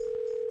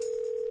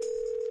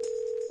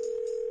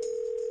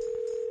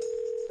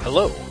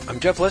Hello, I'm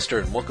Jeff Lester,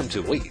 and welcome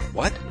to Wait,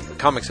 What? The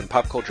comics and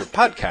pop culture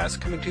podcast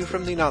coming to you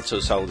from the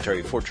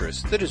not-so-solitary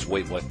fortress that is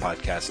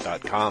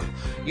waitwhatpodcast.com.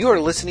 You are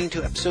listening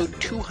to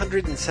episode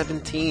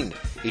 217,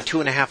 a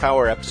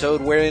 2.5-hour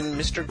episode wherein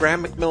Mr.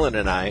 Graham McMillan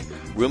and I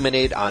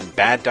ruminate on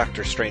bad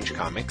Doctor Strange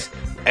comics,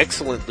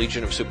 excellent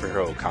Legion of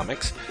Superhero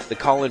comics, the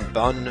Colin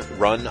Bunn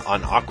run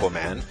on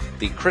Aquaman,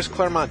 the Chris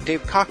Claremont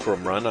Dave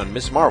Cockrum run on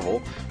Ms.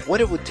 Marvel,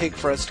 what it would take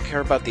for us to care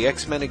about the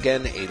X-Men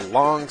again, a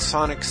long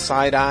Sonic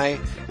side-eye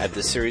at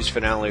the series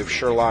finale of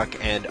Sherlock,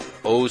 and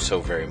oh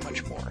so very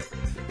much more.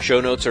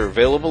 Show notes are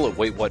available at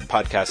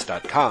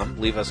waitwhatpodcast.com.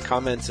 Leave us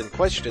comments and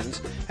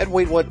questions at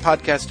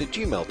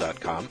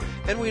waitwhatpodcast@gmail.com,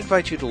 and we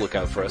invite you to look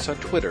out for us on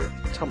Twitter,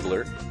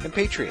 Tumblr, and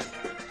Patreon.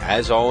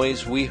 As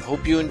always, we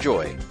hope you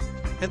enjoy,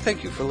 and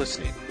thank you for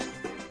listening.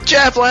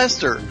 Jeff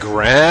Lester.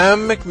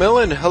 Graham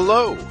McMillan,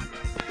 hello.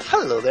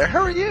 Hello there,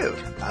 how are you?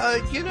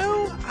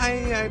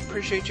 I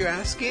appreciate you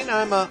asking.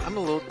 I'm a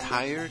little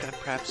tired. I'm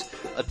perhaps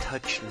a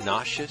touch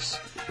nauseous.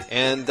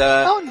 And,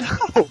 oh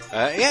no!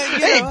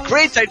 Hey,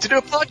 great time to do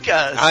a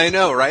podcast! I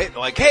know, right?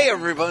 Like, hey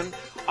everyone!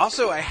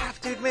 Also, I have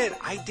to admit,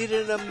 I did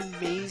an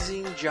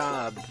amazing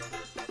job,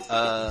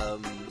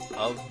 of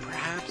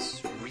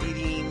perhaps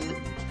reading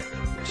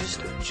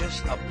just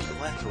a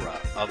plethora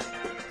of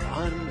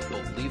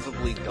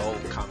unbelievably dull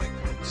comic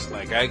books.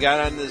 Like, I got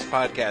on this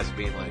podcast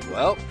being like,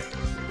 well,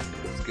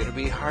 it's gonna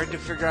be hard to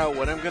figure out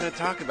what I'm gonna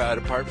talk about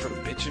apart from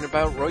bitching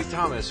about Roy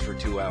Thomas for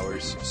 2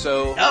 hours.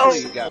 So,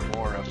 hopefully you got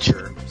more up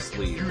your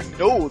sleeve. You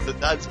know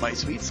that's my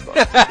sweet spot.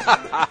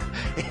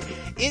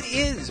 It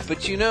is,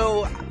 but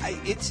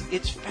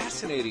it's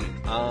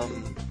fascinating.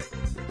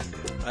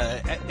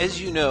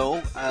 As you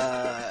know,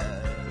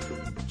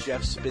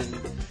 Jeff's been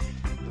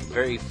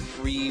very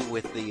free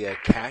with the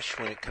cash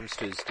when it comes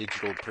to his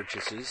digital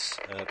purchases,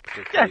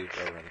 particularly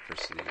around the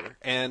first of the year.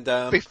 And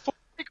before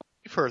we go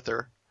any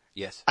further,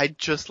 yes, I'd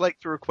just like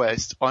to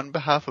request, on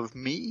behalf of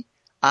me,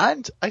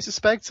 and I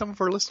suspect some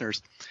of our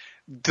listeners,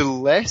 the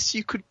less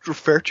you could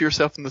refer to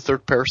yourself in the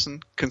third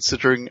person,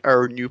 considering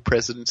our new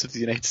president of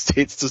the United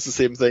States does the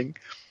same thing,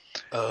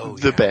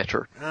 the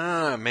better.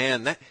 Ah,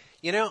 man, that...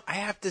 I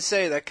have to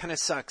say, that kind of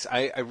sucks.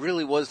 I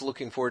really was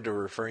looking forward to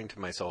referring to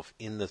myself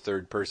in the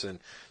third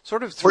person,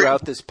 sort of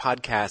throughout this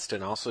podcast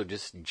and also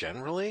just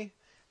generally.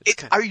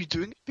 Are you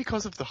doing it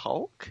because of the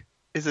Hulk?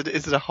 Is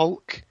it a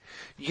Hulk?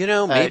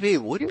 Maybe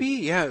it would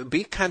be. Yeah, it would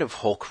be kind of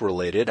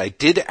Hulk-related. I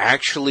did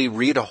actually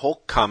read a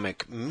Hulk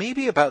comic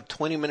maybe about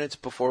 20 minutes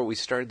before we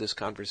started this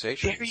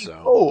conversation.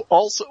 Oh,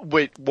 also,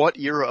 wait, what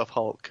era of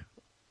Hulk?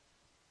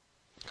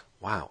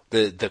 Wow,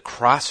 the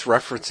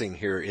cross-referencing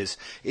here is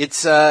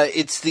it's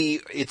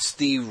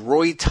the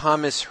Roy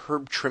Thomas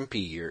Herb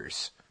Trimpe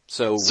years.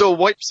 So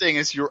what you're saying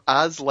is you're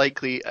as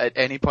likely at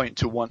any point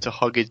to want to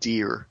hug a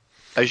deer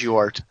as you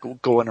are to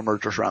go on a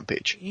murderous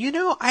rampage.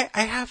 I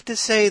have to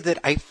say that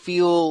I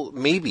feel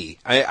maybe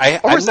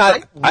I'm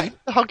not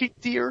hugging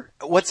deer.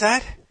 What's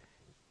that?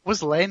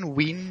 Was Len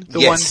Wein the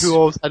one who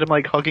always had him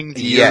like hugging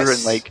deer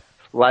and like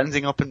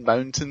landing up in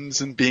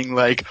mountains and being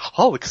like,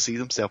 Hulk sees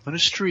himself in a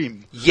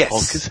stream. Yes.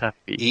 Hulk is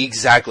happy.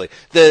 Exactly.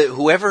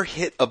 Whoever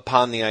hit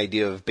upon the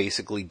idea of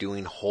basically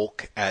doing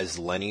Hulk as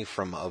Lenny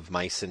from Of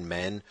Mice and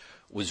Men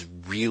was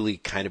really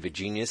kind of a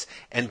genius.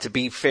 And to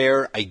be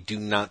fair, I do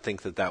not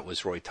think that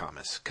was Roy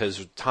Thomas.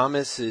 Because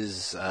Thomas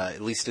is, at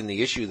least in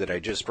the issue that I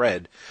just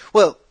read.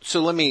 Well,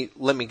 so let me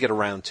get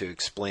around to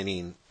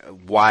explaining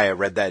why I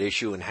read that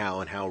issue and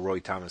how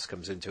Roy Thomas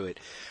comes into it.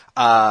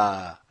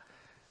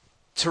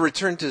 To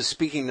return to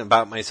speaking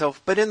about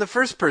myself, but in the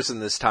first person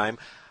this time,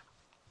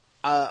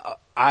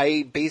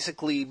 I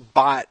basically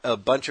bought a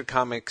bunch of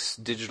comics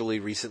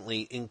digitally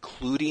recently,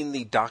 including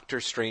the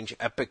Doctor Strange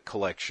Epic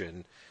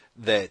Collection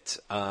that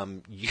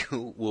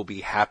you will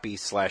be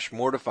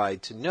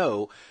happy/mortified to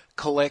know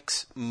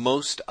collects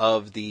most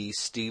of the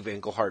Steve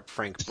Englehart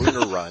Frank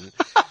Brunner run,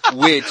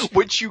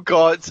 which you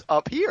got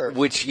up here.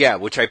 Which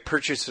I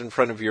purchased in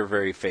front of your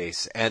very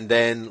face, and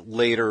then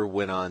later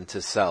went on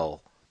to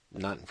sell.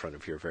 Not in front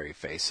of your very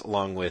face,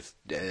 along with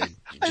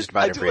just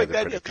about every other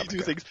printed comic. Two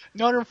things.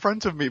 Not in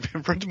front of me, but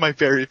in front of my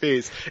very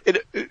face.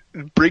 It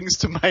brings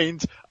to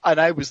mind,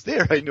 and I was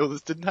there, I know this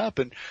didn't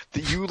happen,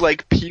 that you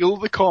like peel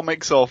the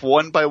comics off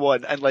one by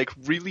one and like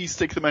really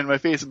stick them in my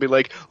face and be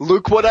like,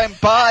 look what I'm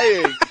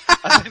buying!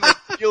 And then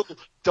like peel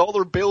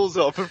dollar bills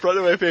off in front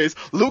of my face.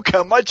 Look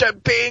how much I'm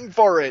paying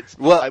for it!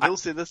 Well, I will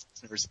say this,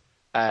 listeners.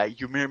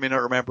 You may or may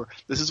not remember,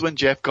 this is when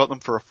Jeff got them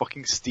for a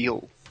fucking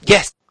steal.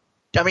 Yes!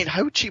 I mean,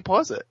 how cheap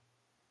was it?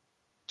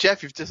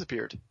 Jeff, you've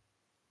disappeared.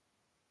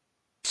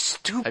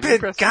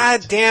 Stupid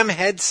goddamn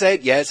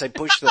headset. Yes, I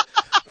pushed the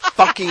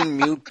fucking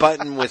mute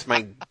button with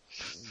my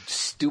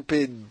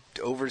stupid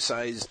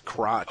oversized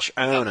crotch.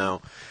 I don't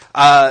know.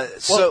 Well,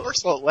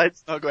 first of all,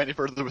 let's not go any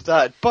further with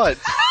that, but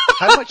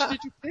how much did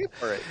you pay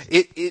for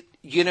it?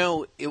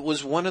 It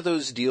was one of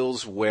those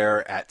deals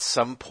where at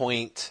some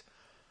point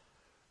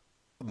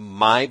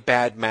my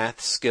bad math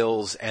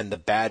skills and the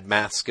bad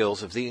math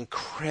skills of the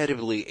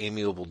incredibly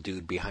amiable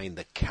dude behind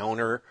the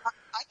counter.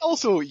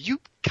 Also, you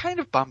kind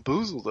of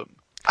bamboozled him.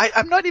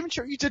 I'm not even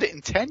sure you did it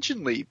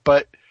intentionally,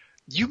 but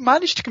you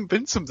managed to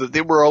convince them that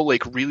they were all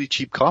like really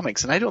cheap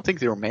comics, and I don't think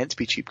they were meant to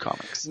be cheap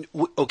comics.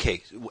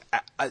 Okay,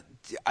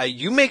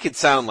 you make it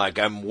sound like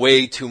I'm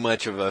way too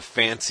much of a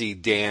fancy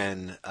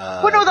Dan.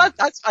 Well, no,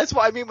 that's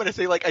what I mean when I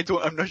say like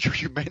I'm not sure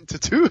you meant to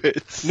do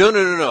it.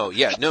 No.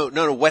 Yeah,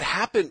 no. What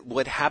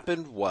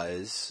happened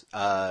was,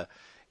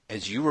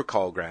 as you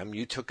recall, Graham,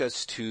 you took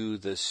us to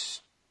the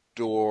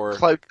store.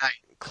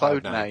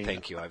 Cloud9.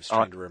 Thank you. I was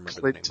trying to remember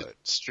the name of it.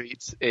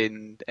 Street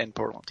in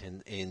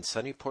Portland. In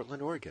sunny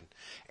Portland, Oregon.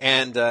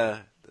 And,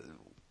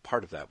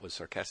 part of that was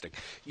sarcastic.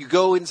 You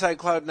go inside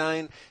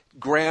Cloud9.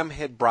 Graham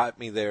had brought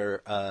me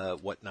there,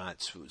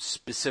 whatnot,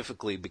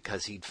 specifically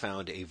because he'd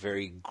found a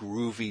very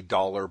groovy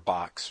dollar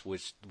box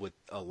with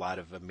a lot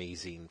of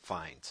amazing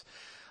finds.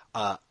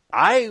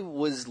 I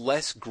was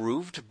less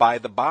grooved by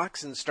the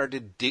box and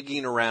started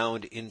digging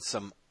around in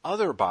some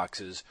other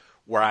boxes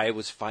where I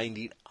was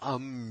finding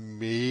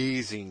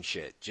amazing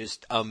shit.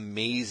 Just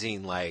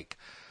amazing, like,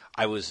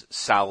 I was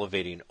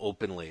salivating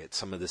openly at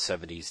some of the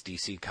 70s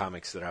DC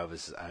comics that I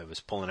was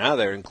pulling out of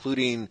there,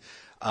 including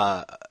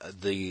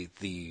the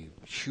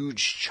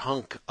huge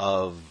chunk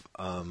of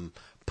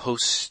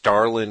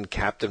post-Starlin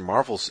Captain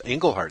Marvel's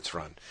Englehart's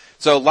run.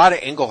 So a lot of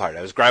Englehart.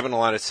 I was grabbing a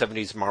lot of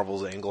 70s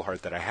Marvel's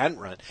Englehart that I hadn't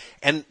run,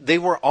 and they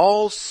were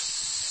all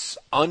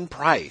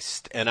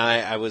unpriced, and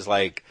I was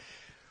like,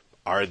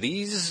 are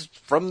these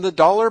from the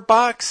dollar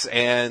box?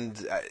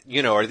 And,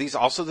 are these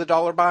also the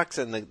dollar box?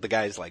 And the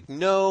guy's like,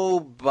 no,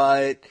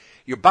 but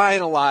you're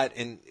buying a lot.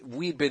 And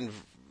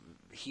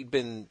he'd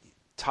been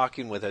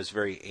talking with us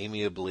very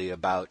amiably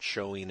about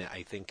showing it,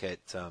 I think at,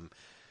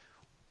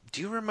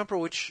 do you remember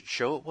which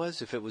show it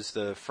was? If it was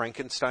the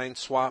Frankenstein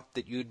swap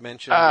that you'd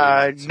mentioned?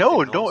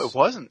 No, it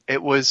wasn't.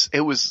 It was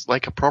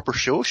like a proper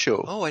show.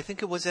 Oh, I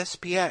think it was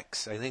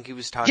SPX. I think he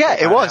was talking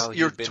about it was.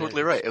 You're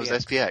totally right. SPX. It was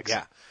SPX.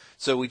 Yeah.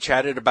 So we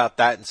chatted about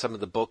that and some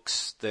of the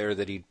books there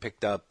that he'd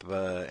picked up,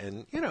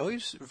 and he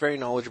was very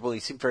knowledgeable.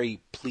 He seemed very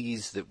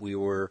pleased that we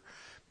were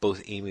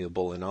both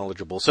amiable and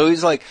knowledgeable. So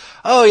he's like,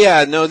 "Oh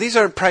yeah, no, these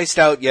aren't priced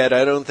out yet.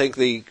 I don't think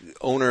the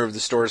owner of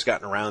the store has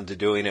gotten around to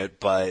doing it,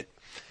 but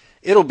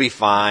it'll be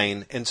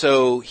fine." And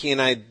so he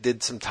and I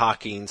did some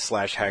talking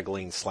 /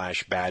 haggling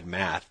 / bad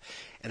math,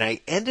 and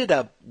I ended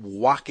up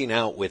walking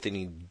out with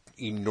an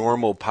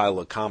enormous pile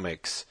of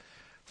comics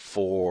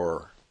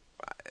for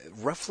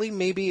roughly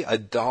maybe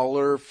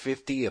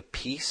 $1.50 a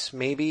piece,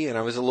 maybe, and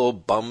I was a little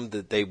bummed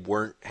that they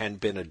hadn't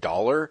been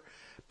 $1.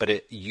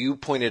 But you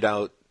pointed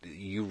out,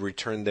 you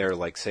returned there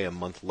like say a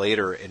month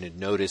later and had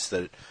noticed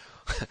that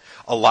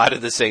a lot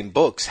of the same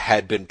books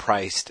had been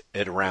priced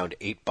at around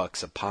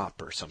 $8 a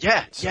pop or something.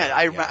 Yeah,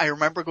 I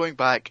remember going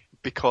back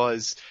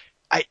because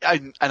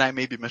I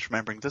may be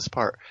misremembering this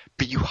part,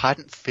 but you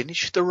hadn't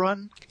finished the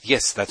run.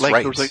 Yes, that's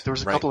right. There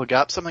was a couple of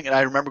gaps, something, and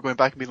I remember going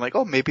back and being like,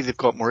 oh, maybe they've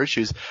got more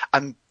issues.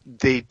 And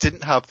they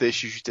didn't have the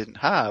issues you didn't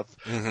have,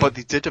 but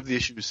they did have the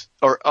issues,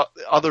 or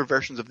other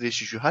versions of the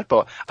issues you had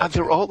bought, and they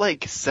were all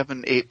like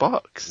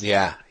 $7-8.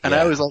 Yeah. And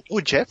I was like,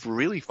 oh, Jeff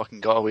really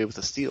fucking got away with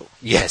a steal.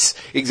 Yes,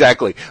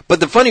 exactly.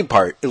 But the funny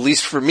part, at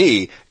least for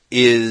me,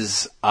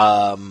 is,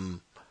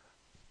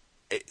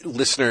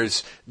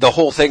 listeners, the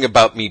whole thing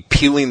about me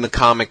peeling the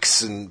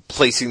comics and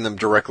placing them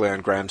directly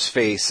on Graham's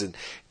face, and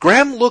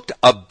Graham looked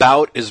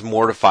about as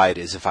mortified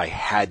as if I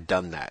had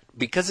done that,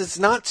 because it's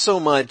not so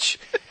much,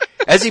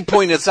 as he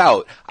pointed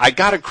out, I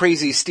got a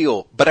crazy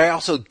steal, but I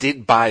also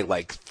did buy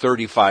like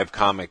 35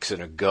 comics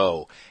in a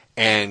go,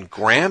 and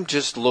Graham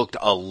just looked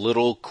a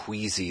little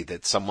queasy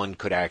that someone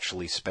could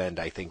actually spend,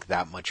 I think,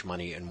 that much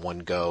money in one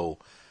go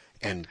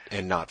and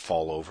not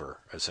fall over,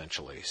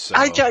 essentially. So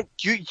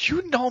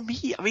you know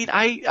me. I mean,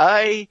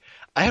 I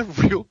have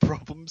real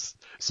problems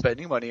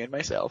spending money on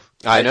myself.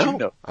 I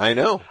know.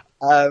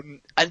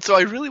 And so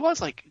I really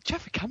was like,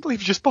 Jeff, I can't believe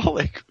you just bought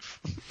like.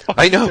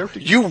 I know.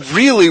 You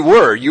really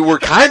were. You were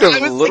kind of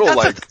a little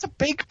like. That's a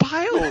big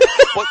pile.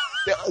 But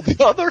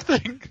the other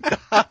thing that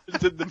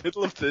happened in the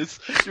middle of this,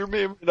 you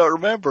may not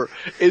remember,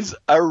 is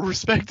our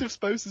respective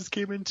spouses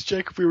came in to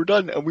check if we were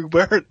done, and we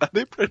weren't. And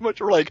they pretty much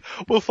were like,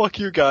 well, fuck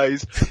you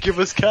guys. Give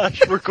us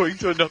cash. We're going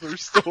to another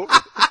store.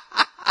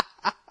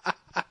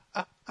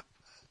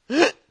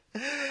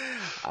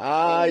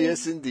 Ah,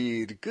 yes,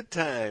 indeed. Good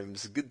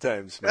times,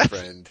 my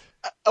friend.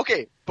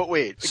 Okay, but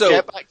wait. So,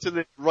 get back to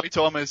the Roy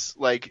Thomas,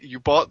 like,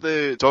 you bought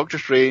the Doctor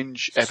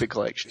Strange Epic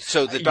Collection.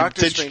 So the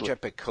Doctor Strange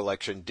Epic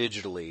Collection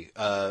digitally,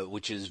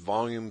 which is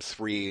volume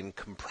 3 and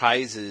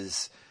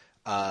comprises,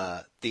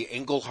 the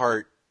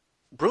Englehart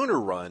Bruner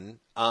run,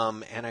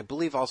 and I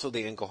believe also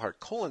the Englehart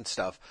Colon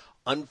stuff.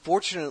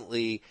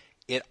 Unfortunately,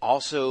 it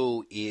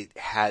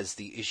has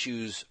the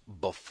issues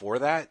before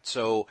that,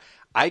 so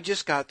I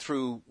just got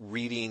through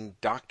reading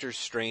Doctor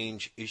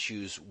Strange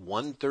issues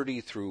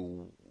 180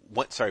 through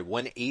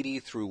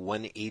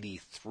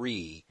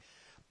 183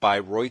 by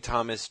Roy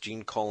Thomas,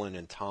 Gene Colan,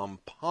 and Tom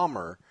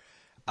Palmer,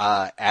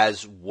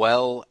 as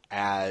well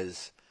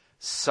as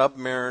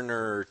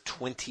Submariner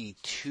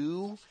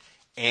 22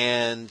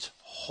 and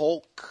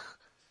Hulk,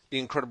 The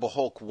Incredible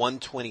Hulk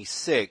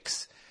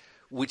 126,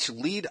 which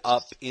lead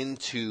up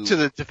into To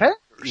the Defenders.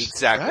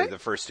 exactly right? the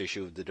first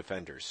issue of the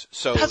Defenders.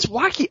 So That's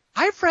wacky.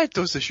 I've read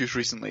those issues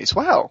recently as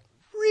well.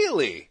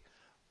 really,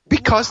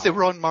 Because wow. they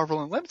were on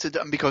Marvel Unlimited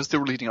and because they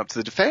were leading up to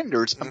the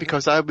Defenders and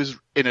because I was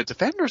in a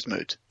Defenders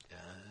mood.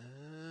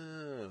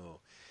 Oh,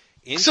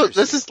 So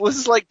interesting. this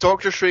is like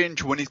Doctor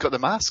Strange when he's got the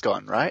mask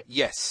on, right?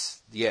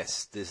 Yes.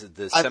 This is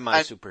the And-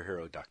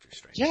 semi-superhero Doctor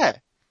Strange. Yeah,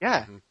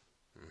 yeah.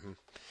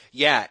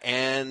 Yeah,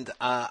 and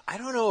I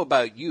don't know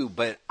about you,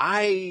 but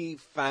I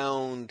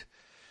found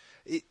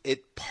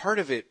it part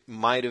of it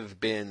might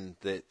have been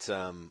that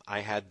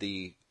I had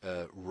the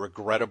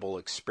regrettable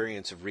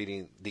experience of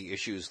reading the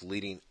issues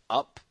leading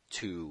up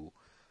to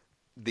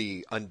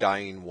the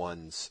Undying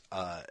Ones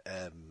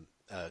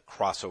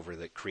crossover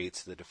that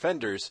creates the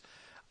Defenders.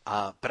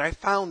 But I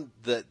found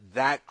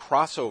that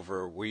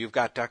crossover where you've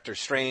got Doctor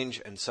Strange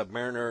and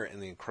Submariner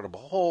and the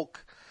Incredible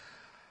Hulk,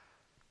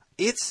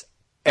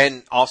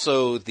 and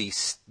also the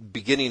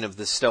beginning of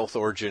the stealth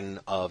origin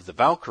of the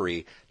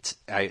Valkyrie,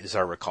 as I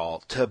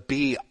recall, to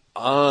be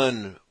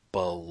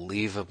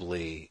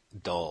unbelievably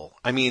dull.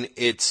 I mean,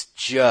 it's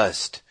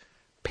just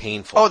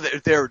painful. Oh,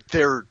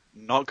 they're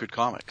not good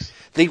comics.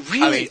 They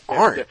really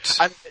aren't.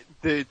 And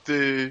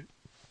the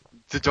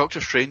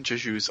Doctor Strange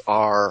issues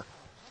are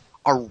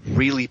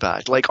really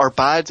bad. Like, are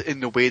bad in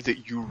the way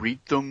that you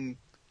read them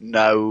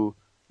now,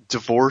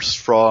 divorced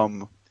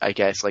from, I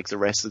guess, like the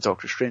rest of the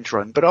Doctor Strange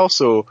run, but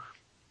also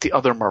the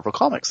other Marvel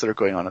comics that are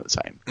going on at the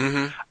time.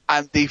 Mm-hmm.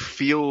 And they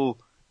feel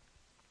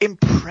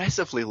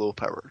impressively low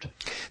powered.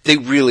 They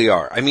really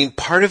are. I mean,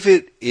 part of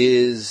it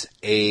is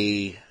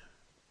I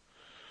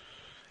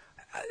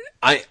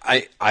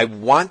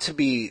want to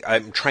be,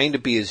 I'm trying to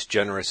be as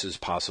generous as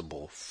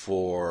possible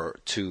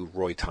to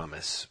Roy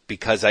Thomas,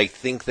 because I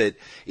think that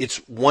it's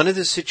one of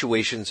the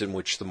situations in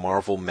which the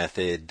Marvel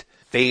method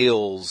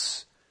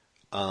fails,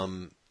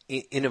 in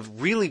a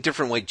really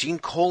different way. Gene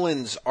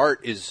Colan's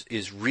art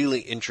is really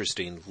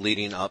interesting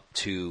leading up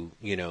to,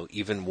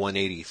 even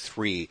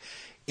 183,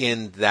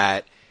 in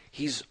that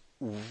he's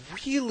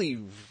really,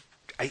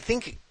 I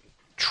think,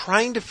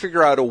 trying to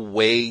figure out a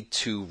way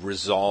to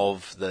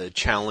resolve the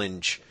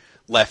challenge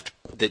left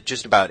that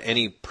just about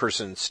any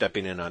person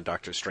stepping in on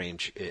Doctor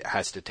Strange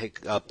has to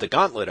take up the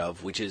gauntlet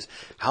of, which is,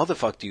 how the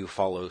fuck do you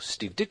follow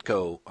Steve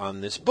Ditko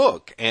on this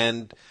book?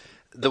 And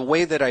the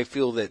way that I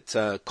feel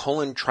that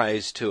Colan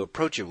tries to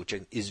approach it, which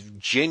is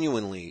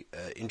genuinely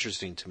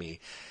interesting to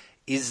me,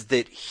 is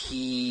that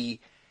he's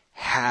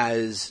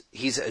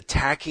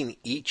attacking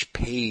each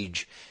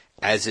page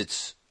as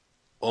its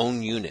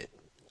own unit.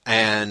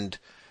 And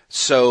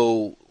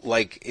so,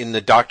 like in the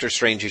Doctor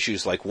Strange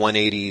issues, like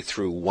 180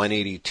 through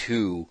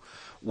 182,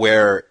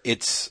 where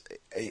it's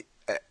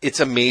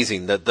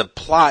amazing that the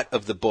plot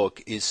of the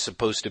book is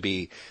supposed to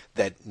be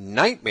that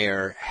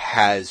Nightmare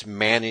has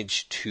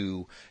managed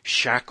to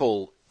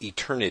shackle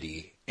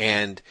Eternity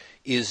and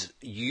is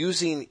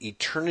using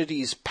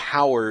Eternity's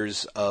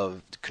powers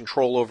of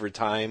control over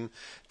time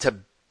to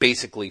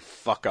basically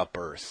fuck up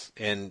Earth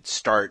and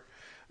start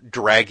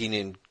dragging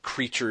in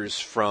creatures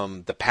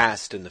from the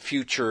past and the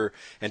future.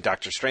 And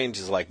Doctor Strange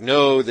is like,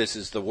 no, this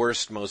is the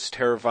worst, most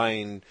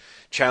terrifying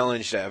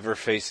challenge to ever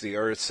face the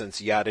Earth since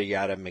yada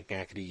yada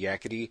mcnackety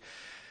yakety.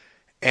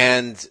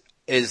 And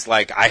is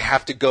like, I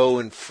have to go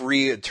and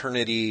free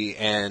Eternity,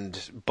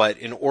 but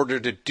in order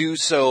to do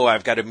so,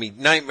 I've got to meet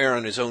Nightmare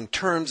on his own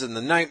terms in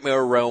the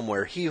Nightmare realm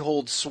where he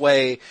holds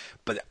sway,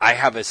 but I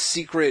have a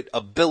secret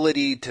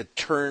ability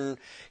to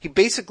he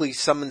basically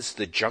summons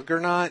the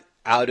Juggernaut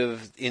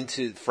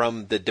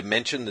from the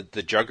dimension that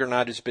the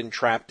Juggernaut has been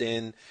trapped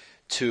in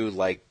to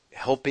like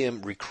help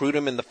him, recruit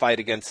him in the fight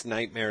against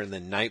Nightmare, and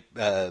then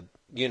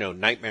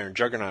Nightmare and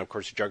Juggernaut, of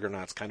course,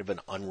 Juggernaut's kind of an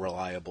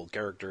unreliable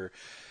character.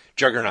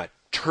 Juggernaut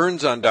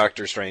turns on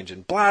Doctor Strange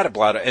and blah,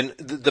 blah, blah. And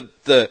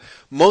the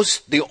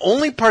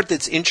only part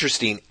that's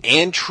interesting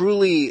and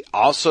truly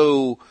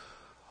also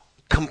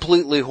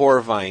completely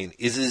horrifying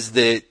is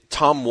that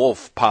Tom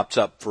Wolfe pops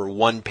up for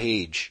one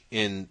page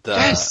in the,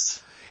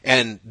 Yes!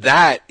 And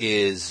that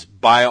is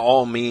by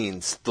all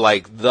means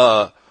like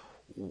the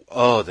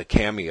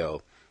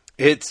cameo.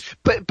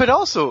 But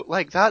also,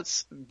 like,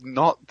 that's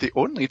not the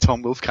only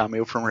Tom Wolfe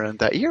cameo from around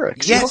that era.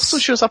 'Cause Yes. He also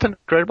shows up in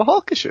Incredible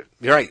Hulk issue.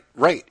 Right,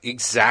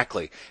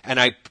 exactly. And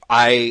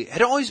I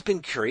had always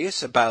been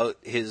curious about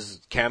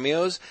his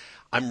cameos.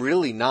 I'm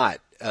really not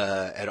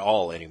at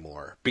all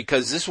anymore,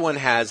 because this one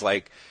has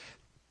like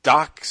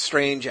Doc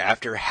Strange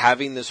after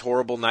having this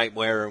horrible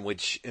nightmare in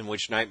which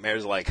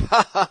Nightmare's like,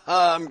 ha ha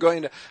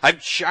ha,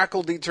 I've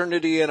shackled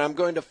Eternity and I'm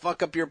going to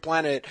fuck up your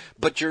planet,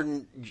 but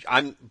I'm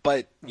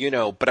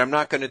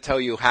not going to tell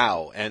you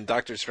how. And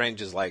Doctor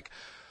Strange is like,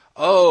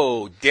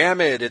 oh, damn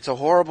it, it's a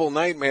horrible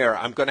nightmare.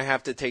 I'm going to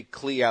have to take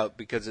Klee out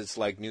because it's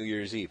like New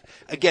Year's Eve.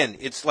 Again,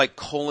 it's like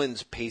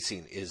Colan's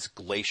pacing is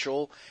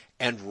glacial,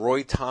 and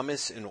Roy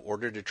Thomas, in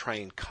order to try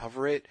and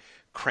cover it,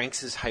 cranks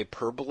his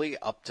hyperbole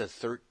up to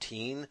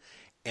 13.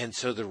 And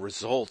so the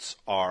results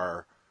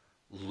are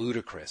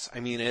ludicrous. I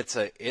mean, it's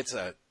a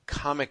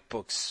comic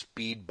book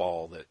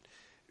speedball that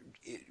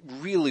it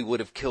really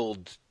would have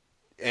killed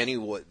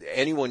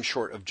anyone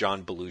short of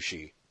John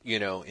Belushi,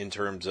 in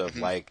terms of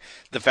like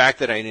the fact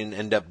that I didn't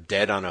end up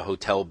dead on a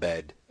hotel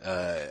bed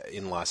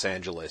in Los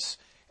Angeles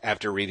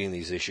after reading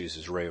these issues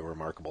is really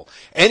remarkable.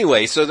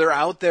 Anyway, so they're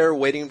out there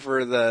waiting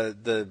for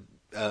the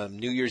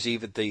New Year's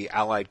Eve at the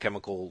Allied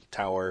Chemical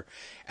Tower,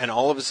 and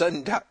all of a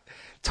sudden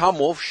Tom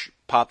Wolfe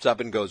pops up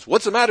and goes,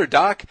 "What's the matter,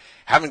 Doc?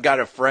 Haven't got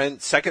a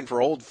second for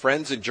old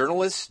friends and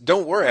journalists?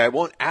 Don't worry, I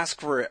won't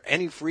ask for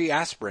any free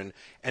aspirin."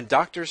 And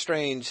Dr.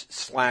 Strange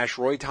 /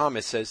 Roy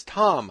Thomas says,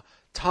 Tom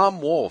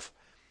Wolfe,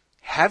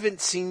 haven't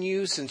seen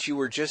you since you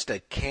were just a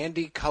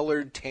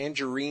candy-colored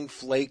tangerine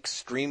flake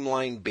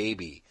streamlined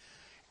baby.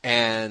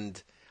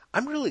 And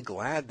I'm really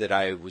glad that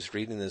I was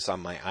reading this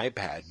on my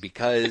iPad,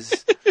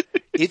 because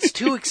it's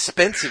too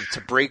expensive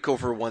to break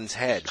over one's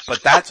head.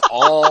 But that's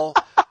all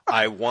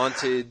I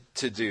wanted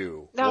to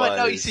do.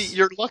 No, you see,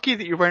 you're lucky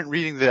that you weren't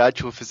reading the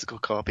actual physical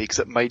copy, because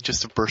it might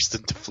just have burst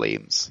into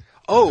flames.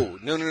 Oh,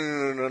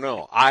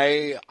 no.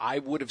 I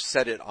would have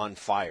set it on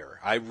fire.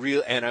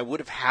 And I would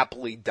have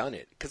happily done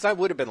it, because I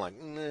would have been like,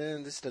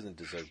 this doesn't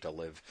deserve to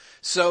live.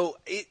 So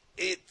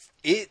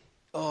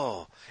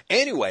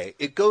anyway,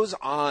 it goes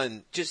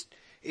on just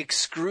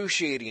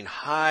excruciating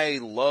high,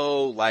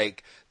 low,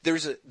 like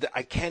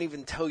I can't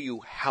even tell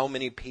you how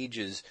many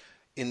pages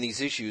in these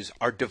issues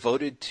are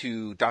devoted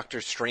to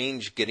Doctor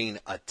Strange getting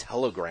a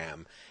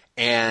telegram,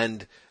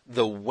 and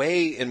the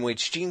way in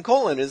which Gene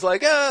Colan is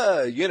like,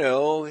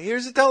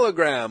 here's a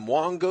telegram.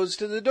 Wong goes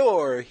to the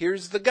door.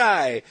 Here's the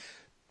guy.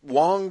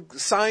 Wong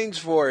signs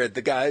for it.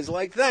 The guy's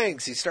like,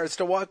 thanks. He starts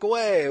to walk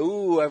away.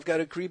 Ooh, I've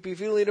got a creepy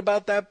feeling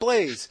about that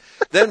place.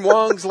 Then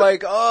Wong's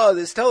like, oh,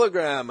 this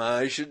telegram.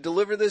 I should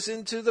deliver this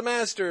into the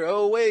master.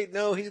 Oh, wait,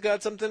 no, he's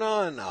got something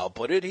on. I'll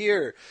put it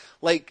here.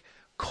 Like,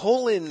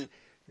 Colan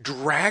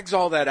drags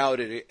all that out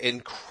at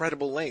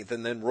incredible length.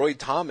 And then Roy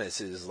Thomas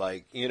is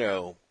like,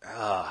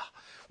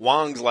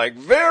 Wong's like,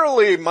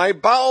 verily, my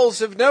bowels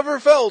have never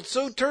felt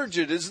so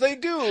turgid as they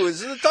do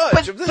as the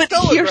touch of this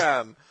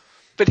telegram.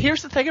 But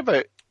here's the thing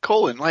about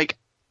Colan, like,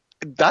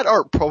 that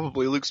art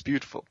probably looks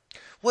beautiful.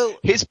 Well,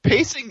 his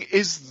pacing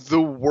is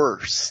the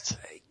worst.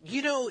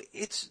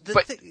 It's the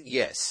thing.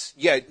 Yes.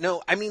 Yeah,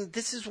 no, I mean,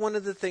 this is one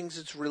of the things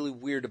that's really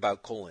weird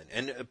about Colan,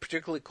 and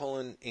particularly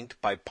Colan inked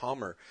by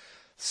Palmer.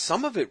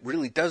 Some of it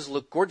really does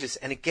look gorgeous.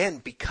 And again,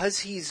 because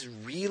he's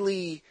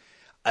really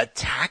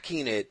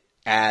attacking it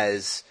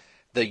as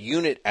the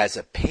unit as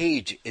a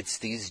page, it's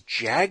these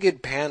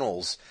jagged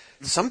panels,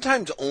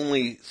 sometimes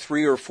only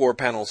 3 or 4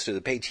 panels to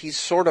the page. He's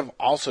sort of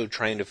also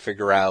trying to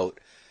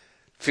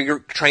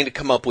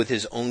come up with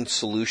his own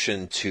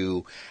solution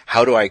to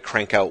how do I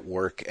crank out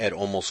work at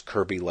almost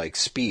Kirby-like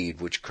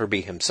speed, which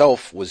Kirby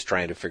himself was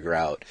trying to figure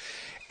out.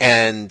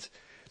 And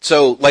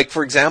so, like,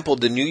 for example,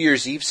 the New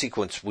Year's Eve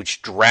sequence,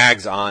 which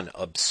drags on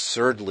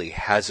absurdly,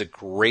 has a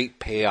great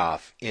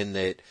payoff in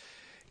that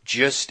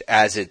just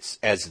as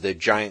the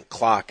giant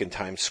clock in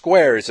Times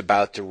Square is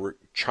about to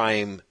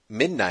chime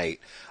midnight,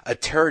 a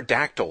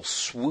pterodactyl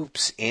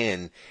swoops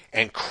in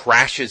and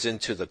crashes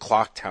into the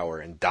clock tower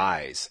and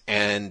dies.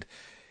 And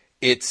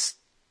it's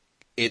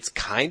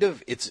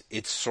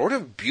sort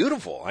of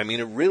beautiful. I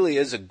mean, it really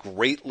is a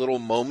great little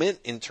moment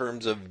in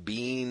terms of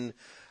being,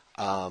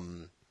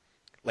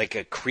 like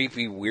a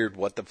creepy, weird,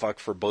 what the fuck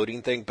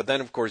foreboding thing. But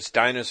then, of course,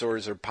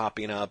 dinosaurs are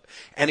popping up.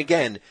 And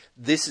again,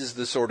 this is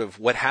the sort of,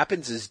 what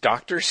happens is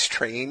Doctor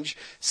Strange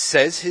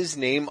says his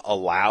name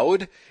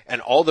aloud, and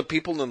all the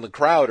people in the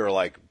crowd are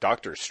like,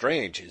 Doctor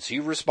Strange, is he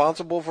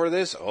responsible for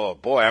this? Oh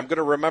boy, I'm going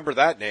to remember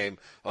that name.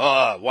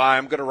 Oh, why,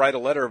 I'm going to write a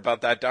letter about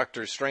that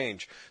Doctor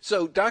Strange.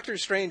 So Doctor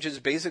Strange has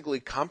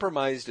basically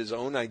compromised his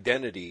own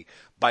identity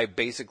by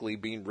basically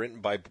being written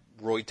by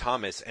Roy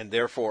Thomas, and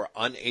therefore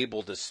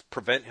unable to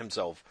prevent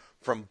himself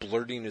from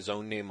blurting his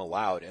own name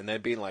aloud, and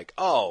then being like,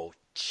 oh,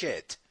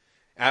 shit.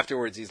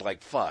 Afterwards, he's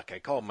like, fuck, I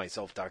called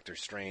myself Doctor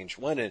Strange.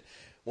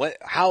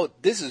 How,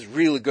 this is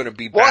really going to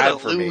be bad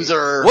for me.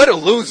 What a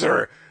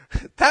loser.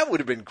 That would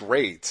have been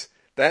great.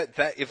 That,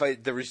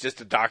 if there was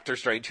just a Doctor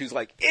Strange who's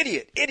like,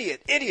 idiot, and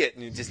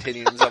he's just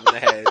hitting himself in the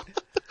head.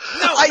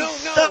 No.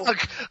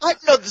 I'm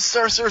not the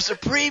Sorcerer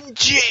Supreme,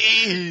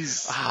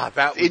 jeez.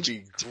 That would be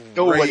great.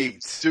 Know what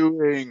he's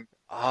doing.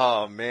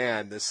 Oh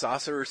man, the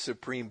Sorcerer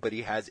Supreme, but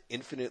he has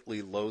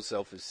infinitely low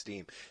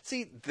self-esteem.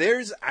 See,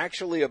 there's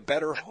actually a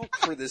better hook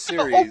for the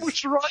series.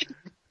 Almost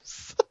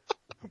rhymes.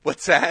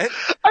 What's that?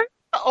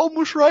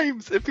 Almost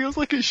rhymes. It feels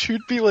like it should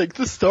be like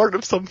the start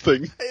of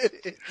something.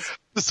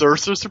 The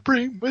Sorcerer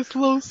Supreme with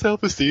low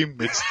self-esteem.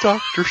 It's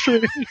Doctor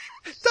Strange.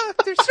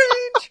 Doctor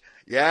Strange.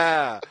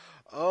 Yeah.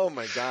 Oh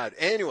my God.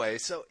 Anyway,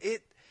 so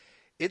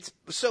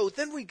so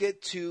then we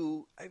get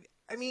to,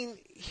 I mean,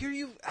 here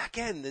you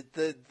again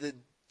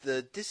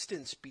the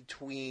distance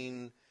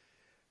between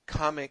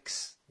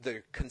comics,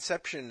 their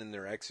conception and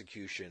their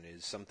execution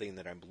is something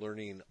that I'm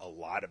learning a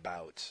lot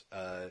about.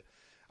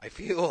 I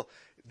feel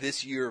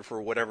this year,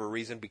 for whatever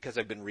reason, because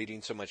I've been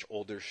reading so much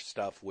older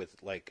stuff with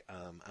like,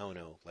 I don't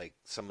know, like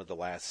some of the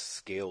last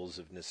scales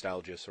of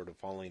nostalgia sort of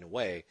falling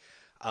away.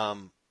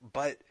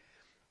 But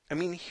I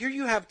mean, here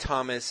you have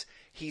Thomas.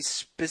 he's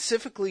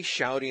specifically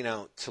shouting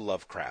out to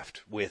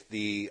Lovecraft with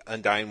the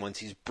Undying Ones.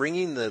 He's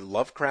bringing the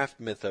Lovecraft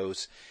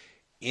mythos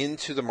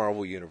into the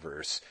Marvel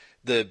Universe.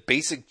 The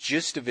basic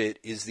gist of it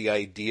is the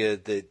idea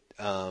that,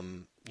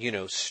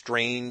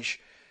 Strange,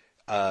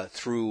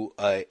 through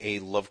a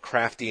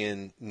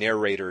Lovecraftian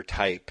narrator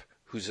type,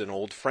 who's an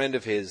old friend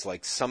of his,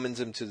 like, summons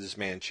him to this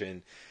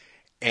mansion,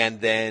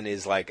 and then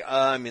is like,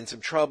 I'm in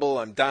some trouble,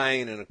 I'm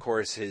dying, and of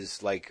course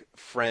his, like,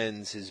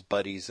 friends, his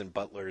buddies and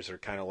butlers are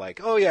kind of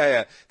like, oh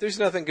yeah, there's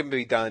nothing can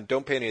be done,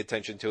 don't pay any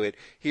attention to it,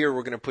 here,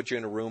 we're going to put you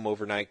in a room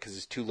overnight because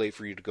it's too late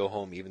for you to go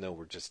home, even though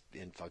we're just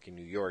in fucking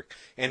New York,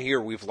 and here,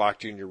 we've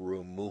locked you in your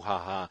room,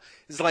 moo-ha-ha.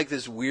 It's like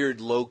this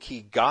weird,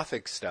 low-key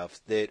gothic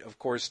stuff that, of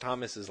course,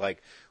 Thomas is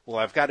like, well,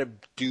 I've got to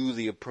do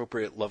the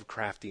appropriate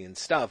Lovecraftian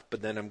stuff,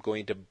 but then I'm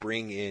going to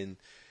bring in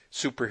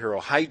superhero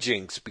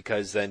hijinks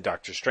because then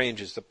Doctor Strange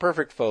is the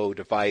perfect foe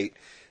to fight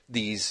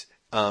these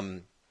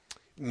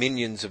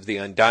minions of the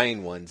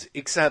Undying Ones.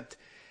 Except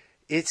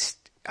it's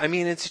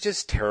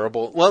just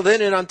terrible. Well,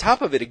 then, and on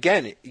top of it,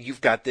 again,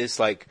 you've got this,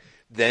 like,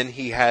 then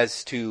he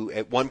has to,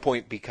 at one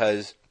point,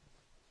 because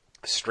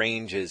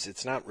Strange is,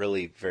 it's not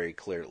really very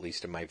clear, at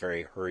least in my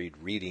very hurried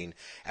reading,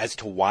 as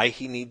to why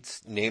he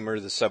needs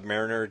Namor the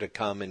Submariner to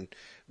come and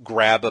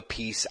grab a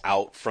piece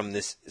out from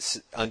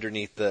this,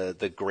 underneath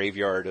the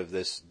graveyard of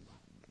this,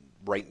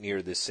 right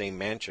near this same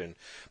mansion.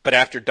 But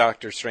after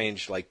Doctor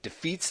Strange, like,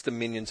 defeats the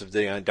minions of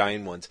the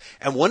Undying Ones,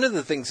 and one of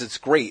the things that's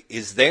great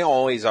is they're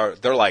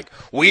like,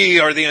 we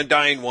are the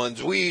Undying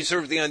Ones, we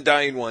serve the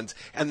Undying Ones,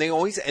 and they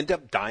always end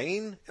up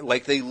dying.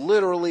 Like, they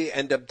literally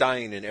end up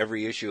dying in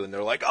every issue, and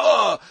they're like,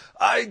 oh,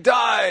 I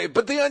die,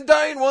 but the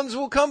Undying Ones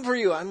will come for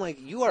you. I'm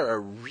like, you are a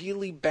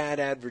really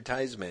bad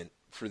advertisement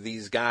for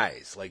these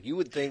guys. Like, you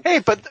would think... Hey,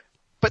 but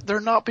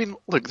they're not being...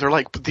 Look, they're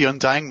like, the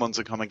Undying Ones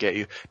will come and get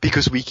you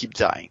because we keep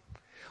dying.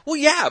 Well,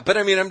 yeah, but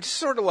I mean, I'm just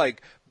sort of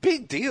like,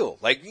 big deal.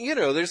 Like,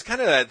 there's kind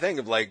of that thing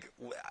of like,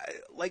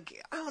 I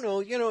don't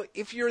know,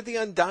 if you're the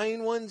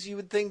Undying Ones, you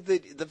would think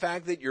that the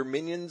fact that your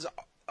minions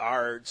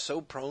are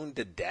so prone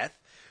to death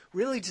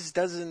really just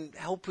doesn't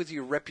help with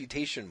your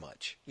reputation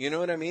much. You know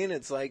what I mean?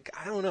 It's like,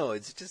 I don't know,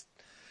 it's just,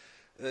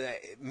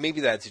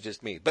 maybe that's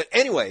just me. But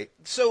anyway,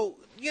 so,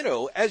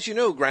 as you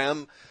know,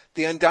 Graham,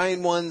 the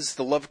Undying Ones,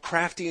 the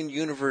Lovecraftian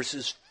universe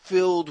is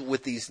filled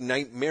with these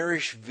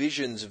nightmarish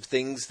visions of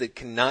things that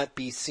cannot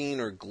be seen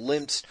or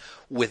glimpsed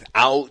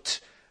without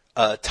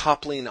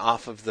toppling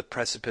off of the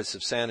precipice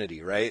of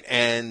sanity, right?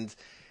 And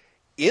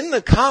in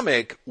the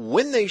comic,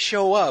 when they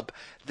show up,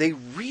 they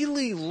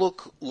really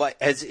look like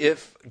as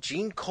if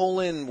Gene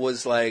Colan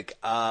was like,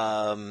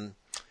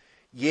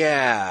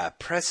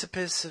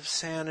 precipice of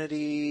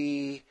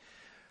sanity.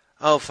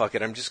 Oh, fuck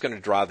it, I'm just going to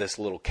draw this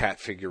little cat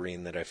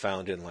figurine that I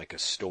found in, like, a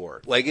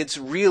store. Like, it's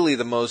really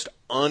the most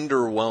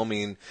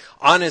underwhelming.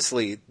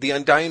 Honestly, the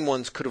Undying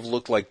Ones could have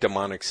looked like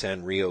demonic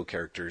Sanrio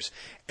characters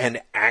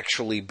and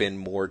actually been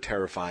more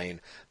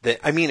terrifying. They're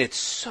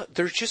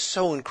just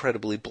so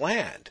incredibly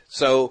bland.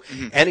 So,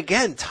 and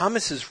again,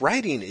 Thomas's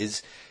writing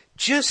is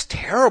just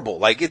terrible.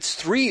 Like, it's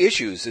 3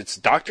 issues. It's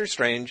Doctor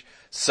Strange,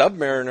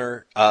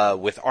 Submariner,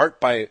 with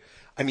art by,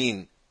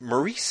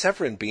 Maurice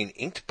Severin being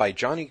inked by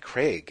Johnny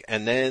Craig,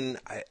 and then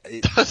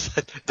that's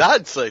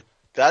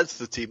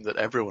the team that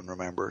everyone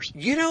remembers.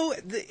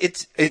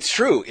 It's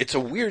true. It's a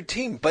weird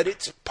team,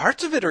 but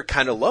parts of it are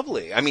kind of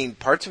lovely.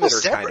 Parts of it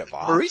are kind of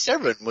off. Maurice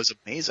Severin was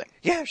amazing.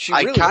 Yeah, she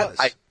really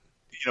was.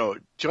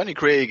 Johnny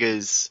Craig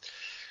is.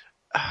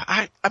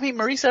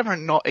 Maurice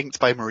Severin not inked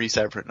by Maurice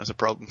Severin is a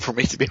problem for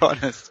me, to be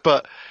honest.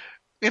 But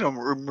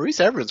Maurice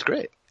Severin's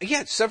great.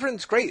 Yeah,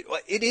 Severin's great.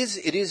 It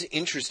is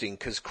interesting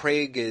because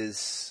Craig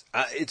is.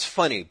 It's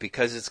funny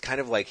because it's kind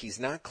of like he's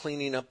not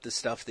cleaning up the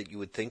stuff that you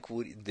would think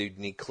they'd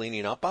need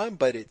cleaning up on,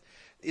 but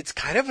it's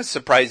kind of a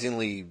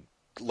surprisingly,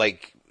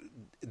 like,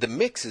 the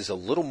mix is a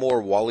little more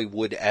Wally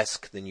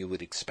Wood-esque than you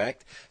would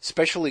expect,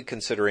 especially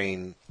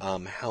considering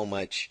how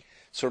much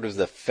sort of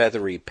the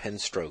feathery pen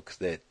stroke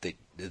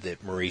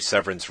that Maurice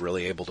Severin's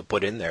really able to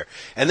put in there.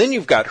 And then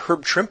you've got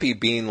Herb Trimpe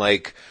being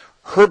like,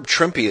 Herb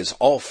Trimpe is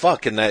all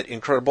fuck in that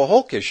Incredible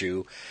Hulk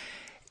issue.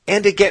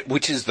 And again,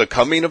 which is the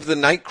coming of the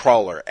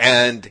Nightcrawler.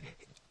 And,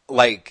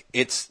 like,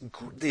 it's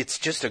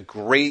just a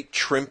great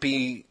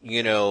Trimpe,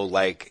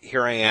 like,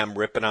 here I am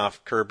ripping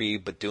off Kirby,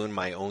 but doing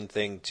my own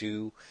thing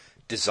too.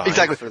 Design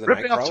exactly. For the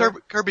ripping Nightcrawler.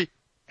 Off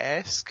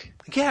Kirby-esque.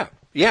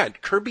 Yeah,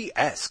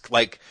 Kirby-esque.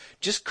 Like,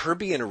 just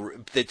Kirby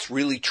that's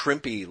really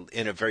Trimpe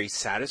in a very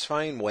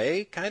satisfying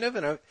way, kind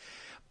of.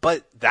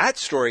 But that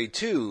story,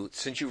 too,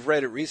 since you've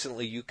read it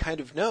recently, you kind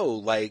of know,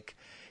 like,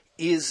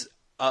 is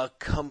a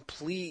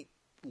complete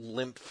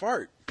limp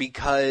fart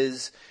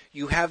because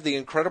you have the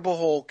Incredible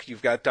Hulk,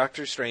 you've got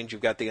Doctor Strange,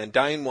 you've got the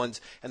Undying Ones,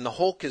 and the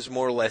Hulk is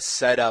more or less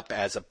set up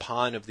as a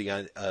pawn of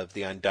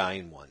the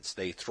Undying Ones.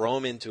 They throw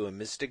him into a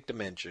mystic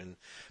dimension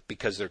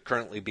because they're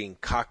currently being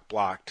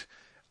cock-blocked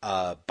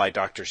by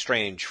Doctor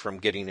Strange from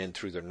getting in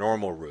through the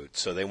normal route.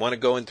 So they want to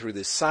go in through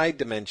this side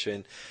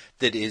dimension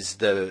that is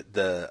the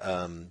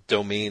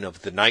domain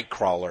of the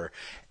Nightcrawler.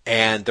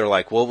 And they're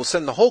like, well, we'll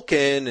send the Hulk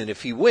in, and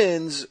if he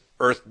wins,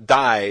 Earth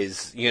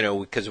dies,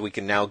 because we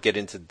can now get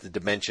into the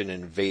dimension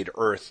and invade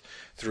Earth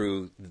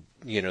through,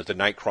 the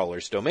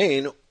Nightcrawler's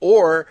domain,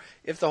 or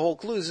if the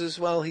Hulk loses,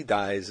 well, he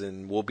dies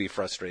and we'll be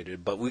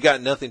frustrated, but we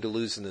got nothing to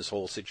lose in this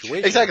whole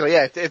situation. Exactly,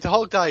 yeah. If the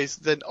Hulk dies,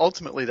 then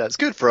ultimately that's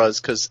good for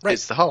us because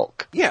it's the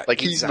Hulk. Yeah,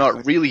 like he's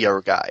not really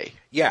our guy.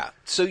 Yeah,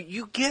 so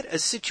you get a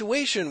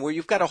situation where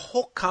you've got a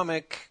Hulk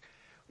comic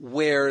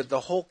where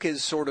the Hulk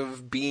is sort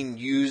of being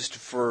used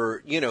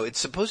for, it's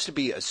supposed to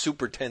be a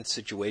super tense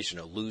situation,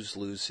 a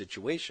lose-lose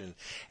situation.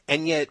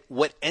 And yet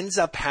what ends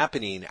up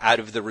happening out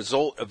of the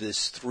result of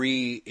this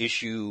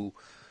 3-issue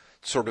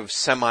sort of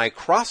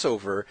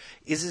semi-crossover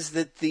is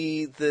that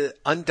the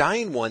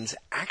Undying Ones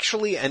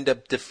actually end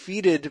up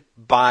defeated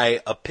by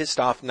a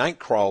pissed-off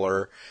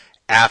Nightcrawler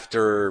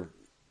after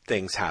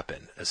things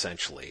happen,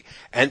 essentially.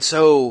 And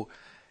so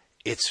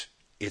it's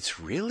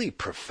really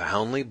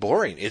profoundly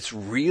boring. It's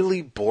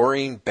really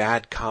boring,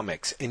 bad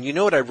comics. And you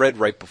know what I read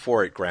right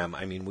before it, Graham?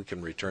 I mean, we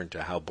can return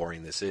to how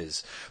boring this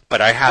is.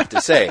 But I have to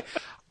say,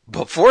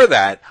 before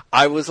that,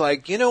 I was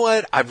like, you know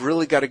what? I've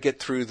really got to get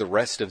through the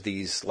rest of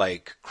these,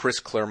 like, Chris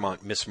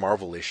Claremont Miss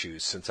Marvel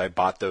issues since I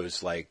bought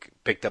those,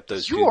 picked up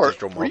those two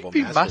digital Marvel Masterworks.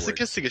 You are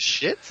masochistic as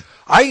shit?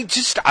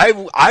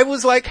 I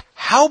was like,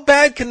 how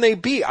bad can they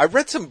be? I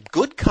read some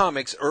good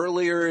comics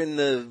earlier in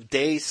the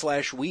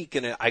day/week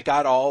and I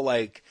got all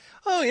like,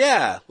 oh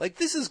yeah,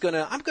 this is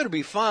I'm gonna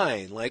be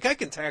fine. I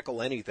can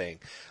tackle anything.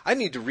 I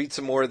need to read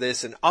some more of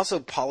this and also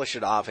polish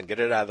it off and get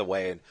it out of the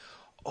way. And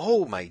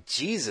oh my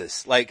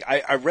Jesus.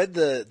 I read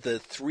the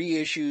 3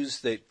 issues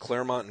that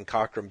Claremont and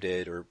Cockrum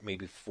did, or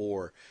maybe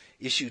 4,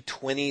 issue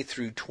 20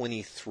 through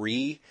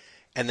 23.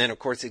 And then of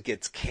course it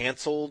gets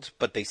canceled,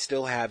 but they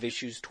still have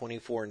issues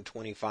 24 and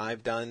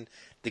 25 done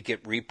that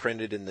get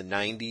reprinted in the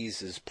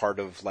 90s as part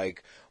of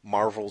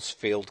Marvel's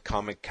failed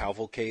comic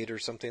cavalcade or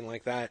something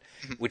like that,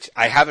 which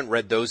I haven't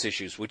read those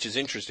issues, which is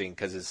interesting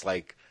because it's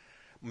like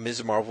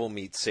Ms. Marvel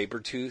meets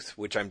Sabretooth,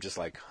 which I'm just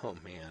like, oh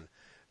man,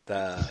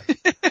 that's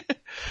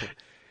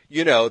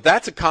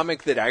a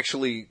comic that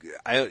actually,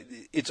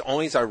 it's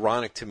always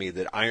ironic to me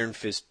that Iron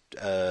Fist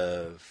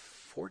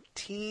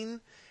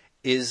 14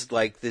 is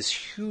this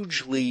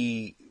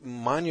hugely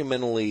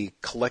monumentally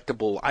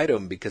collectible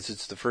item because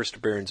it's the first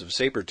appearance of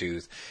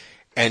Sabretooth,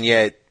 and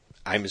yet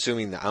I'm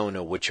assuming that I don't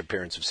know which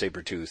appearance of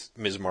Sabretooth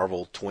Ms.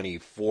 Marvel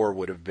 24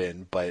 would have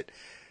been, but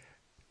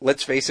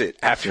let's face it,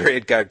 after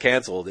it got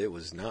canceled, it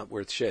was not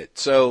worth shit.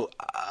 So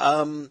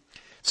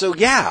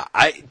yeah,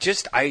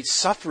 I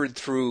suffered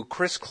through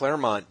Chris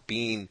Claremont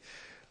being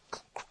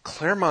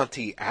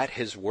Claremont-y at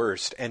his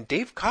worst, and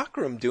Dave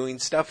Cockrum doing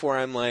stuff where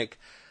I'm like,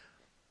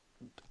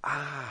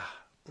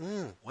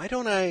 why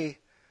don't I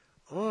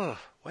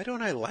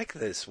like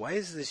this? Why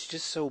is this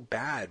just so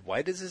bad?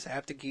 Why does this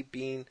have to keep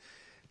being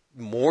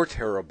more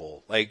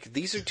terrible?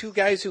 These are two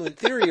guys who in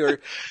theory are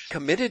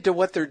committed to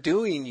what they're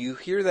doing. You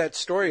hear that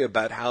story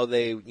about how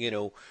they,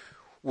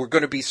 were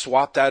going to be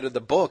swapped out of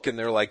the book and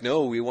they're like,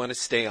 no, we want to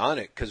stay on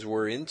it because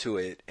we're into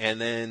it.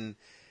 And then,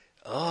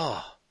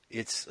 God,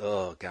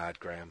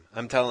 Graham,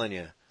 I'm telling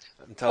you.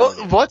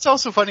 What's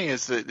also funny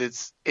is that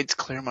it's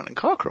Claremont and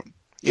Cockrum.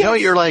 You know,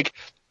 you're like,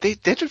 they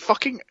did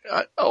fucking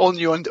all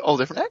new and all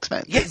different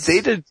X-Men. Yes.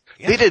 They did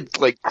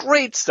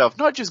great stuff,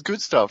 not just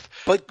good stuff,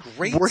 but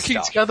great working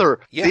stuff. together.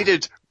 Yeah. They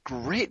did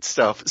great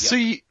stuff. Yep. So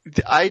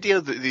the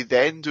idea that they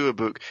then do a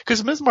book,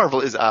 because Ms.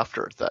 Marvel is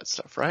after that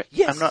stuff, right?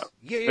 Yes. I'm not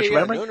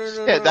misremembering.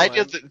 No. The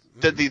idea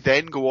that they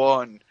then go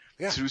on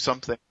through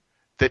something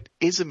that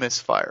is a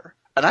misfire.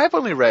 And I've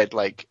only read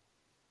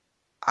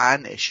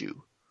an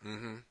issue.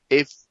 Mm-hmm.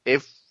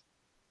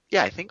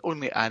 I think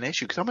only an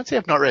issue, because I'm going to say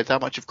I've not read that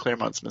much of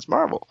Claremont's Ms.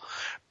 Marvel.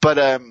 But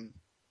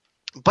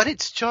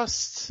it's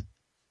just,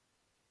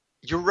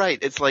 you're right,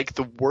 it's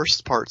the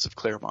worst parts of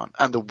Claremont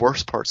and the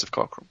worst parts of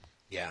Cockrum.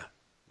 Yeah,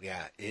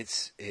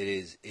 it's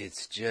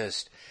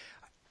just,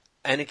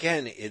 and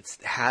again, it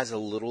has a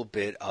little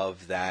bit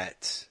of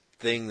that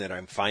thing that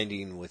I'm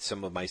finding with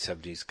some of my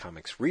 70s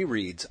comics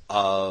rereads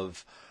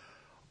of,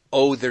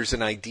 oh, there's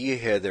an idea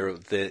here there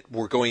that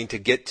we're going to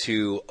get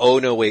to. Oh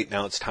no, wait,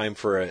 now it's time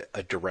for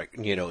a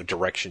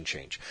direction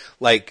change.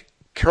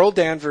 Carol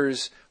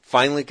Danvers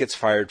finally gets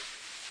fired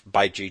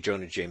by J.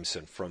 Jonah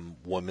Jameson from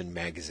Woman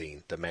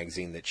magazine, the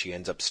magazine that she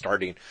ends up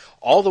starting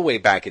all the way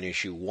back in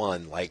issue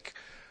 1,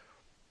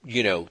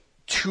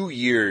 2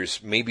 years,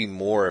 maybe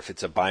more if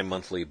it's a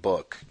bi-monthly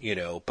book,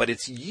 but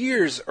it's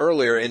years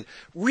earlier and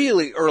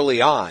really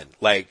early on.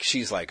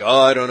 She's like,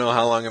 oh, I don't know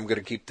how long I'm going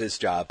to keep this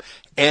job.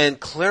 And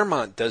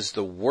Claremont does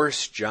the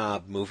worst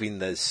job moving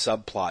the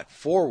subplot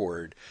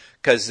forward,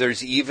 because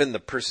there's even the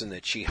person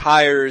that she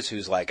hires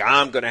who's like,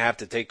 I'm going to have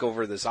to take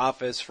over this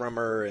office from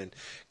her, and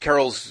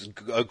Carol's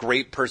a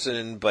great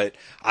person, but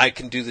I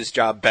can do this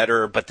job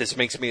better, but this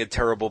makes me a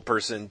terrible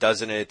person,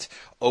 doesn't it?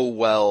 Oh,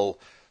 well,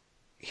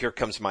 here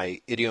comes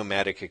my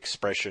idiomatic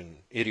expression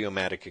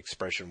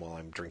while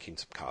I'm drinking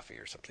some coffee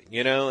or something.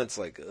 It's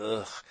like,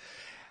 ugh.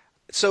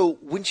 So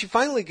when she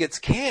finally gets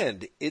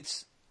canned,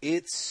 it's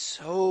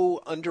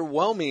so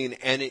underwhelming,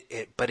 and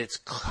but it's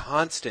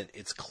constant.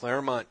 It's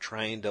Claremont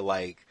trying to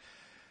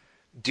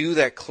do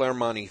that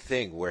Claremont-y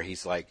thing where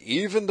he's like,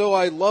 even though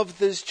I loved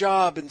this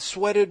job and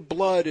sweated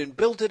blood and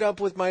built it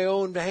up with my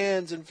own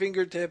hands and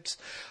fingertips,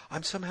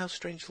 I'm somehow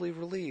strangely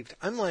relieved.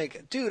 I'm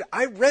like, dude,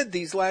 I read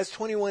these last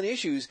 21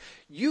 issues.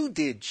 You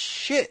did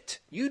shit.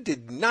 You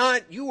did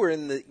not. You were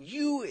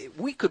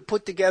we could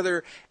put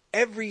together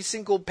every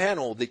single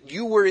panel that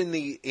you were in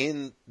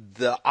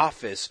the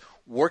office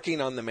working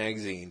on the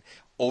magazine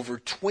over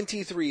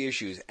 23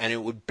 issues, and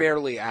it would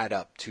barely add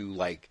up to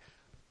like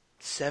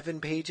 7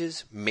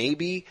 pages,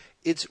 maybe.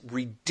 It's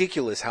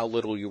ridiculous how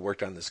little you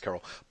worked on this,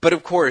 Carol. But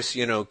of course,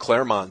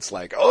 Claremont's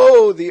like,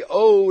 oh, the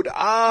ode,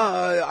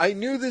 I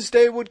knew this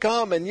day would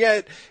come, and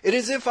yet it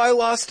is as if I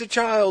lost a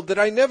child that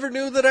I never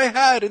knew that I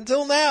had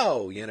until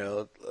now,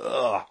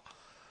 ugh.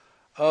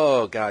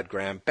 Oh, God,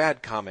 Graham,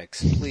 bad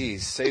comics.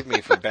 Please, save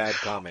me from bad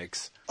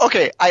comics.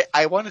 Okay,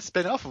 I want to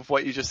spin off of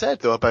what you just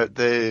said, though, about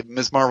the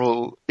Ms.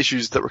 Marvel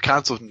issues that were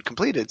cancelled and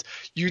completed.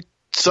 You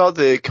saw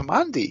the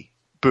Commandy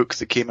book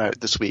that came out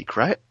this week,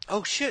 right?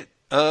 Oh, shit.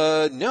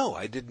 No,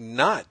 I did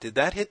not. Did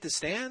that hit the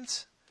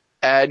stands?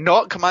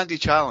 Not Commandy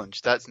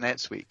Challenge. That's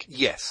next week.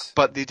 Yes.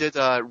 But they did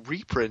a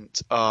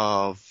reprint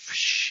of,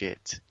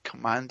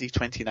 Commandy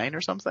 29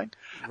 or something.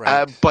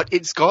 Right. But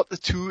it's got the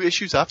 2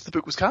 issues after the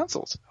book was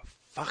cancelled.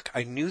 Fuck,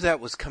 I knew that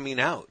was coming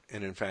out.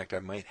 And in fact, I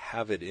might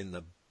have it in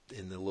the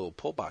little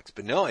pull box.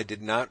 But no, I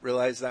did not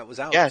realize that was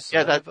out. That's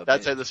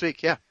out this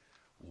week, yeah.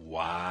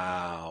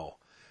 Wow.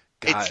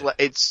 God.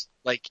 It's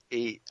like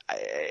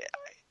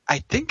I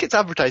think it's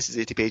advertised as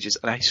 80 pages,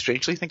 and I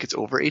strangely think it's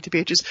over 80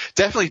 pages.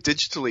 Definitely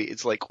digitally,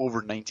 it's like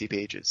over 90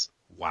 pages.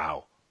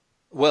 Wow.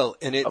 Well,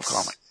 and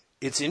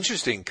it's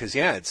interesting because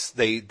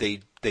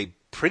they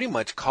pretty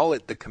much call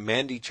it the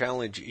Commandy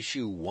Challenge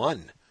issue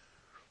 1,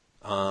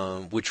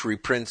 which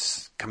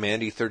reprints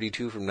Commandy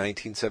 32 from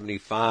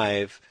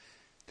 1975,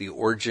 the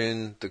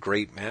origin, the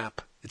great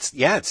map. It's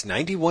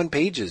 91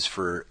 pages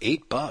for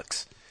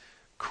 $8.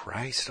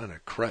 Christ on a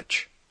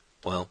crutch.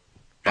 Well,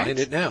 find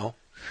it now.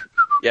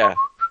 Yeah.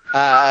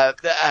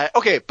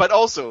 Okay, but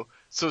also,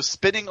 so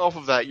spinning off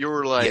of that, you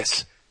were like,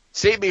 yes.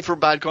 Save me from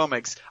bad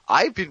comics.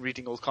 I've been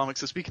reading old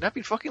comics this week, and I've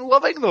been fucking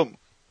loving them.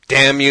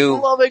 Damn you.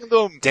 Loving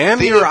them.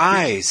 Damn your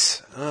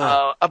eyes.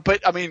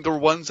 But, I mean, they're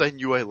ones I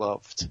knew I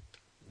loved.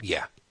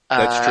 Yeah,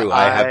 that's true.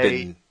 I have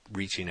been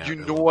reaching out.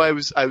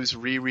 I was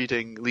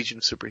rereading Legion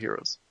of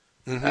Superheroes.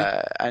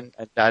 Mm-hmm. And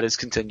that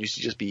continues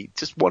to just be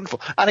just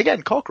wonderful. And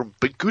again, Cockrum,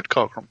 but good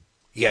Cockrum.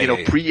 Yeah,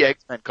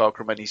 pre-X-Men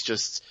Cockrum, and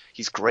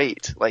he's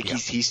great. Like,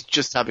 he's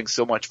just having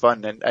so much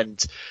fun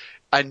and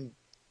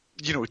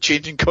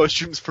changing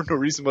costumes for no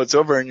reason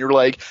whatsoever, and you're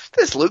like,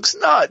 this looks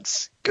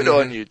nuts. Good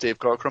on you, Dave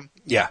Cockrum.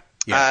 Yeah,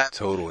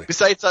 totally.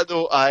 Besides that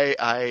though,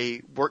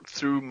 I worked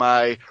through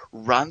my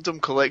random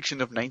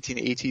collection of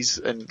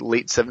 1980s and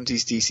late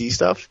 70s DC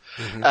stuff.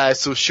 Mm-hmm.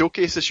 So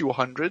Showcase issue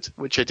 100,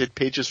 which I did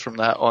pages from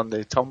that on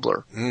the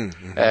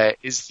Tumblr,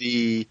 is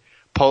the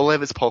Paul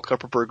Levitz, Paul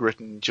Kupperberg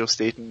written, Joe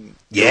Staten.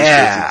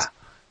 Yeah.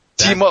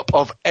 Team up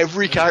of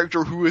every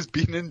character who has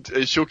been in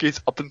Showcase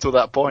up until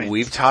that point.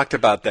 We've talked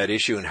about that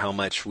issue and how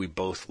much we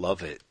both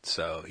love it.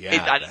 So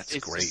that's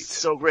great.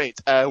 So great.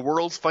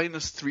 World's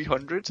Finest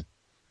 300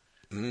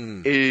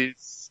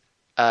 is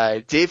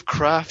Dave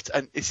Kraft,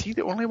 and is he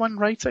the only one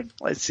writing?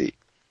 Let's see.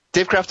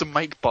 Dave Kraft and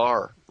Mike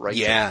Barr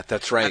writing. Yeah,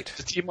 that's right. And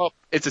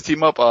it's a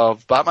team up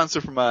of Batman,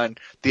 Superman,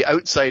 The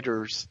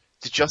Outsiders,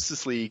 the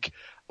Justice League,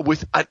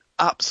 with an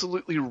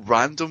absolutely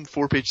random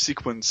 4-page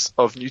sequence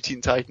of New Teen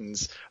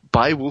Titans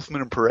by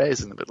Wolfman and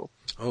Perez in the middle.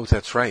 Oh,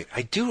 that's right.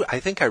 I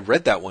think I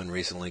read that one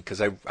recently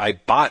because I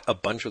bought a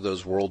bunch of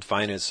those World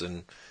Finest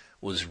and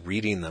was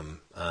reading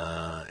them.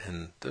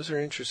 And those are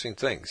interesting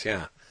things,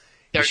 yeah.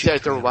 They're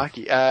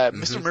wacky.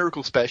 Mr.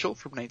 Miracle Special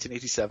from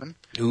 1987,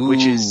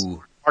 which is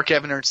Mark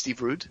Evanier and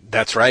Steve Rude.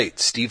 That's right.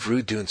 Steve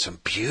Rude doing some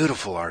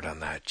beautiful art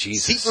on that.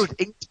 Jesus. Steve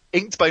Rude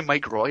inked by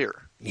Mike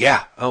Royer.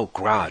 Yeah. Oh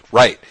God.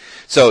 Right.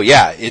 So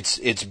yeah,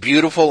 it's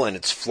beautiful and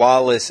it's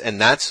flawless,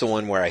 and that's the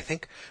one where I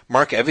think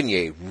Mark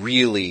Evanier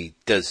really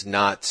does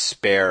not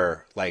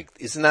spare. Like,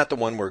 isn't that the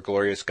one where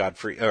Glorious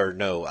Godfrey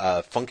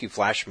Funky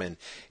Flashman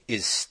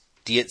is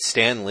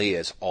Stan Lee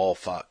is all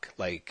fuck,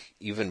 like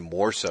even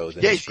more so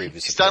than his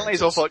previous. Stan Lee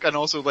is all fuck, and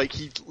also like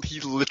he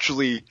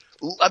literally,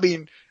 I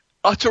mean,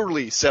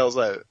 utterly sells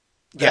out.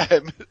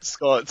 Yeah,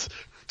 Scott.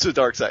 To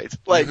Darkseid.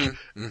 Like,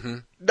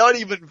 not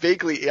even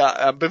vaguely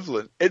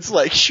ambivalent. It's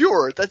like,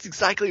 sure, that's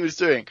exactly what he's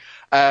doing.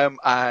 And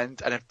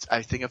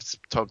I think I've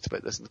talked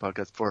about this in the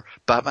podcast before.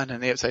 Batman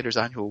and the Outsiders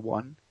Annual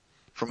 1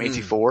 from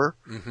 84,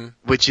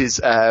 which is,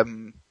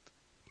 the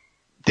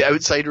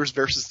Outsiders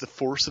versus the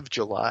Force of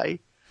July,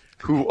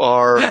 who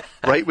are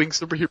right-wing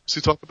superheroes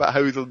who talk about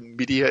how the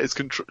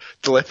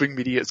left-wing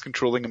media is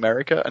controlling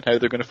America and how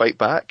they're going to fight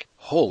back.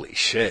 Holy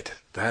shit.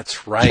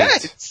 That's right.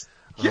 Yes.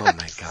 Oh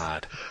my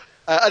God.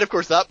 And of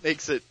course that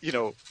makes it,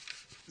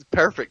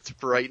 perfect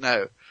for right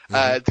now.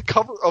 The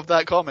cover of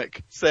that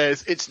comic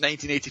says, it's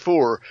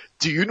 1984.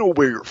 Do you know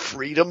where your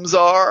freedoms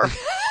are?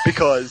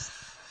 Because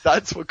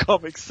that's what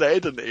comics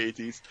said in the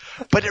 80s.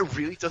 But it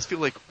really does feel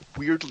like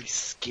weirdly,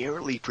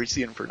 scarily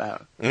prescient for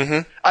now.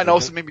 And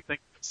also made me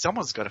think,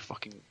 someone's got to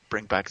fucking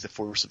bring back the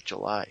Force of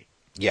July.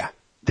 Yeah.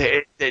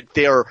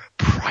 They are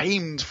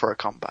primed for a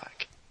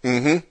comeback.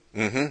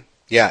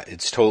 Yeah,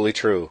 it's totally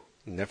true.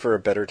 Never a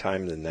better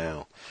time than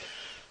now.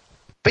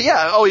 But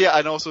yeah,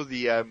 and also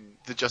the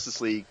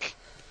Justice League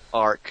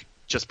arc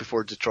just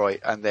before Detroit,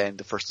 and then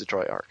the first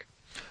Detroit arc.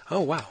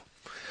 Oh, wow.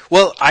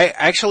 Well, I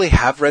actually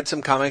have read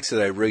some comics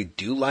that I really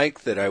do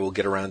like that I will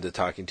get around to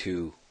talking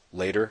to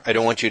later. I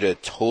don't want you to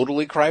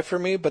totally cry for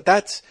me, but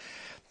that's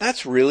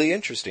really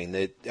interesting.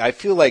 That I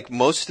feel like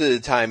most of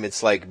the time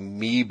it's like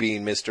me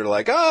being Mr.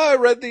 like, I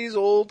read these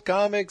old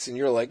comics, and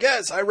you're like,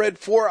 yes, I read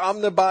 4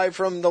 omnibuy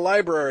from the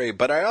library,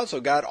 but I also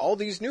got all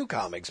these new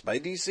comics by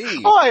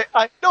DC. Oh,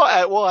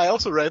 I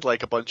also read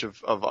like a bunch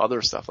of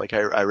other stuff. Like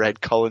I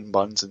read Cullen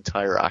Bunn's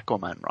entire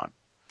Aquaman run,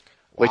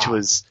 which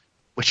was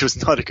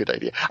not a good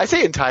idea. I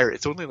say entire,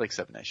 it's only like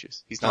 7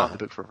 issues. He's not in the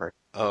book for very.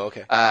 Oh,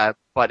 okay.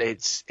 But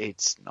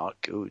it's not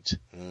good.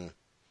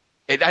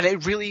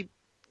 It really.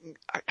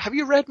 Have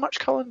you read much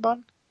Cullen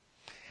Bunn?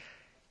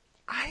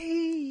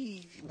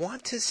 I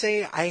want to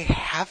say I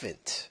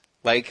haven't.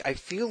 Like, I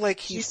feel like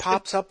he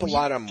pops up a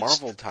lot on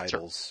Marvel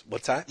titles.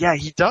 What's that? Yeah,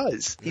 he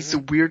does. He's the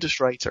weirdest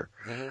writer.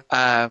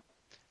 When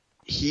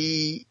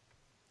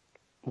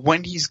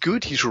he's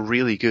good, he's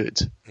really good.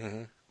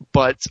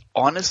 But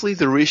honestly,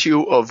 the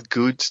ratio of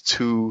good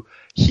to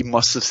he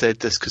must have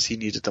said this because he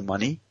needed the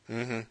money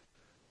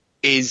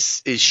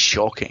is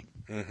shocking.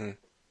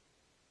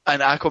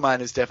 And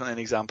Aquaman is definitely an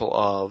example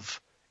of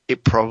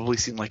it probably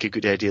seemed like a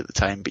good idea at the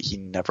time, but he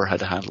never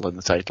had a handle on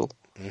the title.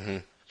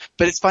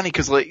 But it's funny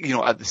because, like, you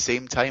know, at the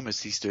same time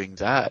as he's doing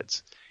that,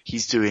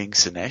 he's doing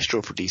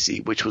Sinestro for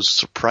DC, which was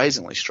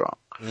surprisingly strong.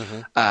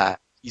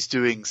 He's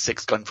doing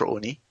Six Gun for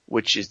Oni,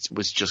 which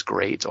was just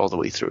great all the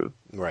way through.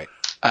 Right.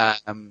 I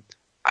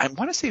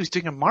want to say he was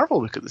doing a Marvel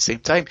book at the same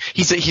time.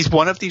 He's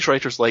one of these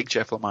writers like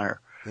Jeff Lemire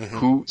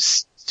who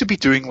to be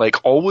doing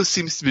always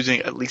seems to be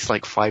doing at least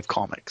 5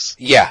 comics.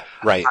 Yeah,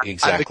 right,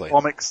 exactly.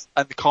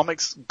 And the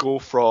comics go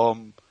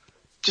from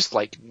just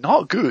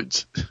not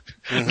good,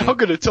 not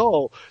good at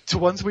all, to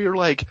ones where you're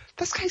like,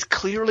 this guy's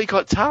clearly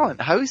got talent.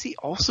 How is he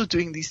also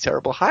doing these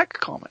terrible hack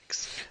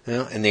comics?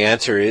 Well, and the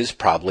answer is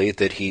probably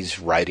that he's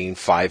writing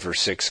 5 or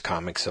 6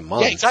 comics a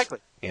month. Yeah, exactly.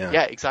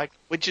 Yeah, exactly.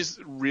 Which is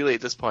really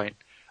at this point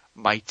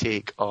my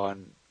take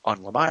on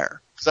Lemire,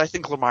 because I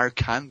think Lemire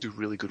can do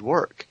really good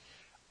work,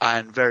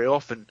 and very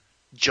often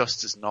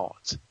just is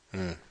not.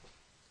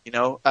 You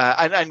know,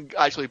 and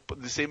actually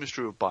the same is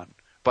true of Bunn.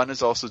 Bunn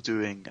is also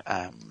doing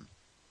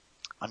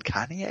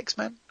Uncanny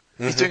X-Men.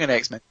 He's doing an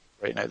X-Men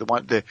right now.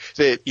 The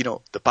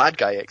bad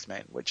guy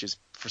X-Men, which is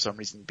for some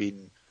reason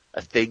been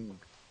a thing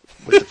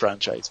with the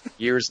franchise for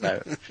years now.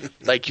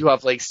 You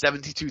have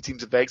 72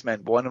 teams of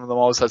X-Men. One of them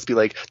always has to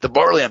be the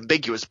morally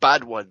ambiguous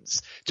bad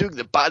ones, doing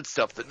the bad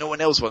stuff that no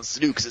one else wants to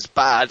do because it's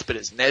bad, but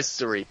it's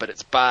necessary, but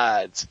it's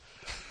bad.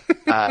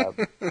 I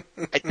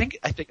think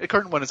the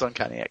current one is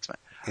Uncanny X-Men.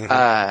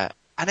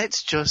 And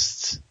it's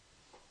just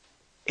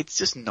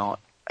not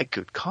a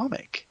good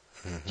comic,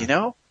 you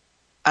know?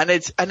 And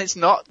it's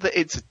not that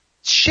it's a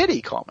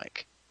shitty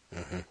comic.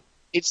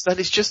 It's that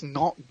it's just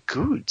not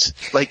good.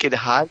 It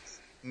has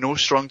no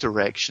strong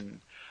direction,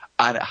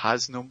 and it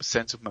has no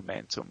sense of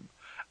momentum,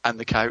 and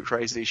the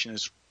characterization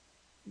is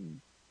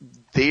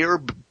there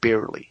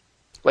barely.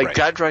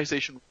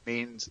 Characterization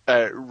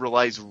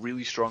relies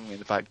really strongly on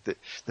the fact that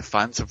the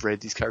fans have read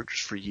these characters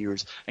for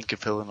years and can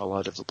fill in a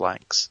lot of the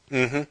blanks.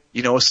 You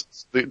know,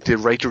 the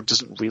writer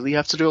doesn't really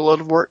have to do a lot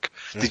of work.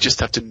 They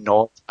just have to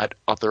nod at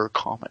other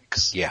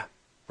comics. Yeah.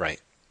 Right.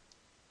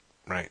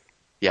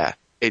 Yeah.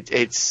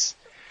 It's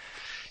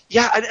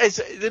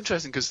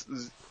interesting because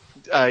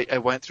I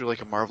went through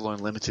a Marvel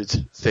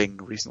Unlimited thing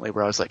recently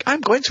where I was like,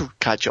 I'm going to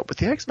catch up with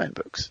the X-Men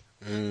books.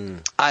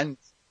 And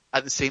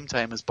at the same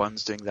time as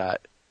Bunn's doing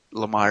that,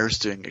 Lemire's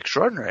doing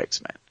Extraordinary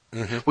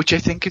X-Men, which I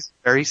think is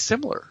very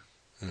similar.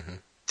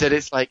 That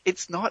it's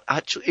it's not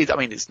actually,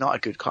 it's not a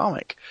good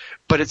comic,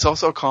 but it's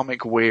also a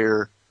comic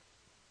where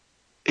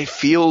it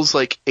feels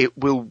like it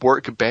will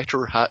work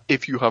better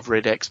if you have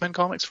read X-Men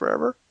comics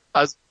forever,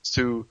 as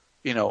to,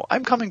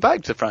 I'm coming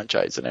back to the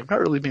franchise and I've not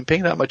really been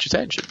paying that much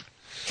attention.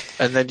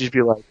 And then you'd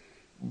be like,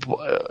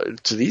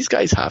 do these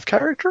guys have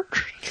character?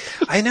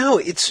 I know,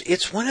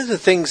 it's one of the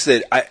things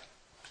that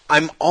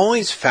I'm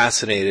always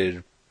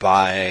fascinated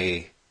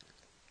by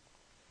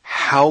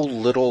how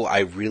little I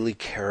really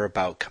care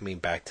about coming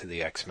back to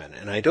the X-Men.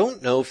 And I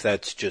don't know if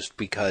that's just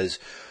because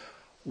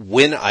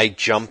when I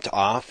jumped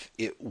off,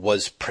 it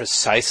was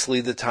precisely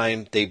the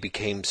time they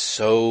became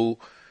so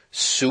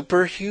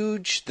super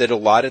huge that a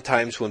lot of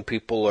times when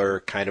people are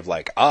kind of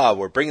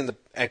we're bringing the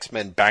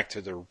X-Men back to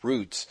their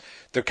roots,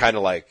 they're kind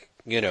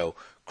of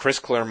Chris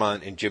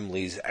Claremont and Jim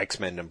Lee's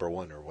X-Men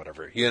 #1 or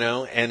whatever,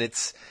 and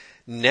it's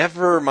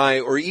never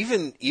or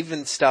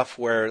even stuff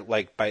where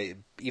by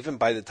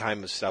the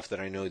time of stuff that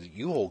I know that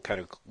you hold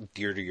kind of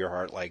dear to your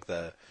heart, like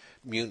the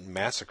Mutant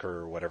Massacre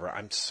or whatever,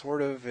 I'm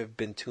sort of have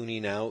been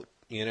tuning out,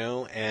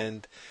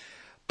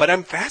 but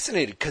I'm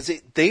fascinated because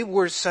they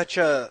were such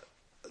a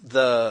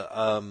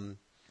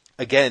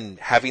again,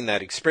 having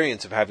that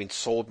experience of having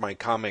sold my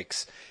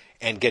comics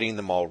and getting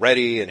them all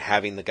ready and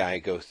having the guy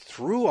go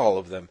through all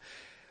of them,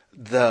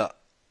 the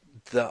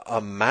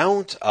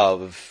amount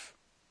of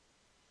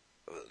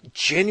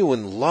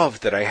genuine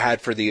love that I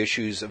had for the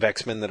issues of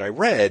X-Men that I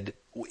read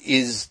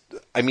is,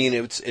 I mean,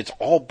 it's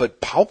all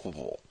but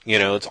palpable. You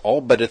know, it's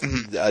all but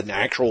an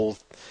actual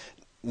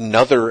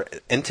another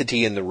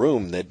entity in the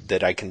room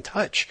that I can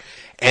touch.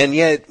 And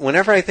yet,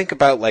 whenever I think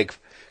about, like,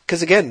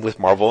 because again, with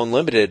Marvel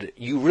Unlimited,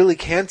 you really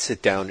can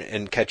sit down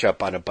and catch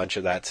up on a bunch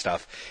of that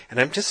stuff. And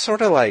I'm just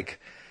sort of like,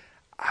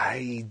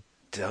 I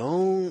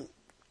don't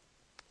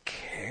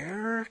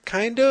care,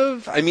 kind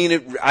of. I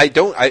mean,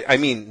 I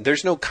mean,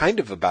 there's no kind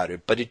of about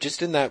it, but it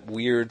just in that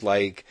weird,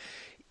 like,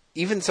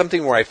 even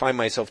something where I find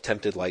myself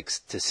tempted, like,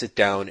 to sit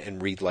down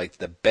and read, like,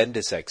 the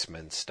Bendis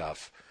X-Men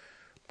stuff,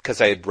 because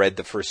I had read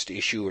the first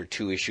issue or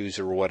 2 issues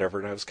or whatever,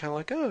 and I was kind of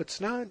like, oh, it's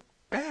not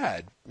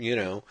bad, you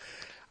know.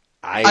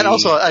 And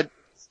also,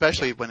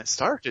 especially when it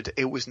started,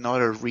 it was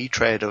not a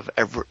retread of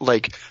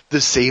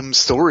the same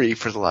story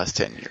for the last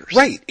 10 years.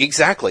 Right,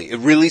 exactly. It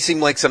really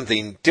seemed like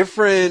something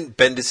different.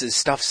 Bendis'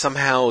 stuff,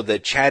 somehow, the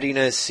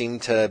chattiness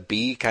seemed to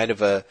be kind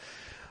of a,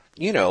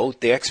 you know,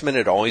 the X-Men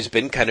had always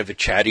been kind of a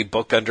chatty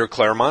book under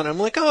Claremont. I'm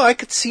like, oh, I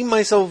could see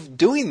myself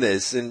doing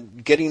this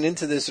and getting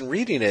into this and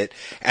reading it.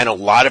 And a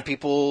lot of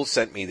people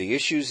sent me the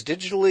issues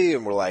digitally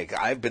and were like,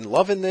 I've been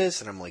loving this.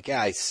 And I'm like,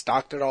 yeah, I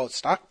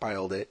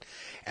stockpiled it.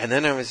 And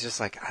then I was just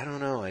like, I don't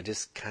know, I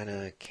just kind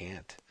of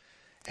can't.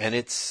 And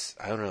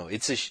I don't know,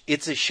 it's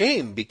a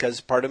shame,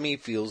 because part of me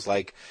feels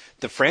like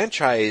the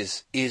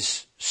franchise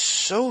is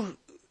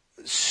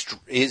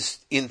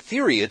in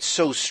theory, it's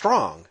so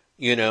strong.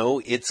 You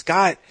know,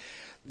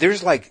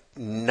 there's like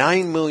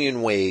 9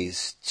 million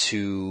ways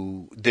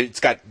it's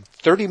got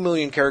 30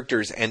 million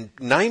characters and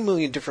 9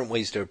 million different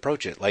ways to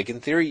approach it. Like,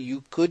 in theory,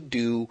 you could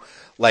do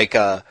like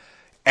a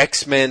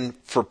X-Men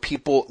for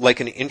people, like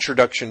an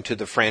introduction to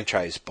the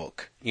franchise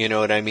book. You know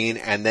what I mean?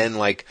 And then,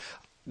 like,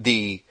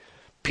 the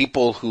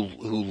people who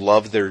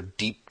love their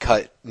deep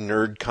cut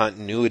nerd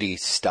continuity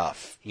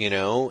stuff, you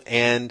know?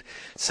 And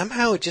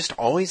somehow it just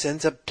always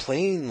ends up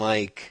playing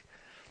like,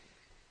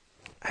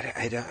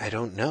 I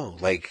don't know,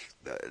 like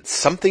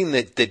something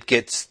that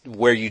gets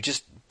where you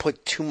just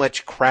put too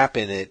much crap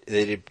in it,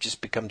 that it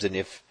just becomes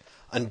an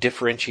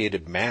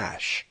undifferentiated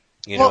mash.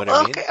 You know what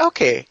I mean?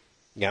 Okay.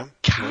 Yeah.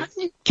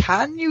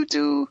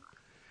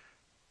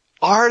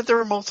 Are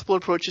there multiple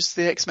approaches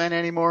to the X-Men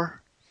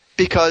anymore?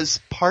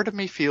 Because part of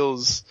me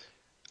feels,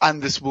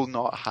 and this will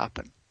not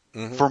happen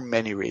for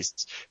many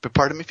reasons, but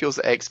part of me feels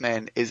that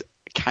X-Men is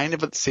kind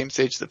of at the same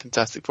stage that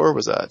Fantastic Four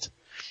was at,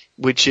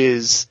 which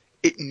is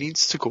it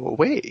needs to go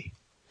away.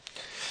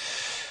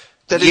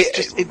 That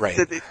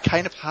it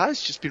kind of has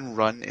just been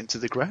run into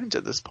the ground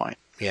at this point.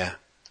 Yeah.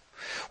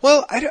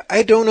 Well,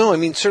 I don't know. I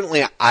mean,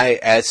 certainly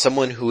as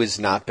someone who has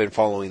not been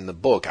following the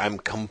book, I'm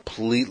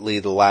completely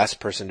the last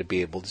person to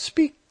be able to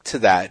speak to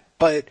that.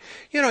 But,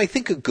 you know, I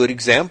think a good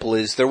example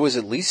is there was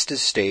at least a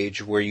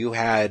stage where you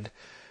had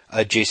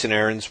Jason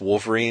Aaron's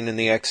Wolverine in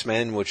the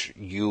X-Men, which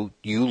you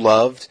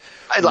loved.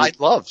 I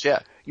loved, yeah.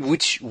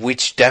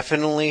 Which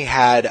definitely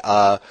had,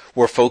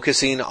 we're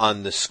focusing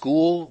on the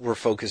school, we're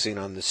focusing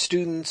on the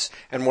students,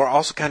 and we're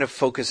also kind of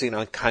focusing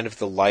on kind of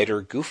the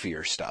lighter,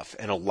 goofier stuff.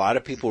 And a lot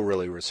of people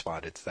really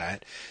responded to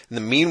that. In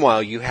the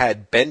meanwhile, you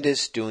had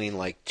Bendis doing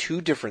like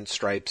 2 different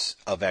stripes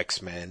of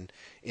X-Men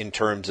in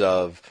terms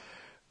of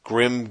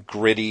grim,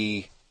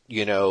 gritty,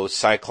 you know,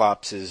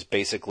 Cyclops is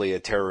basically a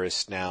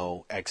terrorist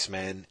now,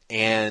 X-Men,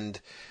 and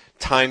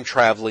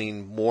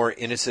time-traveling, more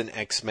innocent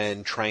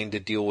X-Men trying to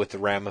deal with the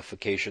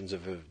ramifications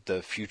of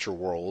the future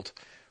world,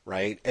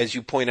 right? As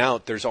you point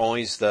out, there's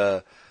always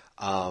the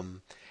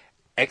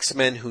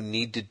X-Men who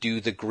need to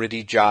do the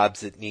gritty jobs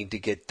that need to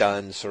get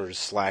done, sort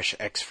of /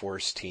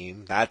 X-Force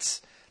team.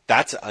 That's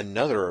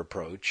another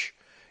approach.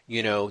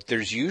 You know,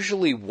 there's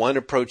usually one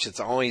approach that's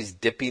always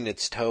dipping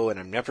its toe, and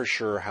I'm never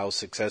sure how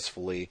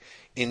successfully,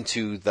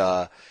 into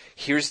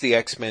here's the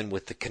X-Men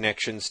with the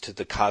connections to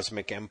the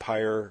Cosmic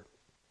Empire,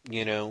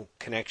 you know,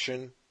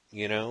 connection,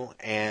 you know,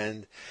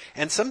 and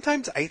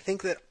sometimes I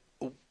think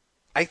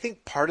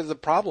part of the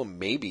problem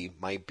maybe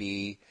might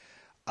be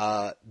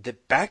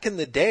that back in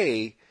the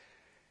day,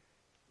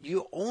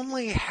 you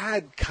only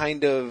had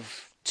kind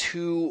of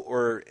 2,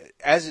 or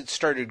as it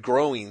started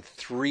growing,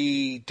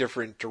 3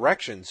 different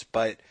directions,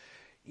 but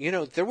you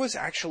know, there was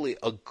actually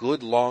a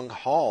good long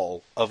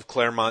haul of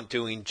Claremont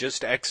doing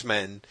just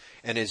X-Men,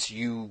 and as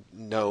you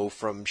know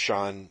from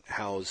Sean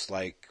Howe's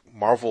like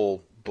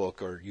Marvel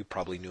book, or you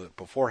probably knew it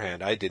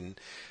beforehand, I didn't,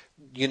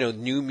 you know,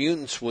 New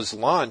Mutants was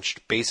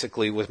launched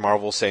basically with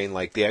Marvel saying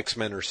like, the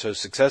X-Men are so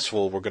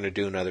successful, we're going to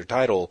do another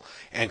title,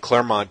 and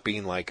Claremont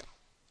being like,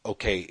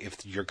 okay,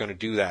 if you're going to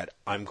do that,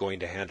 I'm going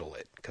to handle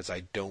it, because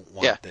I don't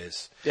want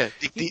this. Yeah,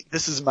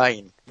 this is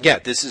mine. Yeah,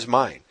 this is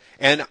mine.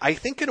 And I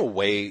think in a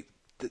way,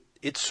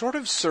 it sort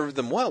of served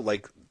them well.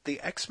 Like,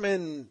 the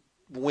X-Men,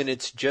 when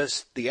it's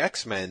just the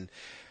X-Men,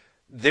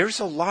 there's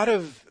a lot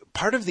of,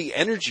 part of the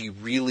energy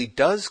really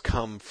does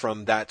come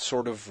from that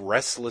sort of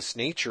restless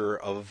nature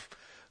of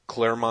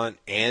Claremont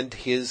and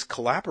his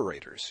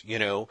collaborators. You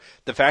know,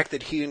 the fact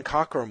that he and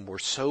Cockrum were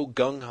so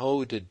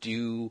gung-ho to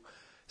do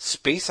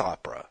space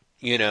opera,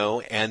 you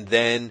know, and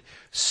then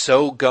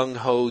so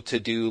gung-ho to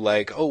do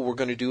like, oh, we're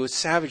going to do a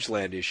Savage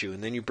Land issue.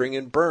 And then you bring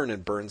in Byrne,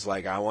 and Byrne's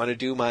like, I want to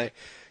do my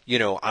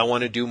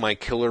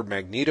Killer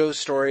Magneto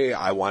story.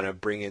 I want to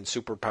bring in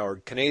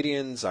superpowered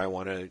Canadians. I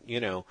want to, you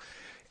know,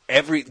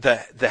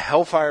 the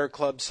Hellfire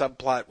Club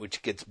subplot,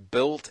 which gets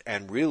built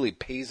and really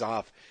pays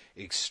off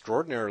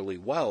extraordinarily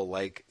well.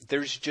 Like,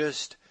 there's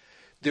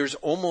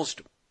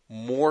almost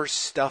more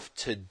stuff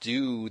to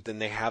do than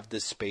they have the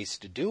space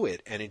to do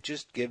it. And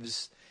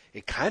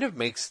it kind of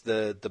makes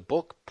the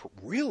book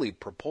really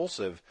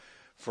propulsive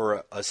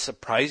for a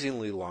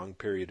surprisingly long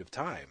period of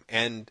time.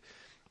 And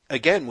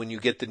again, when you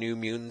get the New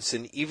Mutants,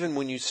 and even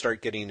when you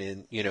start getting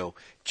in, you know,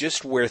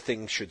 just where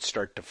things should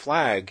start to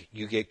flag,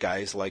 you get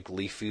guys like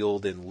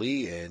Liefeld and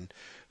Lee in,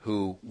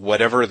 who,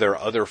 whatever their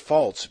other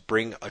faults,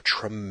 bring a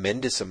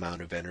tremendous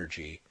amount of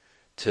energy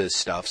to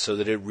stuff, so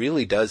that it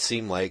really does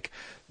seem like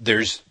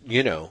there's,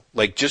 you know,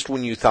 like just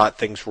when you thought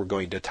things were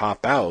going to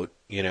top out,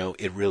 you know,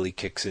 it really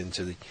kicks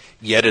into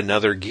yet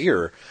another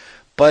gear.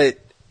 But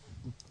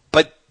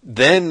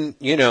then,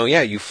 you know,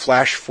 yeah, you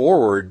flash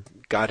forward,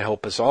 God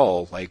help us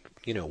all, like,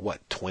 you know,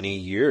 20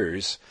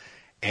 years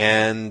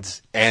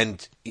and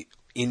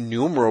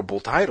innumerable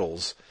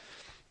titles.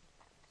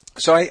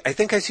 So I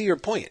think I see your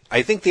point.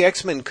 I think the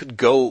X-Men could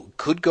go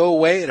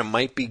away, and it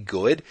might be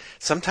good.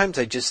 Sometimes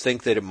I just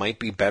think that it might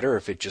be better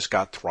if it just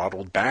got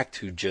throttled back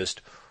to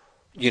just,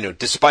 you know,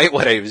 despite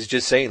what I was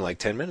just saying like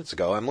 10 minutes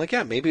ago, I'm like,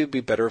 yeah, maybe it'd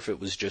be better if it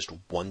was just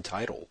one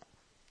title,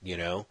 you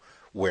know,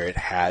 where it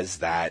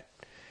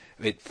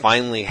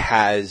finally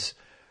has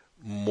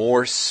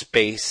more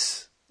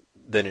space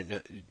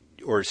than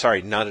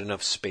not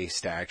enough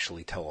space to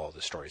actually tell all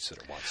the stories that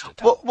it wants to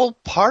tell. Well,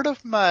 part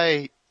of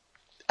my,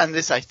 and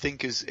this I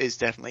think is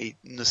definitely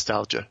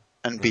nostalgia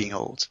and being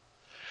old.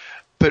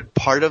 But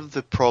part of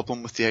the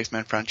problem with the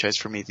X-Men franchise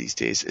for me these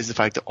days is the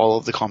fact that all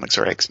of the comics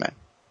are X-Men.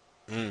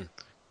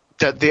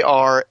 That they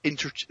are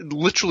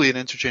literally an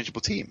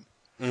interchangeable team.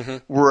 Mm-hmm.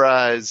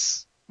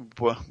 Whereas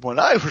when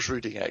I was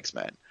reading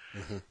X-Men,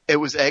 it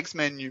was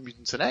X-Men, New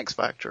Mutants, and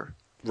X-Factor.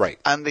 Right.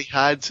 And they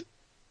had,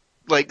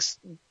 like,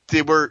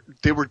 they were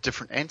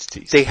different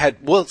entities. They had,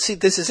 well, see,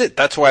 this is it.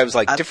 That's why I was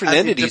like, different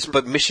entities,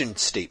 but mission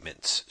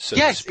statements, so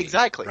to speak. Yes,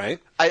 exactly. Right?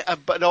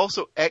 But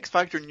also,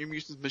 X-Factor and New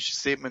Mutants' mission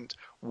statement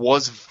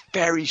was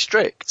very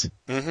strict.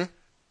 Mm-hmm.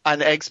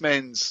 And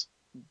X-Men's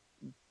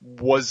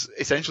was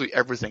essentially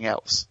everything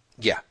else.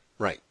 Yeah,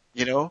 right.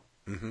 You know?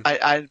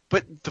 Mm-hmm.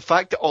 But the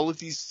fact that all of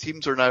these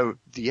teams are now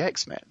the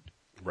X-Men.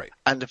 Right.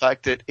 And the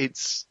fact that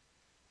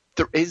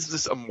there is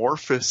this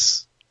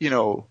amorphous, you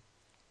know,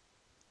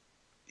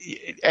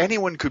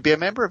 anyone could be a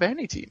member of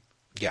any team.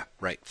 Yeah,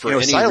 right. For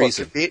any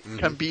reason.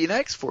 Can be in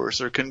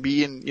X-Force, or can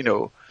be in, you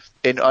know,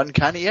 in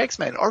Uncanny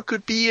X-Men, or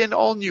could be in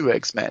All New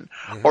X-Men,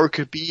 or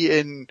could be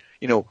in,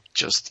 you know,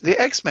 just the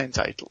X-Men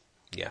title.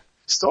 Yeah.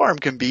 Storm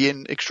can be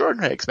in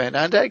Extraordinary X-Men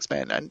and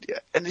X-Men, and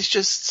it's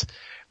just,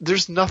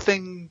 there's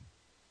nothing,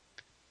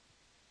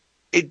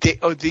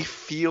 they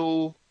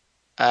feel,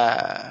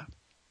 not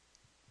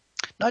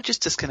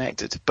just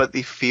disconnected, but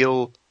they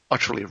feel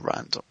utterly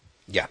random.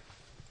 Yeah.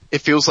 It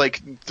feels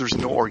like there's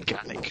no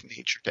organic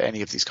nature to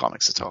any of these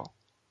comics at all.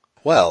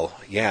 Well,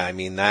 yeah, I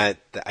mean I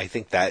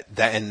think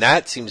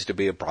that seems to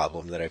be a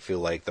problem that I feel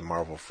like the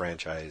Marvel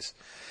franchise,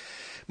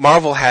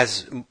 Marvel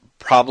has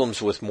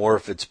problems with more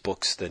of its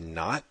books than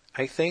not,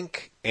 I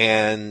think.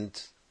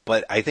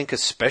 But I think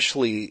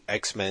especially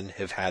X-Men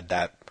have had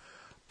that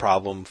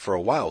problem for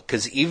a while.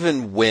 'Cause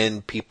even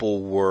when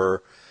people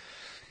were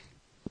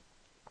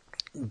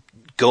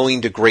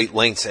going to great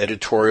lengths,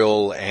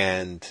 editorial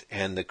and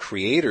the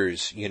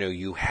creators, you know,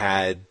 you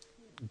had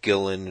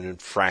Gillen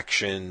and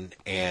Fraction,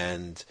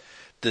 and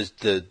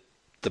the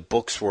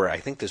books were, I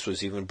think this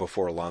was even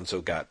before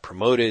Alonso got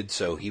promoted,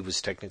 so he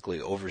was technically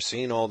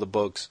overseeing all the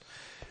books,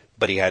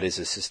 but he had his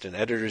assistant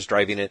editors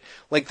driving it.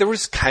 Like, there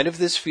was kind of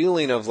this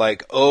feeling of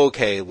like,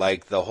 okay,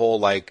 like the whole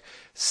like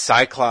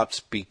Cyclops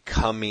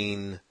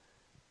becoming,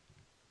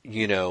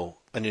 you know,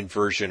 an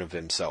inversion of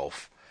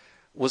himself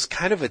was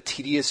kind of a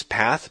tedious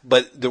path,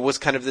 but there was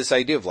kind of this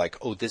idea of like,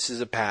 oh, this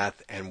is a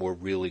path and we're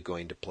really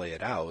going to play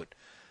it out.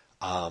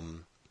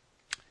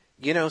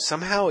 You know,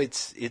 somehow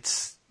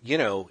it's, you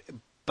know,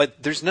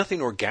 but there's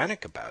nothing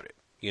organic about it,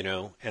 you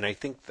know, and I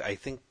think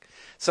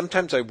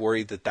sometimes I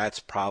worry that that's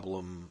a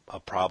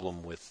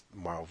problem with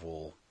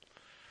Marvel.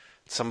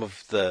 Some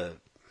of the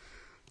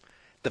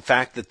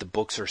fact that the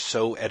books are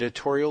so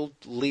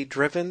editorially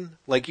driven,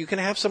 like you can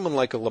have someone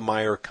like a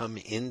Lemire come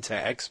into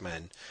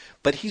X-Men,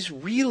 but he's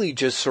really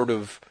just sort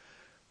of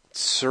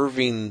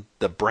serving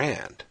the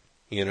brand,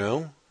 you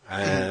know?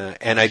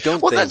 And I don't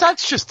think... Well,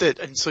 that's just it.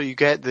 And so you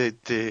get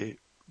the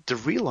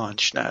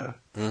relaunch now,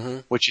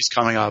 which is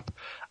coming up,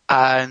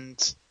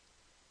 and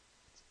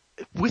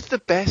with the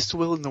best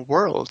will in the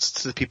world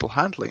to the people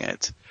handling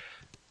it,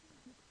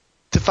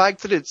 the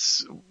fact that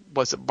it's,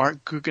 was it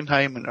Mark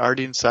Guggenheim and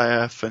Ardian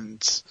Syaf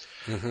and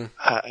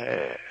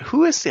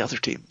who is the other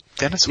team?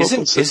 Dennis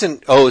Hopeless. Is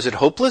it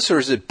Hopeless or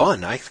is it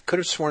Bunn? I could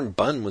have sworn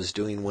Bunn was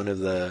doing one of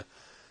the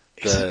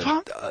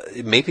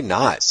maybe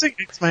not.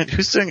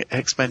 Who's doing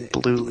X-Men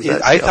Blue?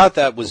 I thought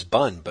that was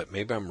Bunn, but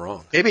maybe I'm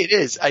wrong. Maybe it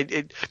is.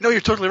 No,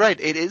 you're totally right.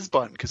 It is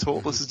Bunn, because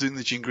Hopeless is doing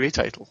the Jean Grey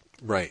title.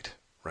 Right.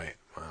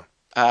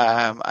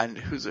 Wow. And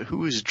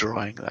who is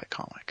drawing that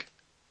comic?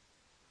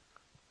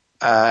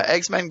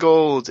 X-Men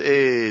Gold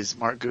is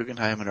Mark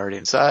Guggenheim and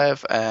Arlene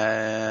Saev,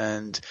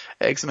 and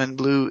X-Men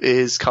Blue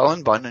is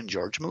Colin Bunn and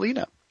George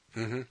Molina.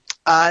 Mm-hmm.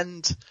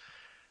 And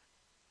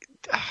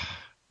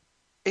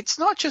it's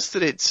not just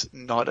that it's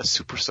not a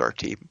superstar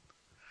team,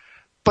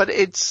 but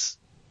it's,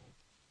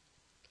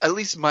 at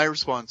least my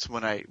response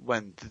when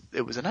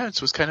it was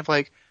announced was kind of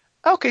like,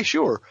 okay,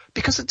 sure,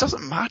 because it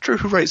doesn't matter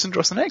who writes and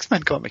draws an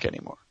X-Men comic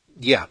anymore.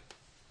 Yeah.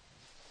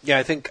 Yeah,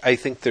 I think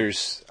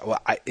there's,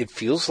 it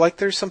feels like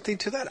there's something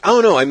to that. I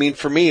don't know. I mean,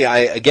 for me,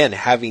 again,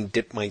 having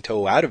dipped my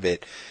toe out of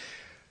it,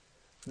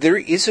 there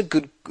is a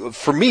good,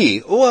 for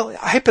me, well,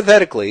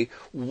 hypothetically,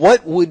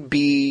 what would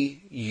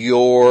be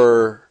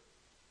your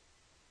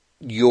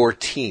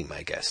team,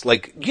 I guess?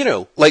 Like,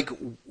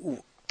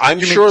 I'm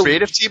you sure. Mean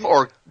creative team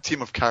or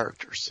team of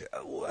characters?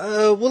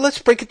 Well, let's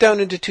break it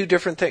down into two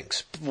different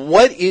things.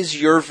 What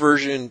is your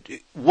version,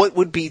 what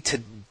would be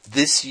to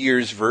this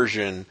year's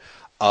version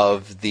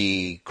of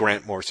the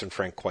Grant Morrison,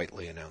 Frank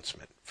Quitely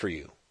announcement for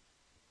you?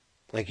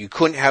 Like, you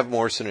couldn't have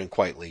Morrison and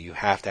Quitely. You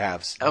have to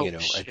have,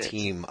 a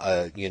team,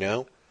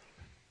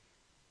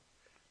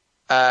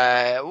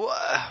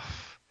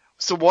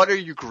 So what are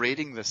you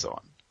grading this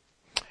on?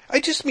 I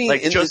just mean...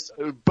 Like, just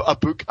a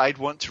book I'd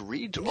want to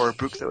read, or a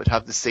book that would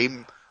have the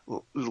same,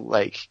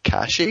 like,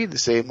 cachet, the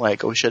same,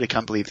 like, oh shit, I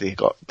can't believe they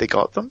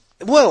got them?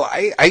 Well,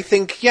 I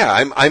think, yeah,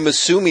 I'm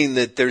assuming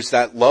that there's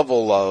that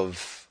level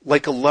of,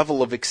 like, a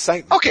level of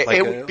excitement. Okay, like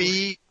it would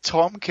be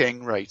Tom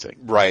King writing.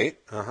 Right,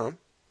 uh-huh.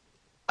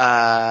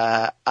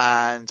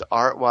 And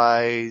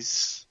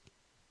art-wise,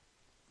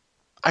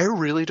 I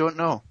really don't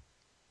know.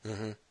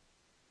 Mm-hmm.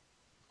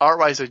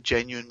 Art-wise, I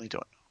genuinely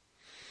don't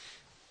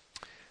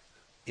know.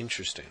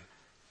 Interesting.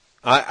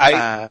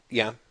 Yeah.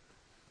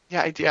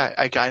 Yeah,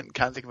 I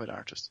can't think of an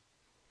artist.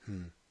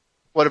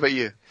 What about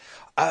you?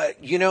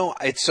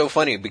 It's so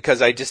funny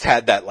because I just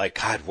had that, like,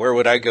 God, where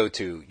would I go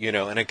to?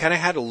 And I kind of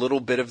had a little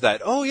bit of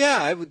that, oh yeah,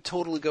 I would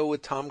totally go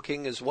with Tom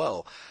King as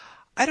well.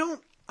 I'm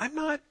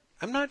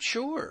not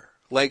sure.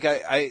 Like,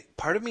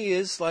 part of me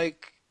is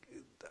like,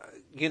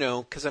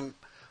 cause I'm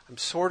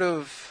sort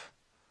of,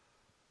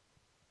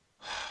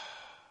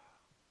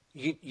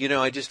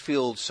 I just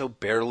feel so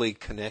barely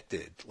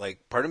connected.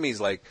 Like, part of me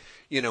is like,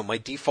 my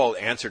default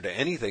answer to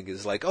anything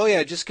is like, oh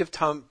yeah, just give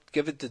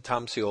it to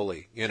Tom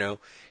Scioli.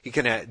 He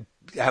can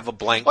have a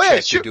blank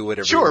check to do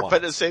whatever he wants. Sure, but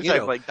at the same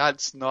time, like,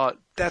 that's not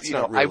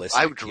realistic.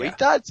 I would read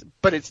that,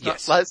 but it's not,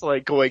 that's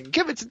like going,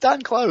 give it to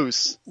Dan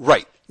Clowes.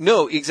 Right.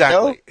 No,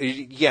 exactly. No?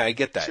 Yeah, I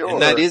get that. Sure.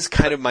 And that is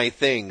kind of my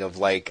thing of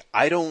like,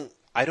 I don't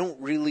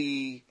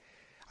really,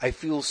 I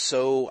feel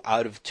so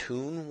out of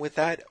tune with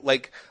that.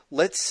 Like,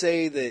 let's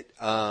say that,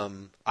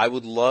 I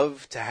would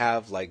love to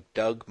have like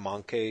Doug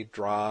Mahnke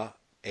draw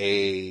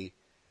a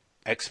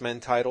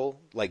X-Men title,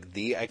 like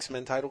the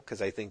X-Men title,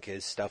 because I think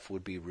his stuff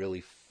would be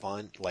really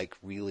fun, like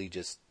really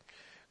just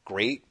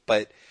great.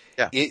 But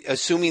yeah.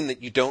 Assuming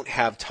that you don't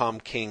have Tom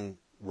King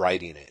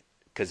writing it,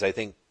 because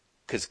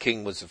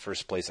King was the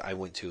first place I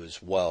went to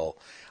as well.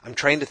 I'm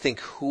trying to think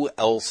who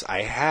else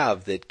I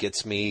have that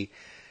gets me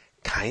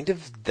kind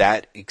of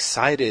that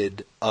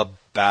excited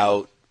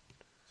about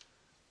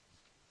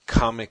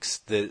comics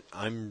that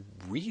I'm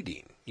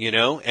reading,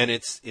 and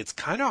it's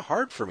kind of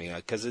hard for me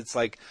because it's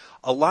like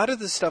a lot of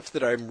the stuff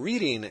that I'm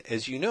reading,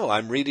 as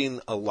I'm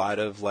reading a lot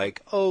of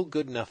like, oh,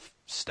 good enough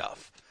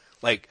stuff.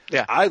 Like,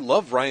 yeah. I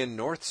love Ryan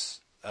North's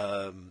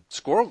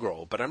Squirrel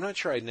Girl, but I'm not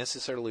sure I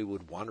necessarily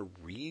would want to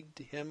read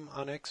him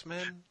on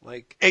X-Men.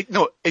 Like,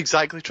 no,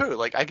 exactly true.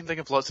 Like, I can think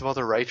of lots of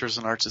other writers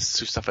and artists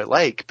whose stuff I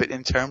like, but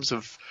in terms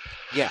of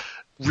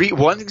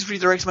wanting to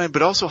read their X-Men,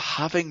 but also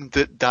having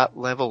that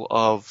level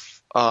of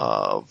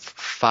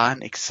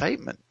fan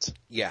excitement.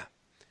 Yeah.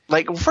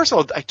 Like, well, first of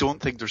all, I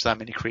don't think there's that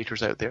many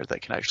creators out there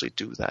that can actually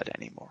do that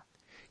anymore.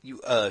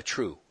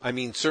 True. I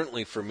mean,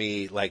 certainly for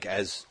me, like,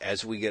 as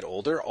we get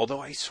older, although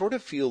I sort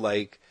of feel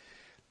like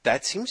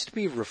that seems to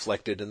be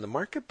reflected in the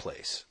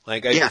marketplace.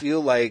 Like, I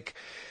feel like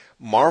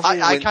Marvel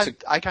I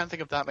can't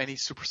think of that many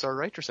superstar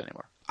writers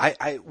anymore.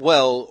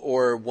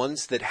 Or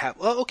ones that have,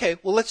 okay,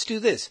 let's do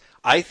this.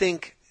 I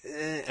think,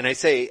 and I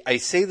say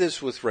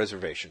this with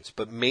reservations,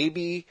 but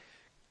maybe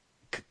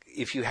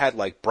if you had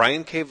like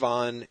Brian K.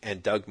 Vaughan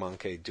and Doug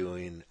Mahnke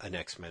doing an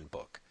X-Men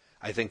book,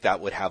 I think that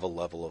would have a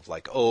level of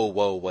like, oh,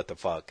 whoa, what the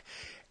fuck?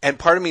 And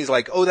part of me is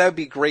like, oh, that would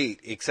be great.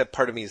 Except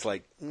part of me is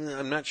like,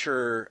 I'm not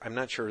sure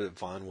that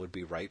Vaughn would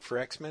be right for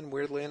X-Men,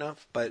 weirdly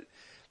enough. But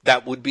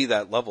That would be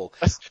that level.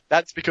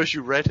 That's because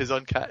you read his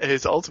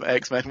Ultimate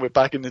X-Men way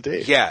back in the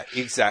day. Yeah,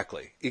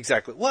 exactly.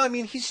 Well, I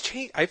mean, he's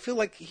changed. I feel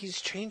like he's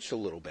changed a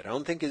little bit. I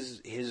don't think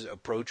his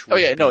approach would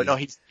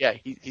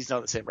he's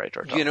not the same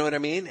writer at all. You know what I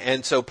mean?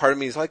 And so part of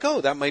me is like,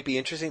 oh, that might be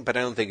interesting, but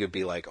I don't think it'd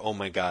be like, oh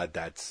my God,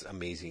 that's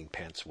amazing,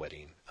 pants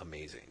wetting,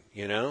 amazing.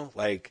 You know?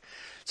 Like,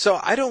 so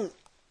I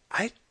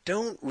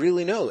don't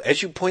really know.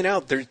 As you point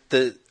out,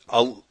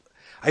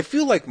 I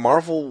feel like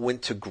Marvel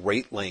went to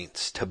great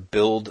lengths to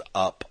build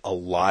up a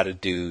lot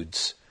of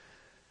dudes,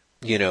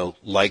 you know,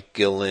 like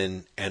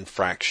Gillen and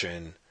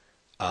Fraction,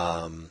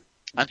 and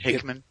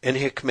Hickman,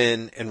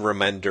 and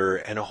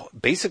Remender, and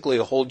basically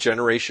a whole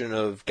generation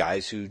of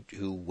guys who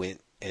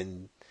went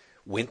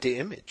to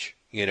Image,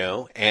 you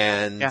know,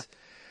 and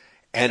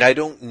I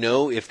don't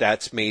know if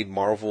that's made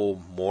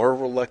Marvel more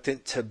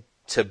reluctant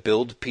to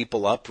build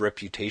people up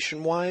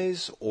reputation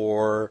wise,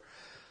 or,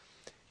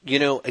 you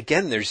know,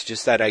 again, there's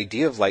just that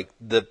idea of like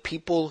the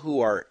people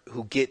who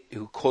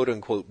quote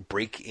unquote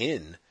break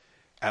in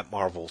at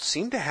Marvel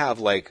seem to have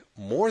like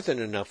more than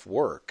enough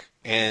work,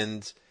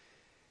 and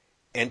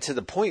to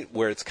the point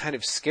where it's kind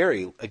of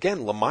scary. Again,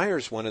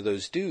 Lemire's one of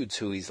those dudes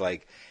who he's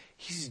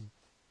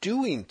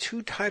doing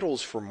 2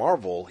 titles for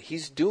Marvel.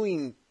 He's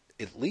doing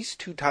at least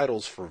 2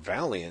 titles for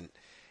Valiant.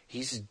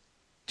 He's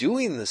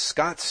doing the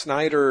Scott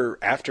Snyder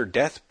After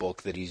Death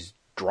book that he's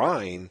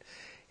drawing,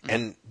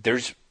 and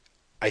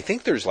I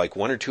think there's like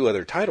 1 or 2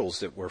 other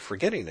titles that we're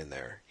forgetting in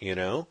there, you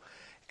know?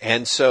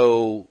 And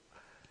so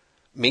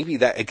maybe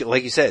that,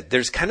 like you said,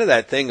 there's kind of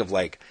that thing of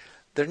like,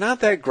 they're not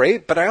that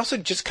great, but I also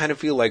just kind of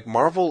feel like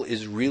Marvel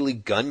is really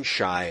gun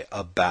shy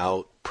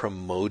about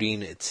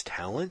promoting its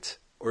talent.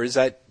 Or is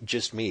that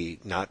just me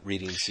not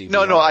reading CBR?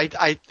 No,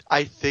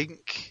 I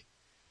think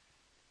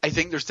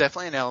there's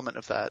definitely an element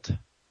of that.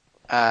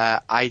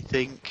 I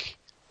think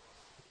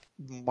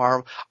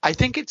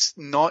it's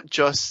not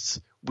just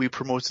we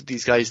promoted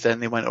these guys, then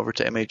they went over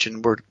to Image,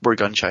 and we're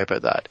gun shy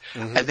about that.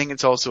 Mm-hmm. I think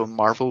it's also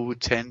Marvel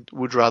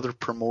would rather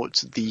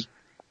promote the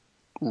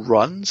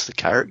runs, the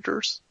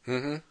characters.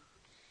 Mm-hmm.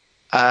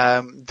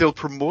 They'll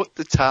promote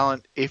the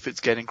talent if it's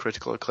getting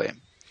critical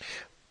acclaim.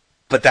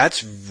 But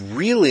that's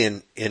really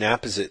an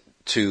opposite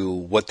to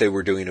what they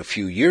were doing a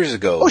few years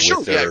ago. Oh,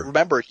 sure.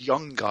 Remember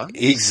Young Guns?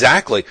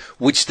 Exactly.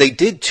 Which they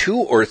did 2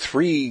 or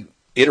 3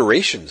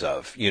 iterations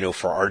of, you know,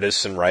 for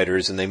artists and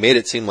writers, and they made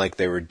it seem like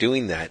they were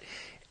doing that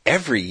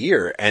every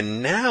year.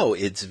 And now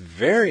it's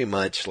very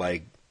much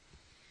like,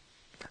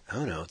 I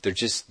don't know, they're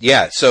just,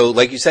 so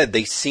like you said,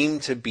 they seem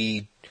to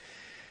be,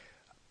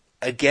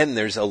 again,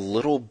 there's a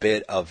little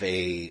bit of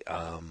a,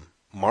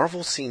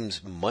 Marvel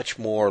seems much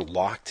more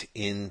locked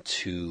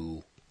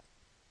into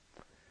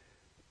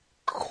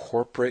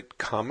corporate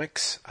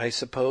comics, I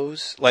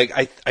suppose. Like,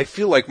 I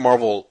feel like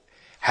Marvel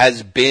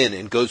has been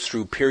and goes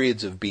through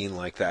periods of being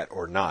like that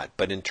or not.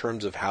 But in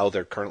terms of how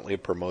they're currently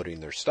promoting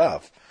their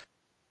stuff,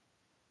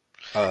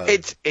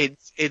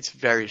 it's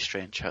very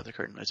strange how they're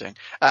currently doing.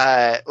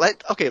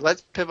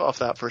 Let's pivot off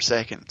that for a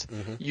second.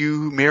 Mm-hmm.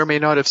 You may or may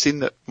not have seen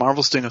that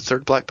Marvel's doing a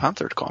 3rd Black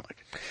Panther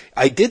comic.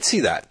 I did see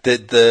that.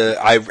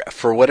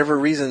 For whatever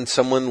reason,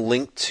 someone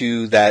linked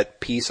to that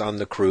piece on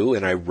The Crew,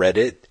 and I read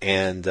it,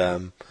 and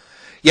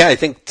I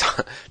think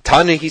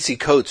Ta-Nehisi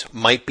Coates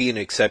might be an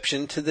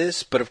exception to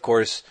this, but of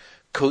course,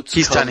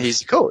 he's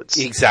Ta-Nehisi Coates.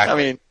 Exactly.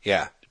 I mean,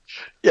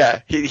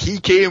 yeah, he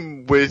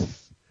came with,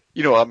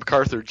 you know, a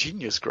MacArthur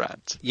Genius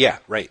Grant. Yeah,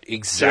 right.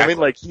 Exactly.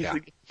 So, I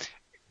mean,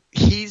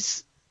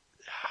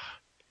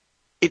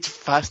 it's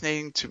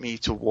fascinating to me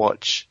to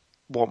watch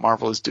what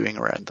Marvel is doing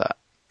around that.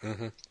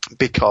 Mm-hmm.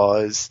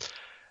 Because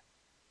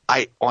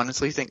I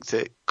honestly think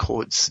that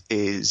Coates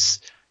is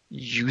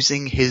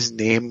using his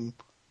name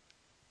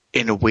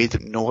in a way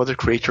that no other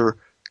creator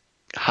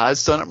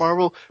has done at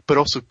Marvel, but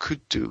also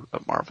could do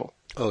at Marvel.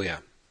 Oh, yeah.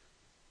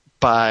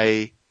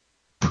 By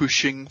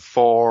pushing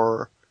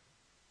for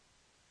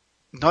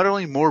not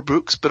only more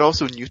books, but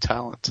also new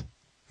talent.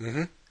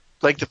 Mm-hmm.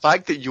 Like the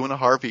fact that Yona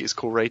Harvey is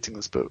co-writing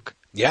this book.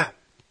 Yeah.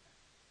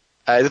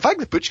 The fact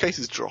that Butch Guice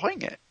is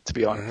drawing it, to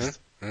be honest,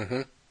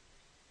 mm-hmm.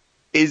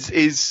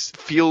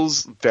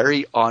 feels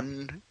very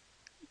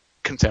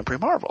un-contemporary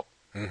Marvel.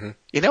 Mm-hmm.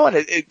 You know, and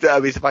I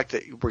mean, the fact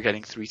that we're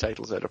getting 3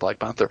 titles out of Black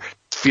Panther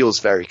feels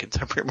very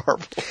contemporary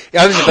Marvel.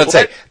 Yeah, I was about to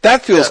say,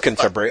 that feels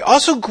contemporary.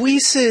 Also,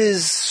 Guice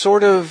is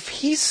sort of,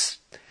 he's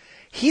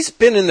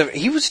been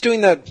he was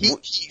doing that he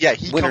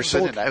Winter comes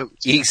Soldier. in and out.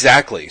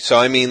 Exactly. So,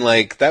 I mean,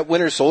 like, that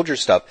Winter Soldier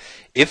stuff,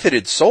 if it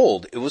had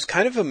sold, it was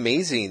kind of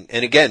amazing.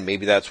 And again,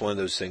 maybe that's one of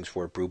those things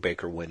where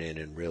Brubaker went in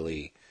and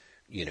really,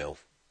 you know,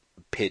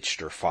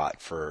 pitched or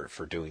fought for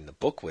doing the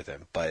book with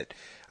him. But,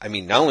 I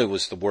mean, not only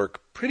was the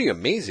work pretty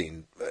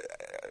amazing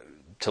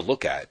to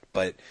look at,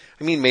 but,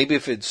 I mean, maybe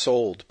if it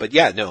sold. But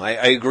yeah, no, I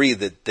agree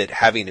that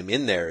having him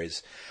in there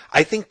is,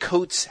 I think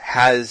Coates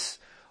has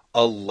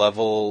a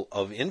level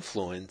of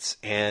influence.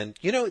 And,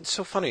 you know, it's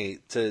so funny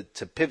to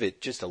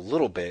pivot just a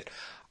little bit.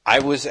 I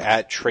was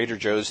at Trader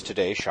Joe's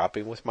today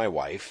shopping with my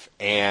wife,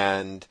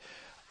 and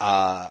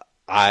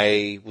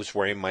I was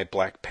wearing my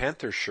Black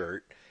Panther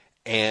shirt,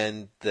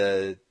 and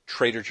the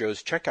Trader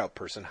Joe's checkout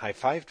person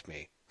high-fived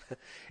me.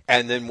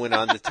 And then went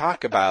on to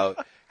talk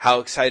about how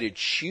excited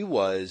she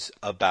was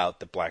about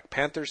the Black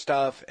Panther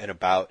stuff and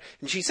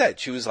she said,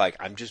 she was like,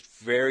 I'm just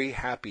very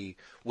happy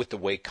with the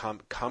way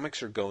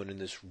comics are going in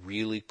this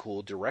really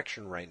cool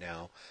direction right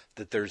now,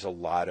 that there's a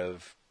lot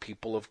of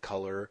people of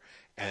color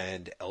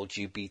and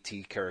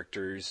LGBT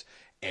characters,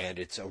 and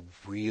it's a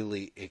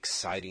really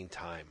exciting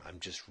time. I'm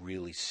just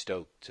really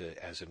stoked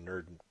as a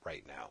nerd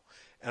right now.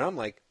 And I'm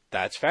like,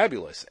 that's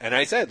fabulous. And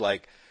I said,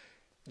 like,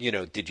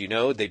 did you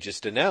know they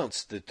just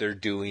announced that they're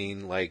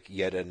doing like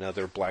yet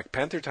another Black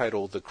Panther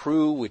title, The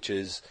Crew, which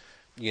is,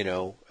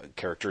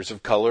 characters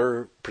of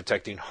color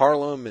protecting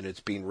Harlem, and it's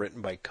being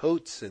written by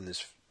Coates and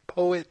this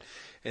poet.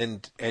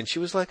 And she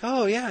was like,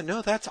 oh yeah,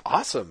 no, that's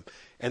awesome.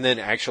 And then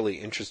actually,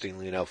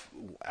 interestingly enough,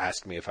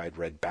 asked me if I'd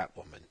read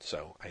Batwoman.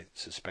 So I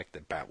suspect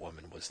that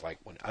Batwoman was like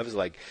one. I was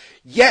like,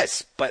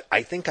 yes, but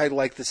I think I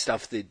like the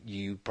stuff that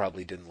you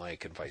probably didn't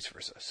like, and vice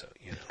versa. So,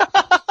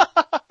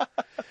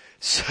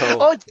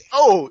 So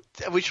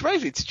which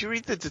reminds me, did you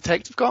read the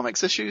Detective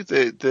Comics issue,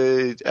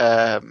 the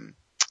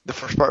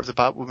first part of the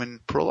Batwoman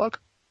prologue?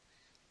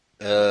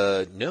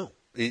 No.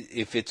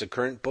 If it's a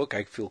current book,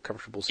 I feel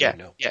comfortable saying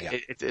no. Yeah.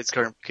 It's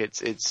current.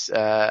 It's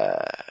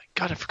God,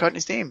 I've forgotten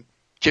his name.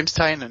 James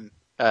Tynion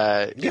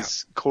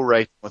is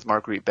co-writing with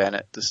Marguerite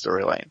Bennett the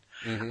storyline,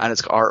 and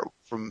it's got art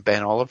from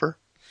Ben Oliver,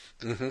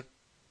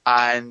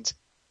 and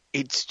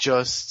it's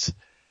just.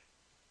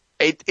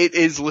 It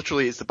is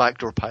literally, it's the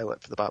backdoor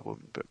pilot for the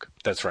Batwoman book.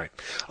 That's right.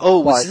 Oh,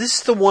 was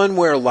this the one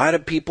where a lot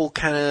of people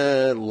kind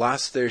of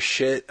lost their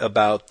shit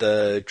about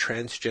the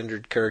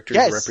transgendered characters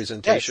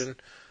representation?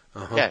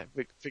 Yes. Yeah,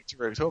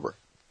 Victoria October.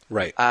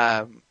 Right.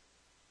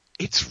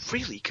 It's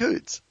really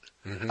good.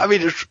 I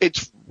mean,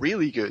 it's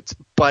really good,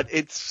 but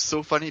it's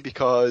so funny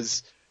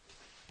because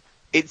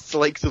it's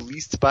like the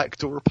least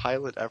backdoor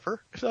pilot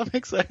ever, if that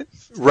makes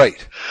sense.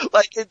 Right.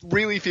 Like, it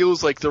really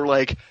feels like they're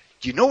like,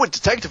 you know what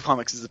Detective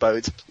Comics is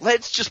about?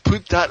 Let's just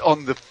put that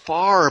on the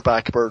far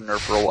back burner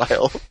for a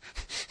while.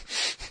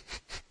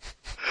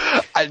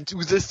 And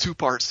do this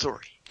 2-part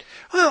story.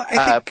 Well,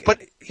 I think,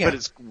 but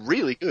it's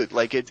really good.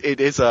 Like, it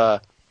is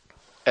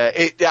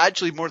it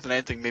actually, more than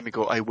anything, made me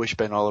go, I wish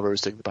Ben Oliver was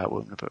doing the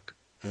Batwoman book.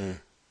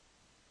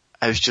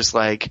 I was just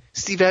like,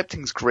 Steve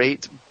Epting's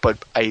great, but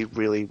I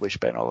really wish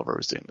Ben Oliver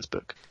was doing this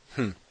book.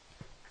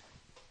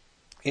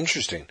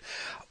 Interesting.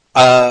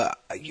 I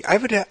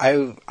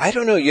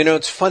don't know,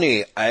 it's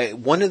funny.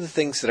 One of the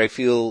things that I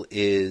feel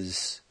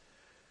is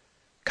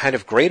kind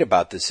of great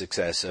about the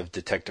success of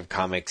Detective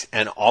Comics,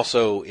 and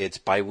also its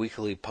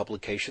bi-weekly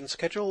publication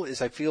schedule,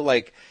 is I feel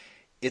like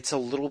it's a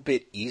little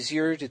bit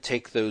easier to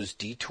take those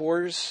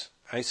detours,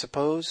 I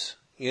suppose.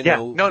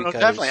 No,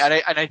 definitely.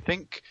 And I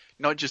think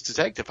not just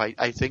Detective,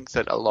 I think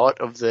that a lot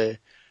of the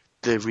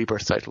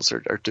Rebirth titles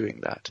are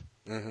doing that.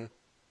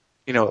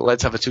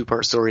 Let's have a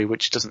 2-part story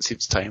which doesn't seem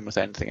to tie in with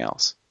anything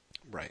else.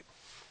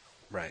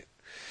 Right.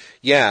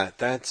 Yeah,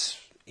 that's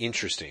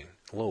interesting.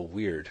 A little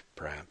weird,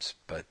 perhaps,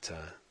 but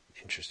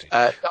interesting.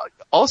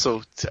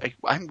 Also,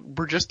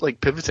 we're just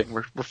like pivoting.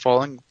 We're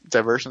following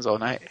diversions all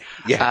night.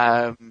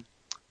 Yeah.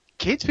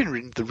 Kate's been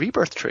reading the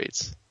Rebirth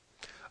trades.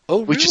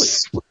 Oh, really?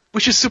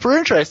 Which is super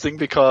interesting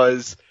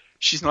because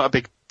she's not a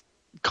big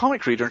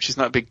comic reader, and she's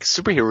not a big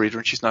superhero reader,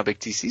 and she's not a big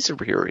DC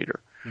superhero reader.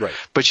 Right.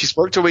 But she's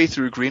worked her way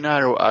through Green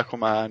Arrow,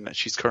 Aquaman, and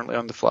she's currently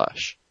on The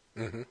Flash.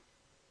 And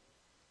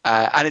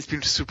it's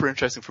been super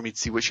interesting for me to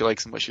see what she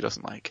likes and what she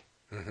doesn't like.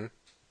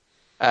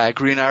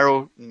 Green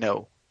Arrow,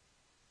 no.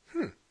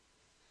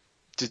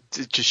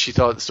 She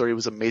thought the story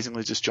was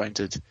amazingly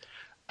disjointed.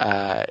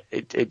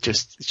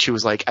 She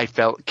was like,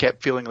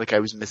 kept feeling like I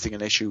was missing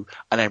an issue,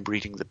 and I'm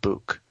reading the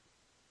book.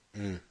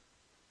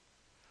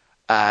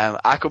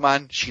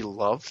 Aquaman, she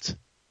loved.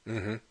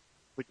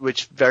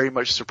 Which very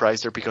much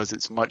surprised her because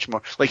it's much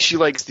more, like, she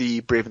likes the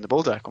Brave and the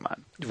Bold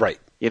Aquaman. Right.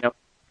 Yeah.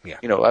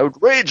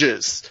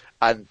 Outrageous.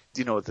 And,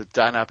 the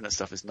Dan Abnett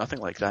stuff is nothing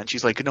like that. And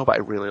she's like, no, but I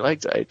really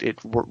liked it. It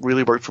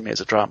really worked for me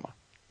as a drama.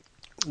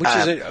 Which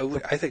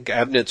I think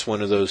Abnett's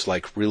one of those,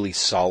 like, really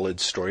solid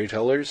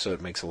storytellers, so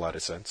it makes a lot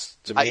of sense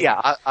to me.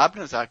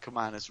 Abnett's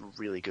Aquaman is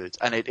really good.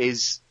 And it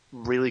is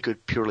really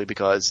good purely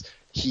because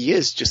he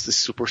is just a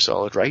super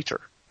solid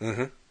writer.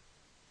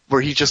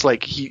 Where he just,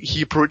 like,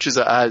 he approaches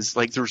it as,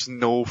 like, there's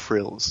no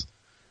frills.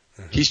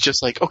 He's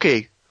just like,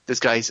 okay, this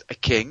guy's a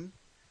king,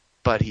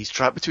 but he's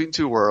trapped between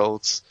two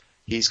worlds.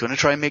 He's going to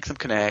try and make them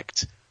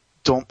connect.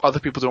 Other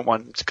people don't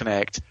want him to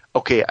connect.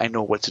 Okay, I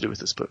know what to do with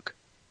this book.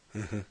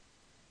 And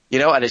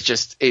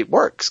it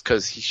works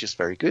because he's just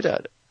very good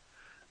at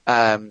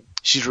it.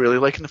 She's really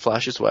liking The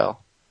Flash as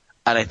well.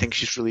 And I think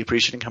she's really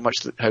appreciating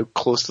how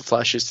close The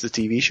Flash is to the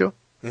TV show.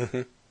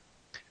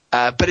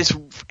 But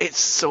it's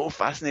so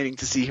fascinating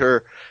to see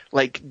her,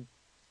 like,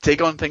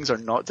 take on things or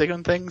not take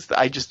on things that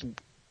I just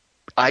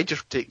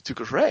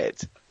took as read.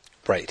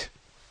 Right.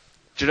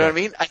 Do you know what I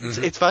mean?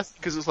 It's fascinating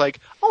because it's like,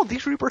 oh,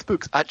 these Rebirth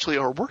books actually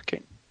are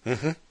working.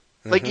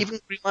 Like, even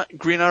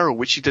Green Arrow,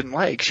 which she didn't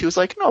like, she was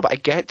like, no, but I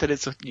get that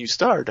it's a new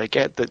start. I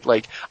get that,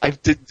 like, I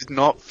did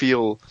not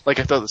feel like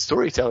I thought the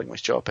storytelling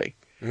was choppy.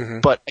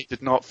 but I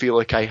did not feel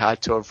like I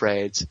had to have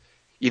read,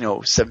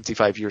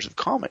 75 years of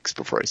comics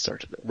before I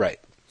started it. Right.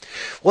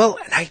 Well,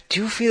 and I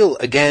do feel,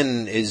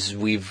 again, as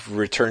we've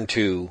returned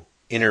to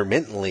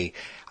intermittently,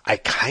 I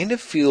kind of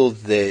feel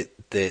that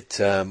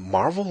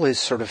Marvel has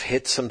sort of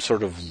hit some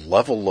sort of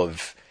level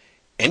of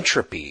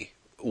entropy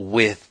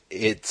with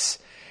its,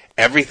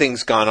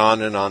 everything's gone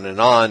on and on and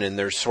on, and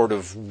there's sort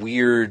of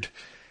weird,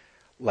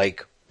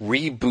 like,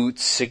 reboot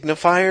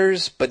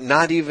signifiers, but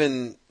not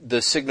even the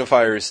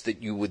signifiers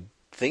that you would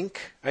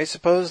think, I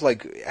suppose.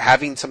 Like,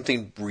 having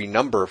something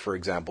renumber, for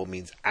example,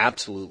 means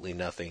absolutely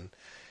nothing.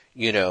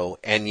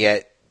 And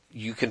yet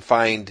you can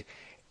find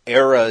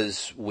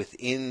eras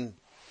within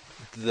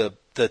the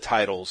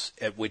titles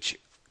at which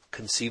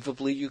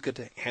conceivably you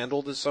could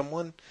handle to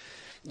someone.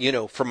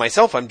 For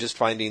myself, I'm just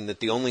finding that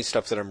the only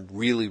stuff that I'm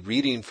really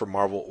reading for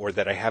Marvel or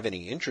that I have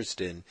any interest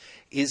in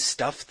is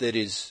stuff that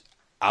is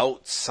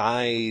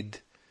outside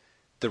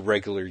the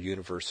regular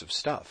universe of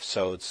stuff.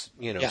 So it's,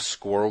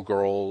 Squirrel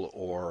Girl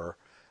or,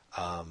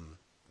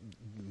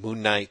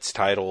 Moon Knight's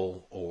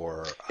title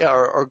or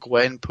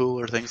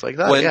Gwenpool or things like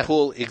that.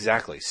 Gwenpool,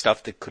 exactly.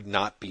 Stuff that could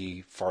not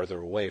be farther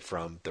away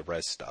from the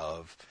rest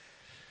of,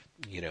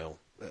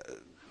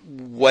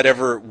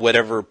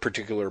 whatever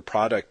particular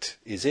product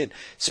is in.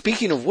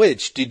 Speaking of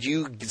which, did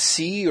you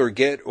see or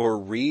get or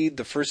read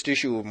the first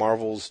issue of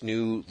Marvel's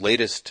new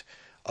latest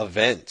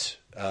event,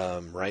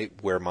 right?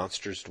 Where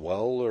monsters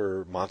dwell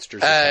or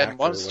monsters attack?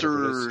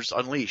 Monsters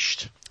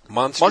Unleashed.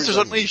 Monsters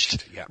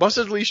Unleashed. Yeah.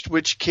 Monsters Unleashed,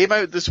 which came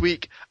out this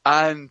week,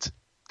 and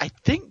I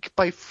think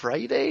by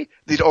Friday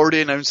they'd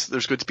already announced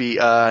there's going to be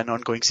an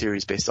ongoing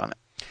series based on it.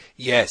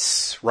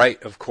 Yes, right,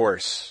 of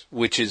course.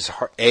 Which is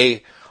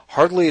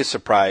hardly a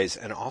surprise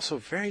and also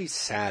very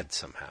sad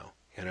somehow,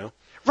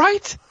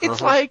 Right?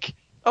 It's like,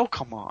 oh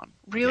come on,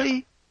 really?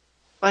 Yeah.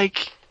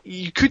 Like,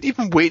 you couldn't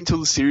even wait until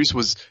the series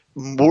was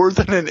more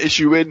than an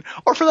issue in,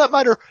 or for that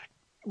matter,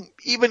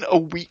 even a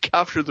week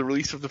after the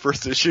release of the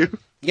first issue.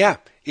 Yeah,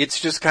 it's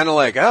just kind of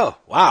like, oh,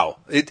 wow.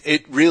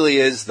 It really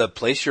is the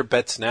place your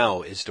bets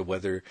now as to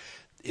whether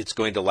it's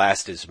going to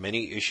last as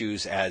many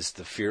issues as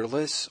The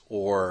Fearless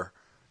or,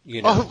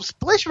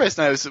 place your bets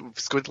now is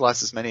it's going to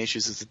last as many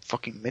issues as the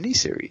fucking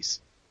miniseries.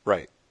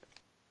 Right.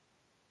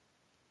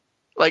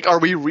 Like, are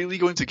we really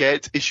going to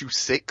get issue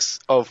 6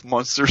 of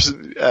Monsters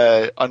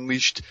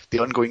Unleashed, the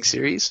ongoing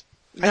series?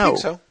 No. I think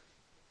so.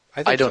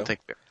 I don't think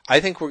we are. I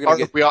think we're going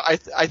to get... We are,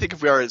 I think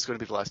if we are, it's going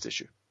to be the last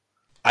issue.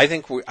 I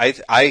think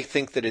I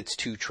think that it's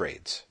 2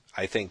 trades.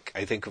 I think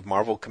if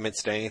Marvel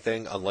commits to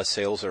anything, unless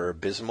sales are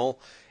abysmal,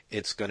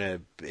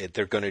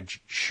 they're gonna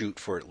shoot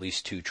for at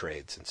least 2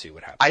 trades and see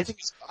what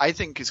happens. I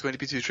think it's going to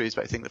be 2 trades,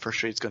 but I think the first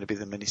trade is going to be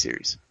the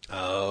miniseries.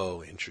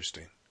 Oh,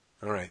 interesting.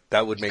 All right,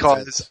 that would make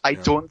sense. Because I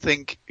don't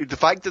think the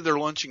fact that they're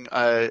launching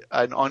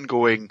an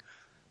ongoing,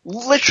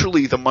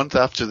 literally the month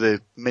after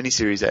the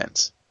miniseries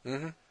ends,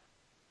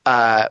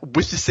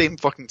 with the same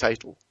fucking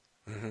title,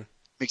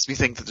 makes me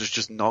think that there's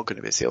just not going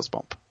to be a sales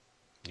bump.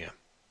 Yeah.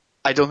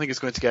 I don't think it's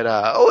going to get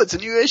it's a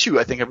new issue.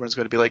 I think everyone's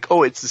going to be like,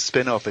 oh, it's the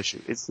spin-off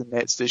issue. It's the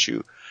next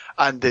issue.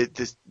 And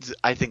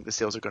I think the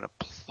sales are going to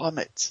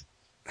plummet.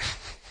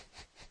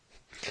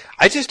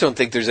 I just don't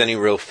think there's any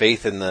real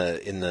faith in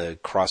the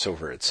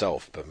crossover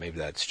itself, but maybe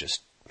that's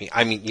just me.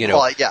 I mean,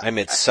 I'm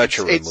at such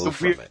a remove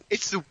from it.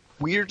 It's the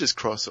weirdest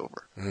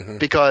crossover.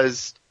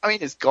 Because,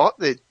 it's got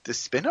the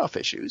spin-off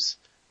issues,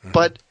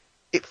 but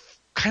it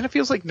kind of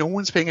feels like no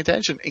one's paying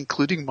attention,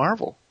 including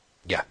Marvel.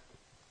 Yeah.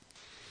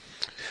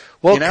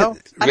 Well,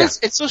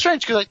 it's so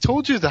strange because I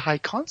told you the high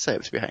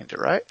concept behind it,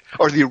 right?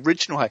 Or the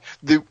original I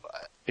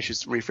should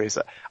rephrase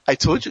that. I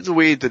told you the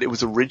way that it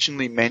was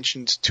originally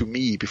mentioned to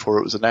me before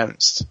it was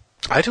announced.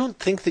 I don't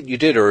think that you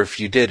did, or if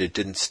you did, it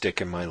didn't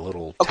stick in my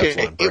little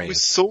Teflon brain. It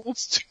was sold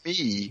to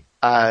me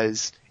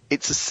as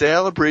it's a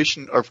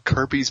celebration of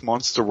Kirby's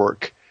monster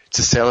work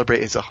to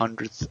celebrate his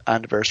 100th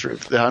anniversary.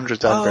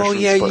 Oh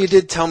yeah, you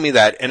did tell me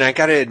that, and I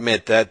gotta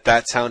admit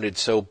that sounded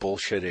so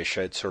bullshitish.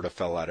 It sort of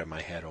fell out of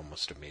my head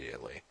almost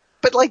immediately.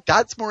 But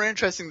that's more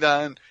interesting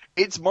than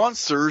it's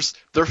monsters.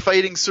 They're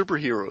fighting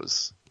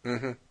superheroes.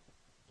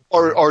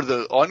 Or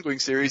the ongoing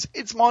series,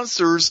 it's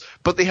monsters,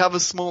 but they have a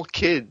small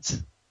kid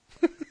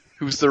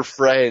who's their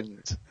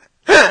friend.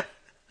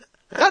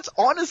 That's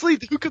honestly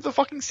the hook of the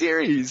fucking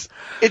series.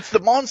 It's the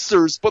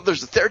monsters, but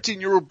there's a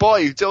 13-year-old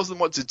boy who tells them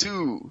what to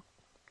do.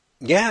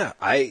 Yeah,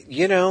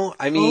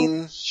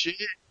 Oh,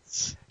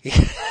 shit.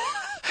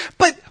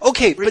 But,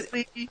 okay,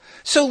 really?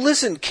 So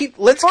listen,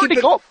 let's keep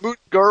it... got Moon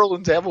Girl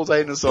and Devil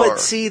Dinosaur. But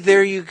see,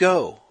 there you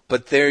go.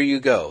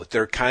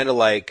 They're kind of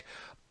like,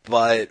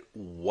 but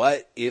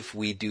what if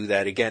we do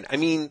that again? I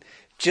mean,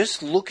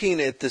 just looking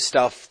at the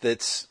stuff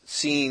that's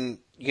seen,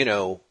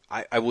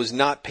 I was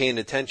not paying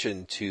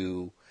attention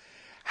to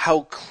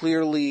how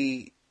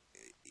clearly,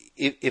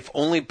 if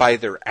only by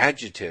their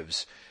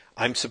adjectives,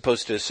 I'm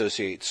supposed to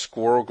associate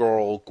Squirrel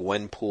Girl,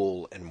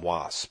 Gwenpool, and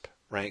Wasp,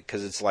 right?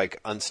 Because it's like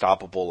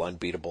unstoppable,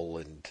 unbeatable,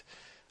 and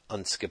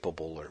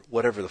unskippable or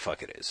whatever the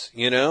fuck it is,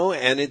 you know?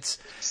 And it's...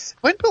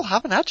 Gwenpool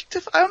have an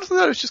adjective? I honestly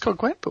thought it was just called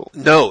Gwenpool.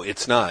 No,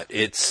 it's not.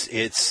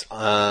 It's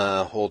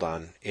hold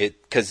on.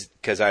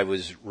 Cause I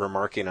was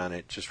remarking on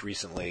it just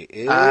recently.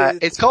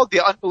 It's called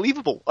the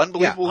Unbelievable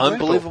Gwenpool.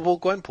 Unbelievable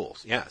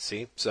Gwenpools. Yeah,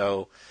 see?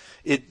 So,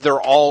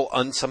 they're all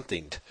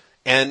unsomethinged.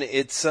 And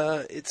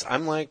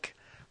I'm like,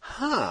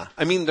 huh.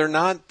 I mean, they're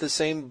not the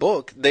same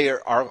book. They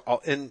are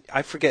and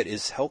I forget,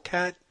 is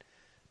Hellcat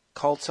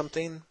called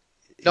something?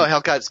 No,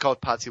 Hellcat is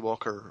called Patsy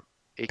Walker,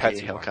 aka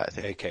Hellcat, Walker, I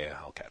think. aka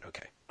Hellcat.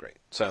 Okay, great.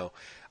 So,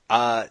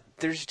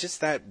 there's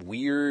just that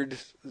weird,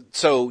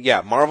 so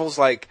yeah, Marvel's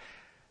like,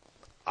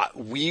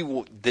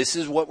 this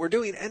is what we're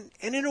doing. And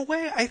in a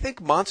way, I think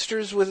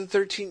Monsters with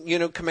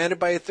a commanded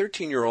by a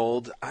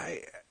 13-year-old,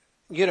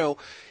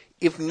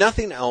 if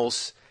nothing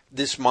else,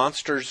 this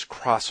Monsters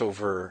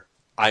crossover,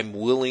 I'm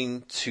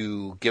willing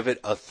to give it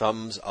a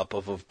thumbs up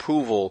of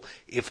approval,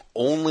 if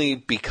only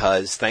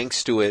because,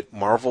 thanks to it,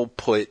 Marvel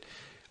put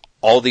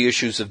all the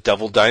issues of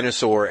Devil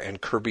Dinosaur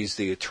and Kirby's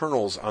The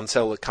Eternals on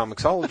sale at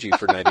Comixology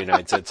for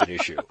 99 cents an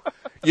issue.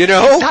 You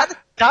know?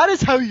 That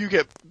is how you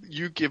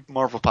give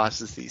Marvel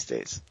passes these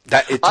days.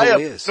 It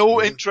totally is.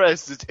 No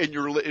interest in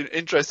your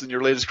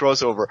latest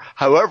crossover.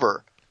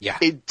 However, yeah,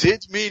 it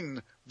did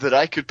mean that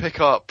I could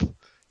pick up,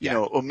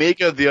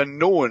 Omega the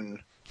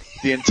Unknown,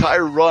 the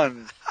entire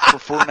run for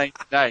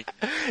 $4.99.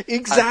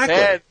 Exactly.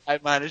 And then I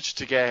managed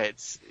to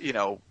get,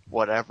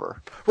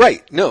 whatever.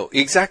 Right. No,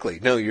 exactly.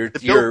 No, you're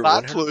Bill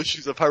Batlow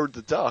issues of Howard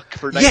the Duck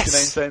for 99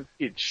 cents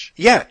each.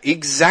 Yeah,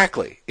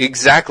 exactly.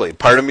 Exactly.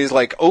 Part of me is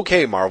like,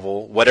 okay,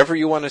 Marvel, whatever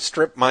you want to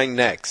strip mine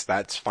next,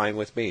 that's fine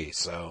with me.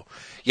 So,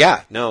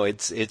 yeah, no,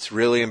 it's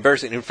really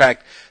embarrassing. In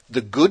fact,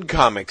 the good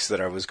comics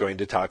that I was going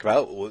to talk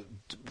about,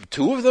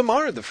 two of them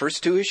are the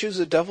first two issues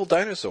of Devil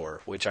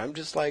Dinosaur, which I'm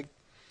just like,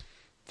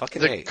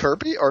 fucking The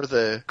Kirby or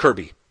the...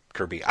 Kirby.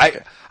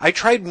 I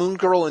tried Moon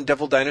Girl and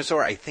Devil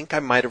Dinosaur. I think I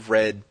might have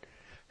read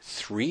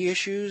 3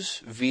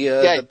 issues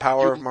via the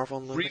power of Marvel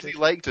Unlimited. Really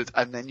liked it,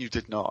 and then you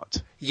did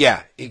not.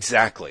 Yeah,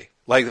 exactly.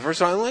 Like the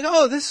first one, I'm like,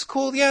 oh, this is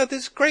cool. Yeah,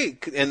 this is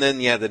great. And then,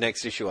 the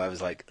next issue, I was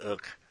like,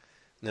 ugh,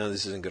 no,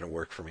 this isn't going to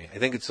work for me. I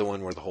think it's the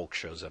one where the Hulk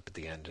shows up at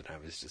the end, and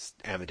I was just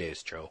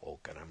Amadeus Cho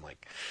Hulk, and I'm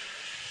like,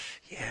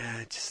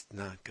 yeah, just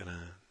not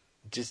gonna,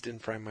 just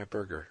didn't fry my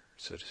burger,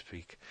 so to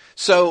speak.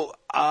 So,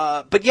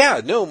 but yeah,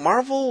 no,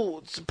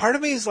 Marvel, part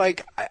of me is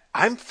like,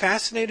 I'm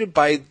fascinated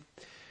by,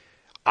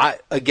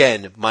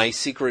 again, my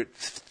secret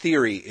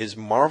theory is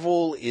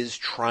Marvel is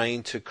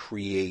trying to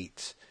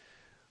create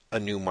a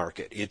new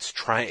market.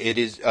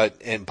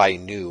 And by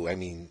new, I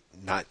mean,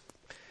 not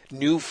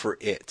new for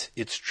it.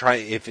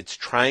 If it's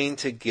trying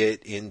to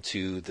get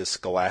into the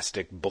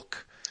Scholastic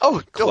book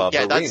club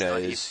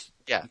arena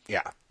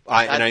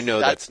I know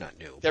that's not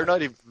new. They're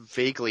not even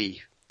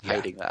vaguely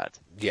hiding that.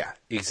 Yeah,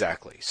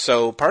 exactly.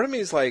 So part of me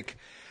is like,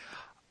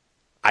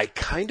 I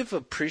kind of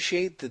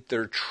appreciate that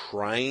they're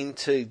trying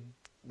to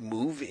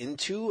move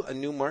into a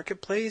new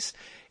marketplace.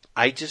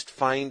 I just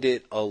find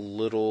it a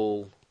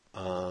little,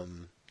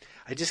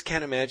 I just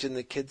can't imagine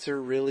that kids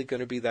are really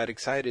going to be that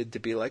excited to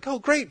be like, oh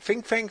great,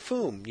 Fing Fang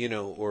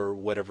Foom, or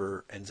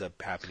whatever ends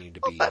up happening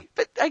to be.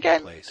 But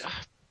again,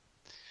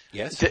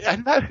 yes.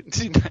 And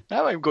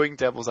now I'm going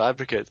devil's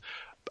advocate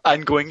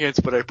and going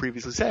against what I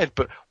previously said,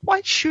 but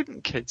why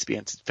shouldn't kids be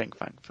into Fing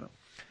Fang Foom?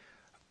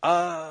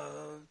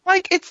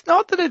 It's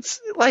not that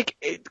it's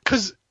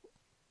because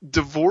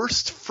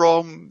divorced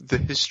from the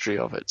history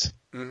of it.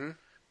 Mm-hmm.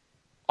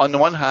 On the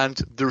one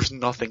hand, there's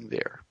nothing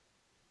there.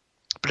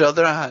 But on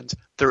the other hand,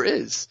 there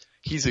is.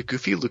 He's a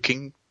goofy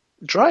looking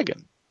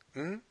dragon.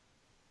 Mm-hmm.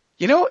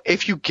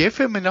 If you give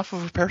him enough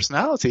of a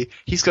personality,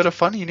 he's got a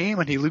funny name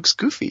and he looks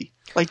goofy.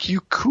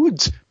 You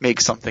could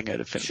make something out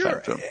of Fing Fang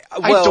Foom.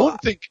 Well,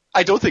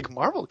 I don't think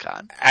Marvel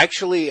can.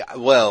 Actually,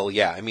 well,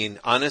 yeah. I mean,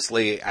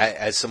 honestly,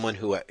 as someone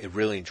who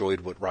really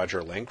enjoyed what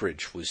Roger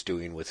Langridge was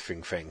doing with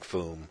Fing Fang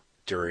Foom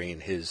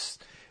during his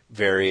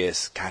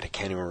various, God, I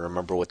can't even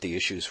remember what the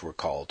issues were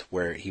called,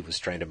 where he was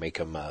trying to make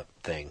him a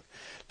thing.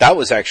 That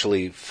was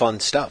actually fun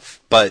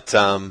stuff. But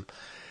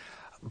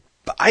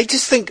I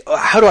just think,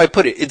 how do I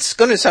put it? It's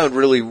going to sound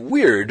really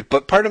weird,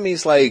 but part of me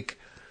is like,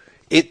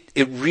 it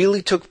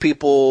really took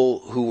people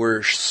who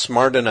were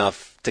smart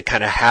enough to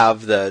kind of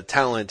have the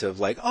talent of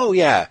like, oh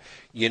yeah,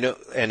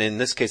 and in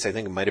this case, I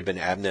think it might have been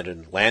Abnett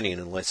and Lanning,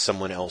 unless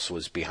someone else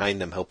was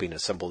behind them helping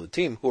assemble the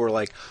team, who were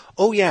like,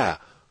 oh yeah,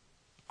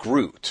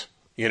 Groot,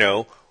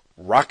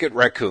 Rocket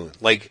Raccoon.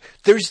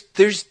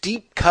 There's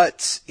deep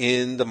cuts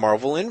in the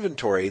Marvel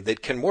inventory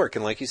that can work.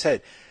 And like you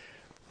said,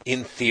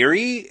 in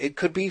theory, it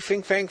could be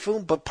Fing Fang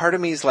Foom, but part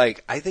of me is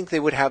like, I think they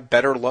would have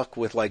better luck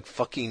with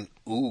fucking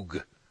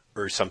Oog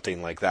or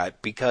something like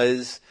that,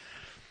 because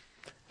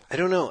I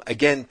don't know.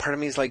 Again, part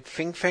of me is like,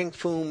 Fing Fang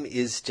Foom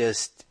is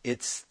just,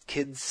 it's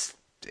kids.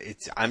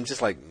 I'm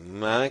just like,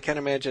 I can't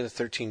imagine a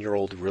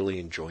 13-year-old really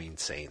enjoying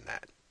saying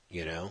that,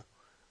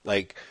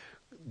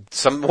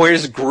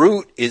 whereas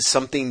Groot is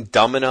something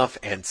dumb enough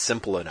and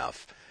simple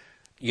enough,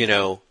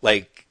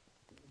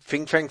 Fing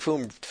Fin Fang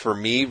Foom, for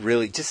me,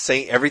 really, just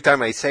saying, every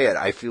time I say it,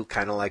 I feel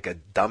kind of like a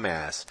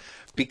dumbass.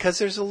 Because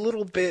there's a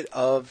little bit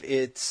of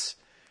it's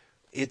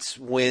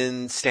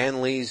when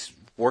Stan Lee's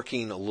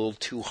working a little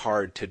too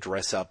hard to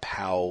dress up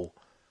how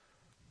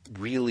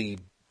really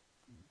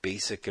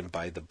basic and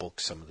by the book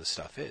some of the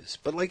stuff is.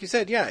 But like you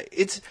said, yeah,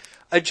 it's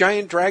a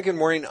giant dragon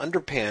wearing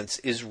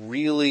underpants is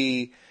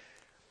really,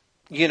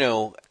 you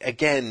know,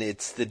 again,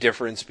 it's the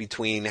difference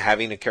between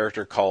having a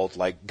character called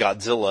like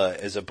Godzilla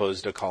as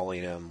opposed to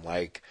calling him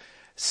like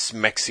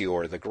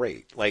Smexior the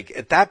Great. Like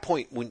at that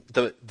point, when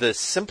the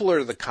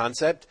simpler the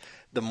concept,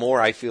 the more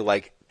I feel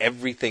like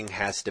everything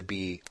has to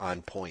be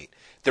on point.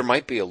 There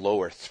might be a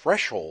lower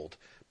threshold,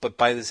 but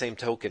by the same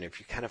token, if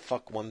you kind of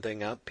fuck one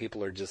thing up,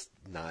 people are just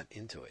not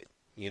into it.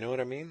 You know what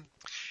I mean?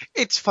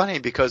 It's funny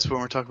because when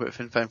we're talking about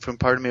Fin Fang Foom,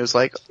 part of me was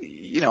like,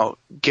 you know,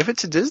 give it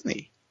to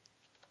Disney.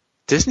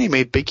 Disney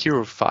made Big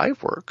Hero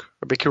 5 work,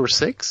 or Big Hero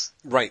 6.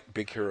 Right,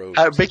 Big Hero.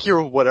 Big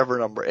Hero whatever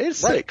number.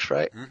 It's right. 6,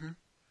 right? Mm-hmm.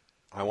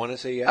 I want to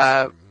say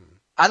yes.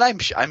 And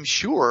I'm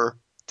sure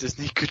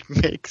Disney could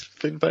make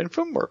Fin Fang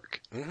Foom work.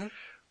 Mm-hmm.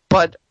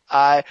 But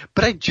I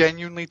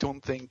genuinely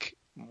don't think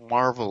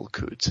Marvel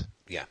could.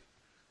 Yeah.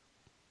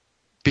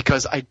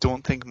 Because I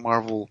don't think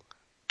Marvel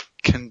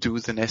can do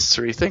the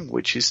necessary thing,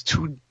 which is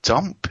to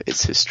dump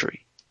its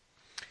history.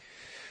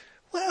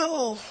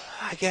 Well,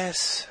 I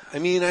guess. I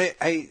mean,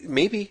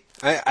 maybe.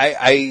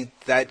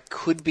 That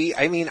could be.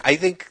 I mean, I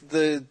think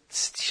the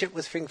shit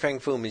with Fin Fang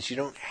Foom is you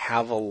don't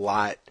have a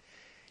lot.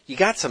 You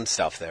got some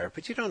stuff there,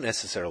 but you don't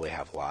necessarily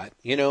have a lot.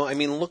 You know, I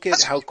mean, look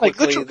at how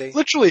quickly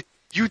literally,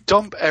 you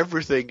dump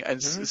everything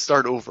and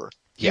start over.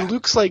 Yeah. He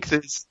looks like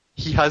this.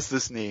 He has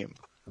this name.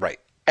 Right.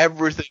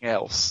 Everything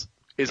else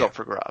is up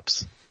for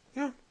grabs.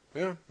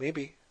 Yeah,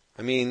 maybe.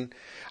 I mean,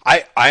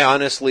 I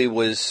honestly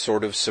was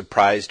sort of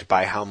surprised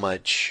by how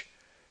much,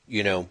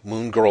 you know,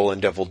 Moon Girl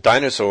and Devil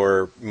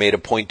Dinosaur made a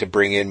point to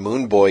bring in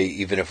Moon Boy,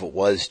 even if it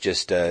was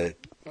just a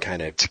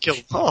kind of to kill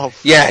him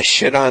off. Yeah,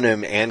 shit on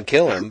him and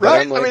kill him. But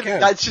right. I'm like, I mean,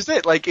 that's just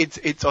it. Like,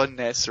 it's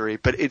unnecessary,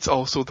 but it's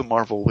also the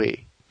Marvel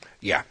way.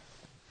 Yeah.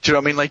 Do you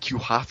know what I mean? Like, you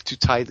have to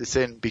tie this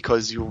in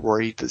because you're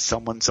worried that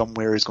someone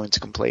somewhere is going to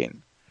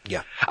complain.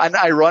 Yeah. And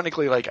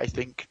ironically, like, I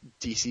think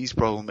DC's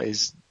problem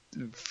is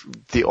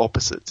the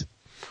opposite.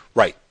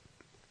 Right.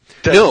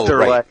 They're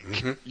right.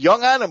 like,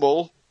 young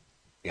animal.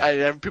 Yeah.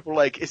 And then people are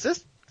like, is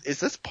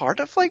this part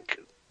of like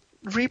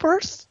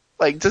Rebirth?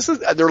 Like, and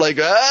they're like,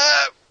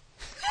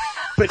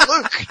 but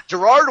look,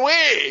 Gerard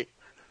Way.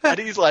 And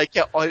he's like,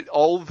 yeah,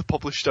 all the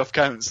published stuff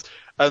counts.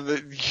 And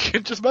you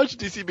can just imagine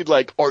DC being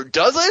like, or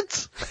does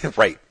it?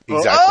 Right.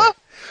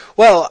 Exactly.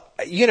 Well,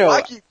 you know.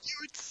 Wacky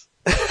cutes.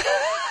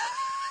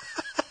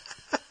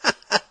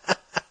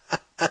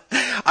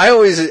 I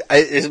always,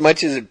 as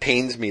much as it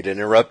pains me to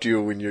interrupt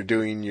you when you're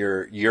doing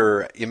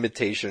your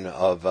imitation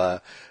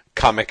of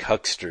comic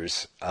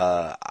hucksters,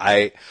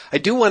 I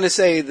do want to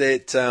say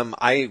that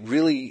I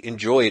really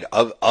enjoyed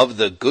of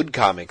the good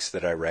comics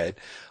that I read.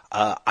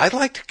 I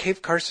liked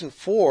Cave Carson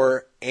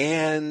 4,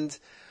 and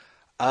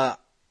I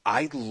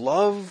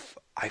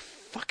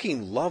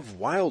fucking love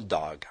Wild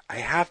Dog. I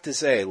have to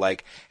say,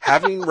 like,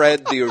 having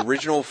read the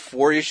original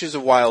 4 issues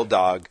of Wild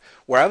Dog,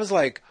 where I was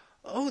like,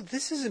 oh,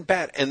 this isn't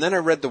bad. And then I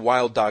read the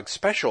Wild Dog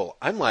special.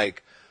 I'm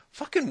like,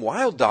 fucking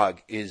Wild Dog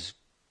is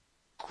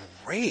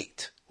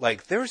great.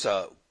 Like, there's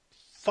a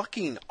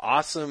fucking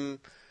awesome...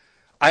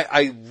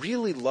 I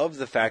really love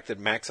the fact that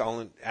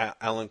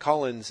Alan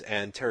Collins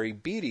and Terry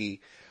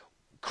Beattie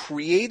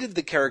created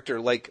the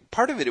character. Like,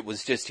 part of it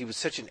was just he was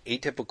such an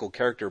atypical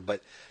character,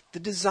 but the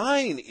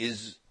design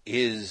is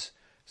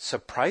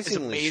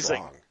surprisingly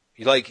strong.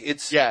 Like,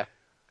 it's... Yeah.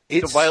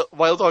 The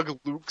Wild Dog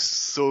looks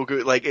so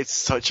good. Like, it's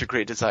such a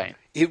great design.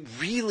 It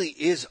really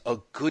is a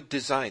good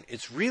design.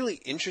 It's really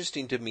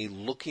interesting to me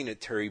looking at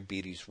Terry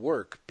Beattie's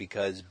work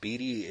because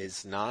Beattie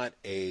is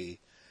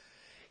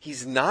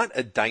he's not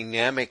a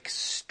dynamic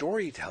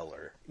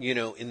storyteller, you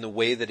know, in the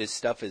way that his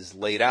stuff is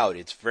laid out.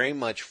 It's very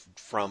much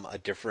from a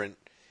different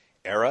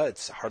era.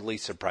 It's hardly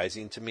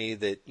surprising to me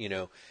that, you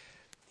know,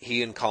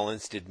 he and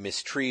Collins did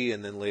Miss Tree,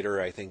 and then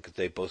later I think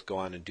they both go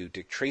on and do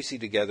Dick Tracy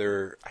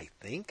together, I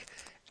think.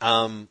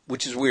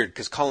 Which is weird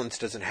because Collins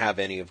doesn't have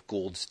any of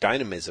Gould's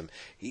dynamism.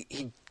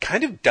 He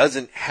kind of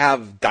doesn't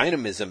have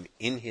dynamism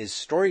in his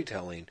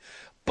storytelling,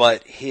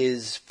 but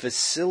his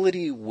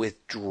facility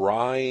with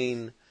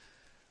drawing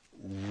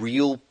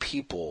real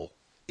people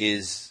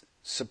is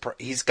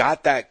he's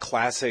got that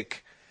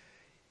classic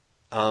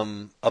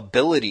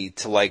ability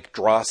to like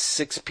draw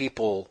 6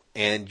 people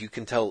and you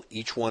can tell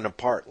each one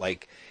apart.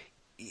 Like,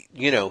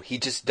 you know, he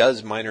just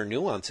does minor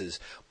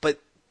nuances,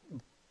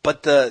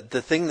 But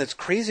the thing that's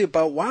crazy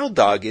about Wild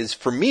Dog is,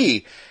 for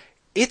me,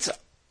 it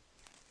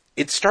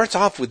starts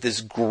off with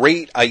this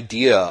great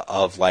idea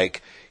of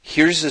like,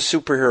 here's a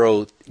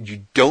superhero,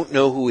 you don't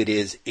know who it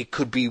is. It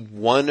could be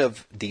one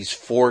of these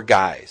 4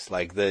 guys,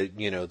 like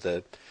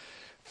the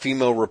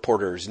female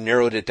reporters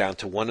narrowed it down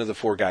to one of the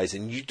four guys,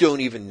 and you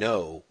don't even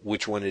know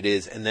which one it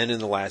is. And then in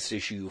the last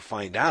issue, you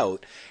find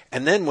out.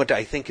 And then what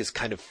I think is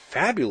kind of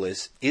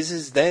fabulous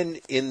is then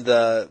in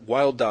the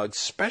Wild Dogs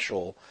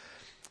special,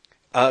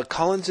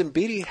 Collins and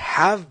Beatty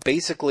have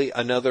basically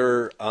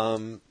another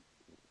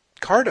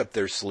card up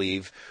their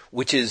sleeve,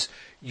 which is,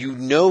 you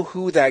know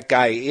who that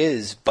guy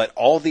is, but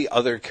all the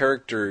other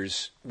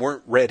characters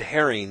weren't red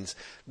herrings.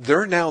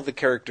 They're now the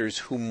characters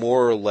who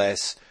more or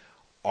less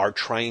are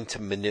trying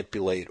to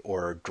manipulate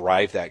or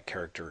drive that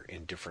character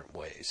in different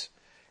ways.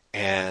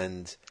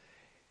 And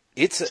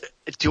it's...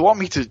 Do you want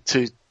me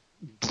to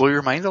blow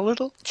your mind a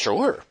little?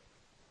 Sure.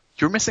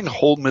 You're missing a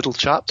whole middle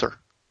chapter.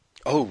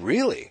 Oh,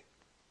 really?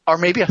 Or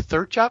maybe a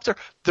third chapter.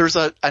 There's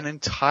an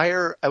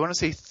entire, I want to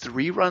say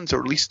 3 runs or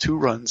at least 2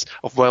 runs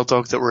of Wild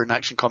Dogs that were in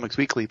Action Comics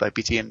Weekly by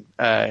Beatty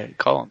and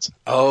Collins.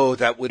 Oh,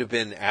 that would have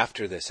been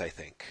after this, I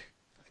think.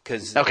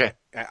 Okay.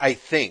 I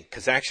think,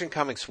 because Action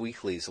Comics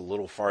Weekly is a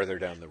little farther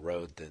down the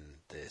road than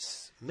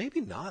this.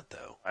 Maybe not,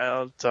 though.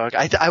 Wild Dog.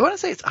 I want to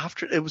say it's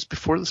after, it was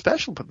before the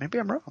special, but maybe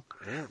I'm wrong.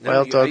 Yeah,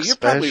 Wild Dog you're special.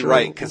 probably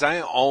right, because I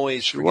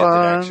always forget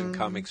that Action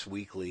Comics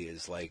Weekly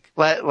is like...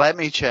 Let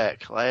me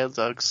check. Wild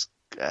Dogs,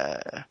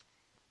 The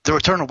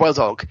Return of Wild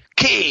Dog,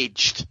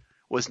 Caged,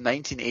 was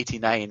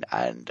 1989,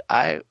 and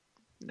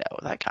no,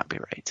 that can't be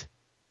right.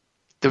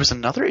 There was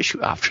another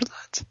issue after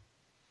that?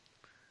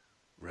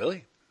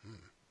 Really?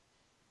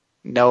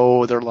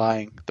 No, they're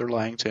lying. They're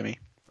lying to me.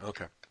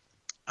 Okay.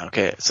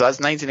 Okay, so that's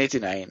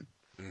 1989.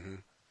 Mm-hmm.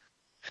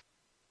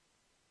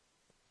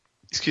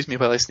 Excuse me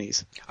while I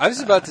sneeze. I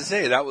was about to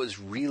say, that was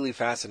really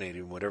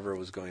fascinating, whatever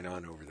was going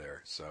on over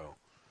there, so...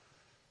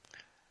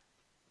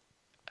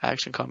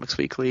 Action Comics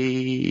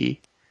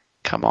Weekly...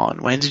 Come on,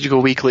 when did you go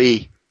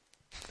weekly?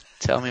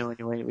 Tell me when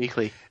you went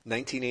weekly.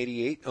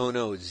 1988? Oh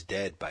no, it's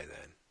dead by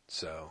then,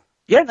 so...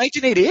 Yeah,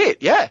 1988,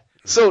 yeah.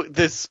 So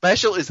the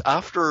special is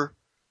after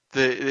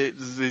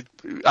the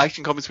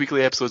Action Comics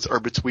Weekly episodes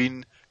are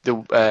between the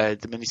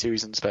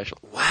miniseries and the special.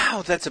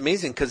 Wow, that's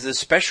amazing, because the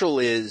special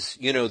is,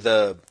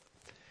 the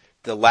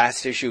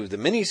last issue of the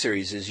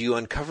miniseries is you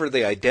uncover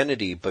the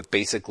identity, but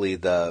basically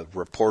the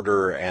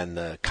reporter and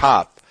the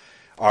cop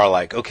are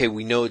like, okay,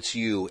 we know it's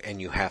you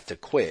and you have to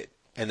quit.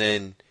 And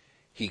then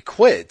he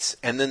quits,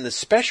 and then the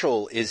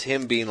special is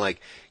him being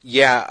like,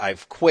 yeah,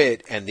 I've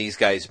quit, and these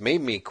guys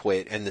made me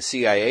quit, and the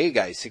CIA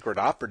guy, secret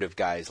operative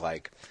guy, is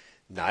like,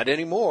 not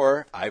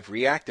anymore, I've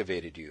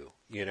reactivated you,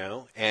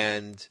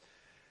 And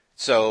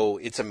so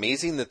it's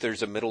amazing that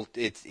there's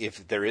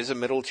if there is a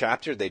middle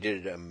chapter, they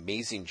did an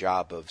amazing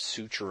job of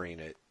suturing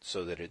it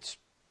so that it's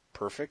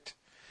perfect.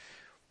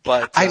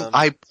 But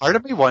part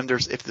of me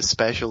wonders if the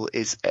special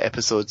is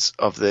episodes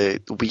of the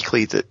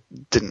weekly that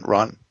didn't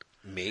run.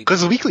 Maybe. Because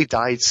the weekly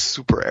died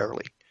super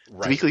early.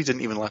 Right. The weekly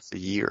didn't even last a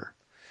year.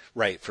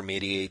 Right, from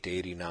 88 to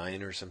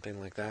 89 or something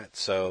like that.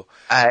 So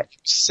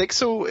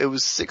it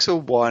was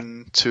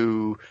 601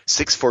 to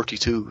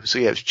 642. So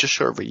yeah, it was just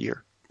short of a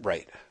year.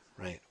 Right.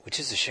 Which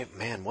is a shame.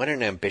 Man, what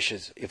an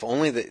ambitious, if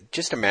only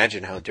just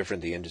imagine how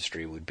different the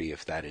industry would be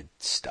if that had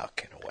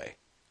stuck in a way.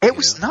 It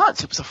was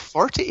nuts. It was a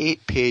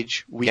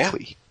 48-page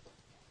weekly.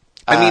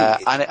 Yeah.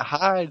 And it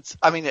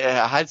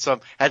had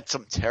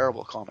some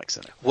terrible comics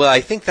in it. Well,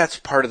 I think that's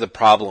part of the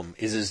problem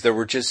is there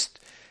were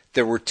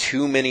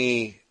too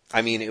many,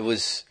 it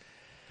was,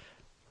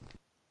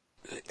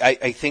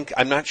 I think,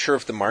 I'm not sure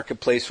if the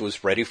marketplace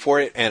was ready for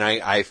it, and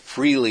I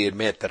freely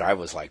admit that I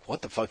was like,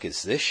 what the fuck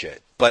is this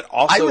shit? But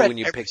also when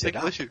you picked it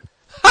up. Issue.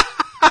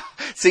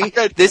 See,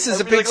 this is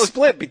a big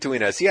split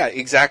between us. Yeah,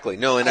 exactly.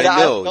 No, and I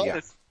know,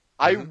 yeah.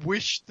 I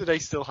wish that I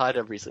still had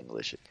every single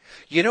issue.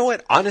 You know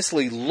what?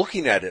 Honestly,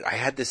 looking at it, I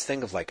had this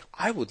thing of like,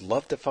 I would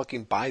love to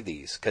fucking buy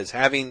these, because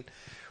having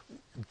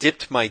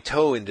dipped my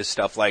toe into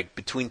stuff like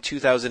between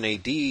 2000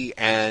 AD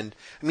and,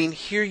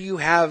 here you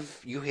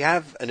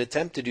have an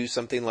attempt to do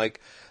something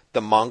like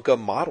the manga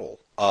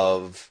model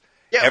of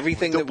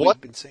everything that we've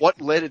been saying.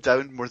 What let it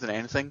down more than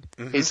anything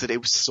is that it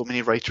was so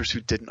many writers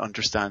who didn't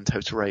understand how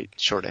to write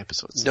short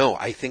episodes. No,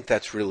 I think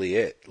that's really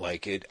it.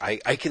 Like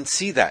I can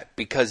see that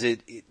because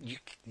it's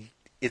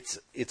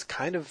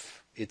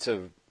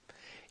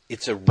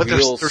a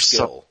real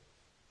skill.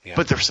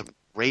 But there's some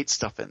great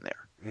stuff in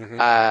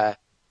there.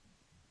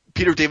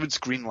 Peter David's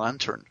Green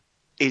Lantern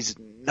is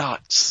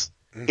nuts.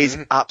 Is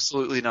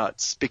absolutely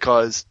nuts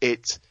because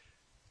it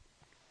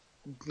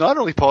not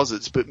only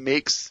posits but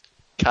makes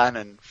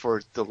canon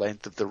for the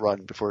length of the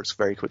run before it's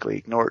very quickly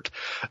ignored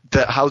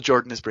that Hal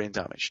Jordan is brain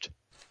damaged.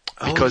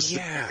 Because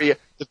the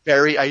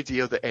very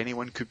idea that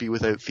anyone could be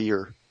without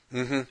fear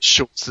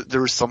shows that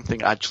there is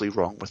something actually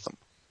wrong with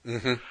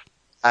them.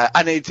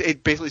 And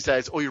it basically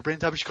says, oh, you're brain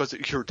damaged because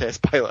you're a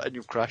test pilot and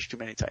you've crashed too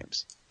many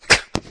times.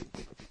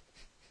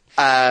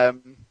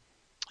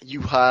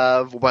 You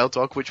have Wild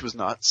Dog, which was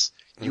nuts.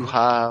 You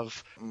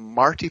have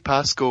Marty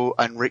Pasco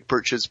and Rick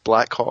Birch's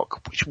Black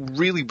Hawk, which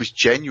really was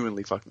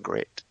genuinely fucking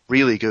great.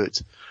 Really good.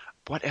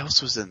 What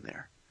else was in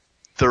there?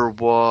 There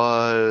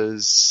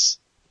was...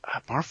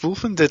 Marv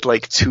Wolfman did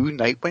like 2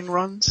 Nightwing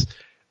runs,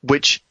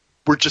 which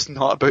were just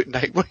not about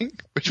Nightwing,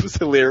 which was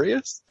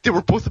hilarious. They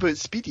were both about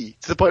Speedy,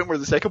 to the point where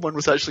the second one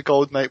was actually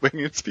called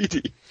Nightwing and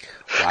Speedy.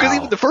 Because Wow.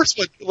 even the first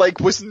one, like,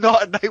 was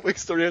not a Nightwing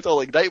story at all.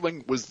 Like,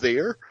 Nightwing was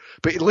there,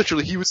 but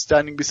he was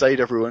standing beside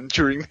everyone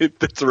during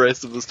the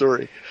rest of the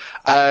story.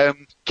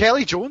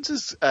 Kelly Jones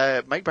is,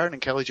 Mike Byrne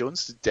and Kelly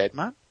Jones is Dead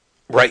Man.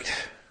 Right,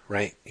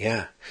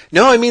 yeah.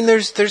 No, I mean,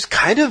 there's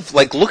kind of,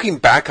 like, looking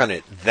back on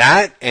it,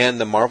 that and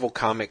the Marvel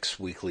Comics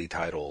Weekly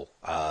title,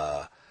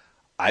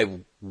 I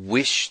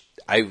wish,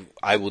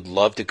 I would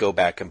love to go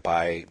back and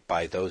buy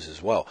those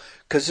as well.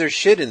 Cause there's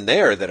shit in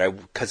there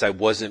that cause I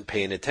wasn't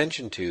paying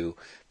attention to,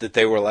 that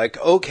they were like,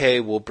 okay,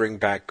 we'll bring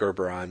back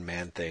Gerber on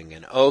Man-Thing,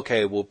 and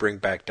okay, we'll bring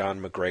back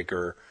Don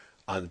McGregor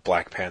on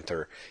Black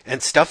Panther,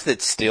 and stuff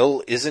that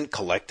still isn't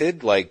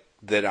collected, like,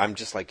 that I'm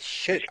just like,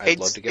 shit, I'd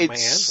love to get my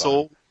hands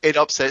on. It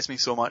upsets me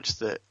so much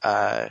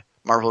that,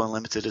 Marvel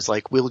Unlimited is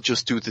like, we'll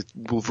just do the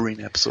Wolverine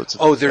episodes.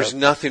 Oh, there's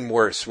nothing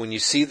worse when you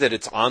see that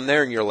it's on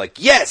there and you're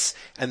like, yes!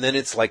 And then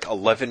it's like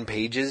 11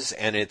 pages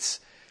and it's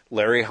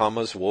Larry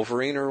Hama's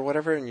Wolverine or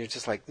whatever, and you're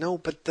just like, no,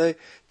 but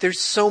there's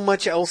so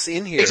much else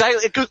in here.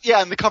 Exactly.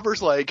 And the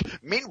cover's like,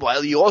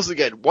 meanwhile you also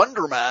get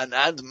Wonder Man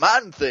and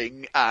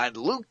Man-Thing and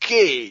Luke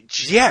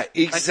Cage. Yeah,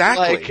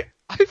 exactly. Like,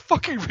 I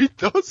fucking read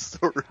those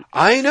stories.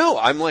 I know.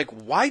 I'm like,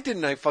 why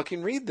didn't I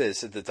fucking read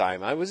this at the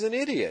time? I was an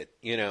idiot,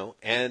 you know.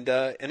 And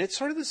it's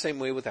sort of the same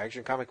way with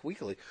Action Comic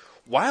Weekly.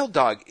 Wild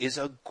Dog is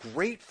a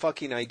great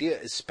fucking idea,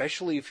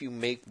 especially if you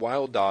make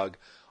Wild Dog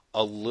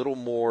a little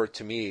more,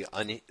 to me,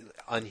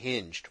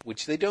 unhinged,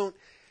 which they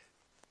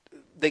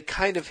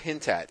kind of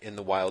hint at in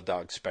the Wild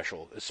Dog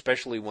special,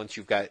 especially once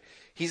you've got,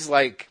 he's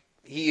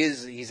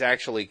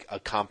actually a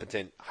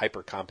competent,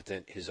 hyper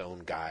competent, his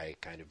own guy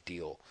kind of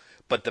deal.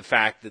 But the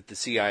fact that the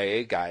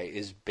CIA guy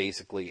is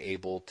basically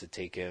able to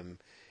take him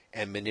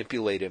and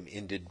manipulate him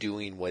into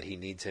doing what he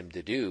needs him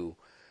to do,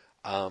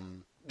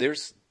 there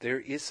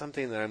is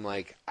something that I'm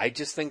like, I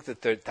just think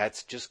that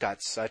that's just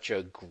got such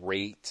a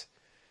great.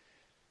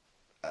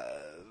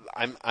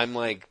 I'm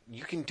like,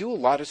 you can do a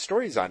lot of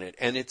stories on it,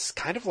 and it's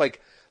kind of like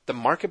the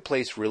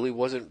marketplace really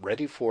wasn't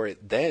ready for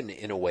it then,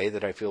 in a way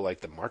that I feel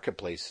like the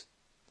marketplace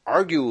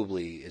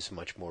arguably is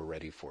much more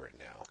ready for it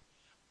now.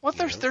 Well,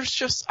 there's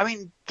just, I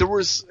mean, there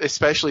was,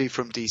 especially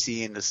from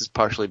DC, and this is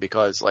partially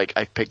because, like,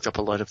 I've picked up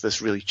a lot of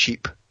this really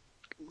cheap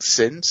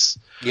since.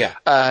 Yeah.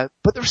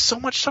 But there's so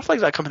much stuff like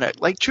that coming out.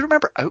 Like, do you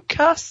remember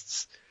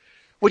Outcasts?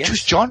 Which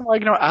was John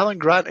Wagner, Alan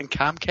Grant, and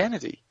Cam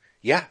Kennedy.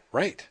 Yeah,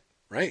 right.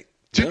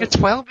 Doing a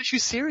 12-issue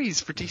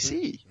series for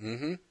DC.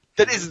 Mm-hmm.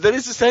 That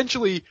is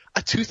essentially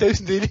a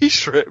 2000 AD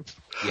strip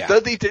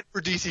that they did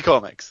for DC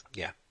Comics.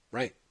 Yeah,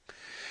 right.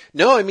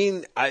 No, I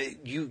mean, I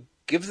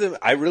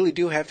really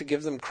do have to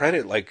give them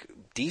credit. Like,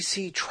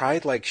 DC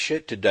tried like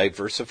shit to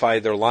diversify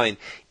their line,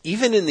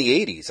 even in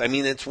the 80s. I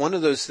mean, it's one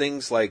of those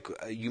things, like,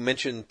 you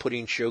mentioned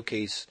putting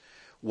Showcase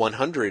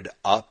 100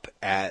 up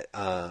at,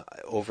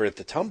 over at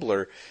the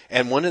Tumblr.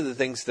 And one of the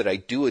things that I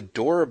do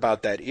adore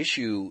about that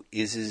issue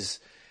is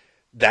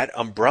that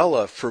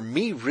umbrella, for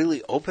me,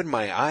 really opened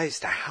my eyes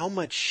to how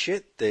much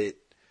shit that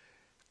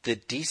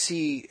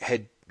DC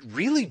had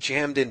really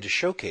jammed into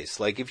Showcase.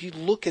 Like, if you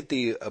look at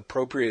the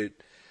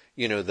appropriate,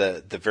 you know,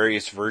 the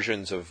various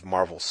versions of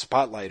Marvel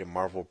Spotlight and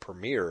Marvel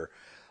Premiere,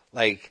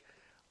 like,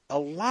 a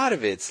lot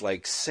of it's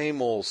like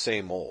same old,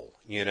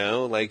 you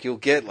know? Like, you'll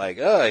get like,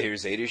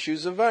 here's 8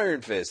 issues of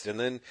Iron Fist, and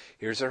then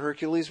here's a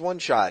Hercules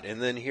one-shot,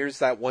 and then here's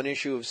that one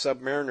issue of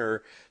Submariner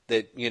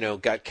that, you know,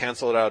 got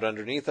canceled out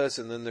underneath us,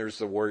 and then there's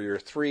the Warrior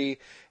 3,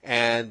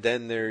 and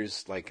then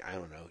there's, like, I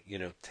don't know, you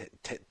know,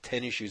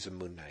 10 issues of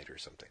Moon Knight or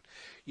something.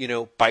 You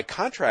know, by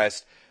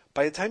contrast,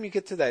 by the time you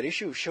get to that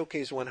issue of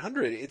Showcase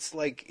 100, it's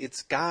like,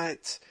 it's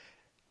got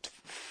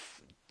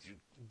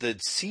the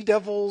Sea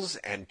Devils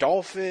and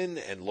Dolphin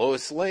and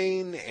Lois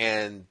Lane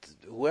and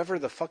whoever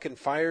the fucking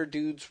fire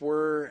dudes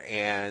were,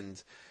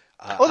 and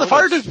the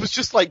fire dude was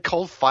just like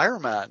called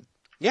Fireman.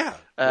 Yeah.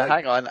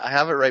 Hang on, I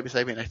have it right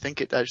beside me, and I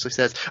think it actually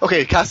says,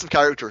 okay, cast of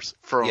characters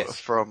from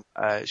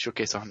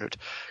Showcase 100.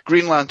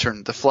 Green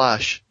Lantern, The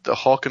Flash, the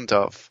Hawk and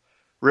Dove,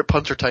 Rip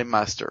Hunter Time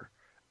Master,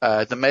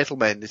 the Metal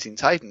Men, the Teen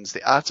Titans,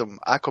 the Atom,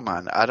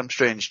 Aquaman, Adam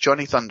Strange,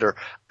 Johnny Thunder,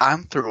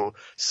 Anthro,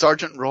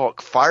 Sergeant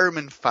Rock,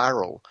 Fireman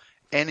Farrell,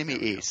 Enemy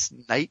Ace,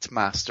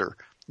 Nightmaster,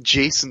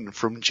 Jason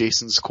from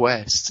Jason's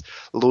Quest,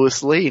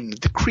 Lois Lane,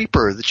 The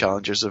Creeper, The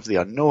Challengers of the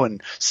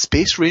Unknown,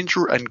 Space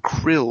Ranger and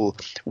Krill,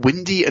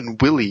 Windy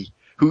and Willy,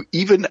 who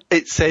even,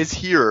 it says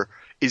here,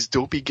 is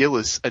Dopey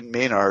Gillis and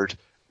Maynard,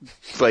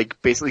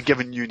 like, basically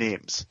given new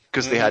names,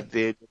 because they had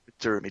the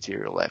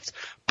material left.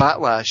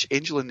 Batlash,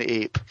 Angel and the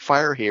Ape,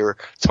 Firehair,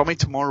 Tommy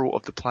Tomorrow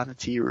of the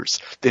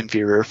Planeteers, The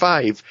Inferior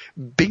Five,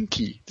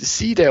 Binky, The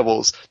Sea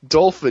Devils,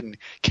 Dolphin,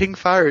 King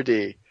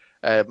Faraday,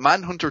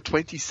 Manhunter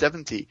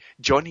 2070,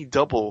 Johnny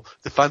Double,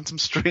 The Phantom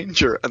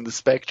Stranger, and The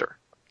Spectre.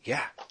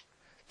 Yeah.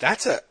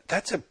 That's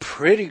a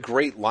pretty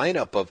great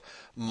lineup of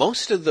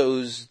most of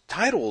those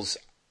titles,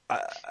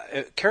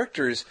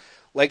 characters.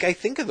 Like, I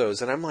think of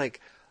those and I'm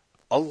like,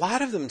 a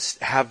lot of them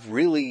have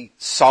really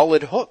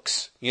solid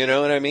hooks. You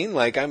know what I mean?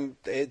 Like,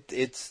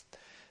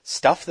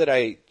 stuff that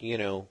a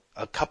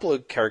couple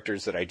of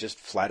characters that I just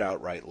flat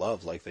outright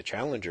love, like the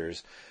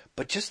Challengers,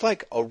 but just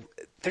like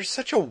there's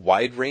such a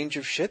wide range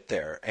of shit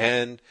there.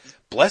 And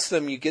bless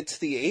them, you get to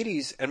the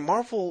 80s and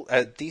Marvel,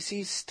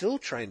 DC's still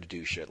trying to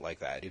do shit like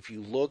that. If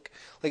you look,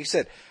 like you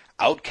said,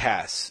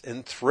 Outcasts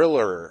and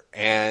Thriller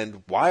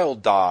and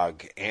Wild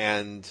Dog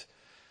and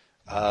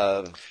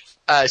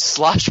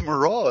Slash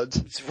Maraud.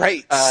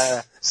 Right.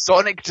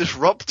 Sonic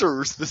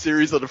Disruptors, the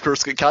series that of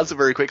course got cancelled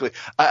very quickly.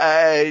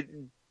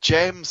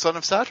 Gem, Son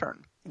of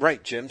Saturn.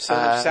 Right, Gem,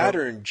 Son of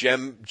Saturn.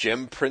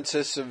 Gem,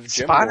 Princess of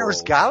Gem Spanner's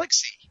World.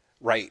 Galaxy.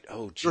 Right.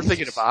 Oh, Jesus. You're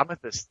thinking of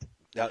Amethyst.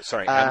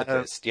 Sorry,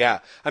 Amethyst. Yeah.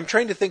 I'm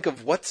trying to think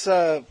of what's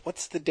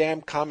the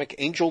damn comic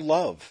Angel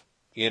Love,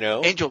 you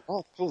know? Angel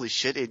Love. Holy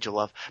shit, Angel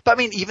Love. But I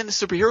mean, even the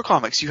superhero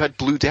comics, you had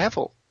Blue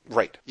Devil.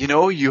 Right. You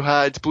know, you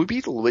had Blue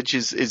Beetle, which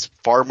is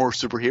far more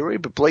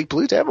superhero, but like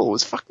Blue Devil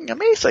was fucking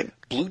amazing.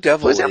 Blue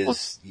Devil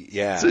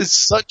is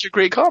such a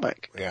great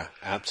comic. Yeah,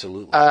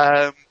 absolutely.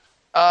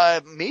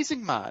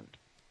 Amazing Man.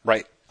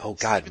 Right. Oh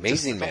God,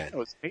 Amazing Man.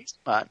 Amazing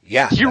Man.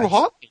 Yeah. Hero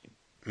Hotline.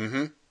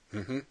 Mm-hmm.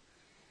 Mm-hmm.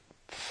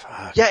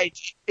 Fuck. Yeah,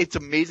 it's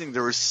amazing.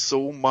 There was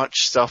so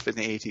much stuff in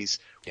the 80s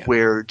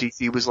where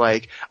DC was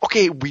like,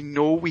 okay, we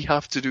know we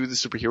have to do the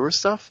superhero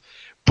stuff,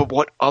 but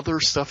what other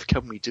stuff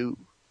can we do?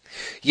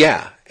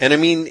 Yeah, and I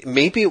mean,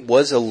 maybe it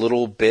was a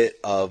little bit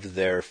of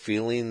their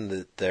feeling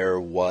that there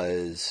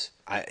was,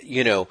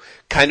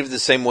 kind of the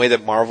same way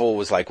that Marvel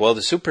was like, well,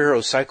 the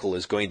superhero cycle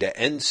is going to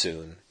end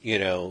soon,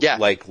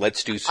 like,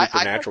 let's do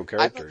supernatural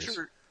characters.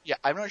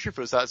 I'm not sure if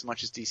it was that as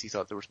much as DC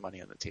thought there was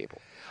money on the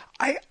table.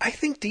 I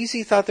think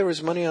DC thought there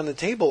was money on the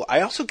table. I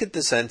also get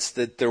the sense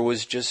that there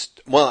was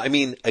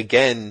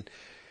again,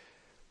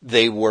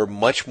 they were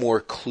much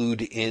more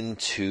clued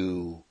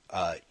into,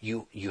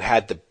 you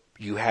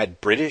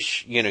had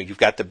British, you've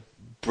got the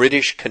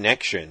British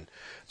connection.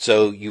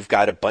 So you've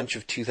got a bunch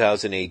of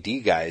 2000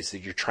 AD guys that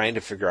you're trying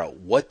to figure out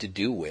what to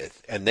do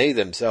with. And they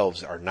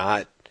themselves are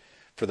not,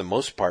 for the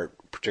most part,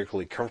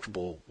 particularly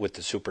comfortable with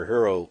the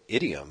superhero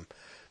idiom.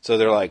 So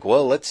they're like,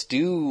 well, let's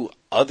do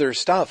other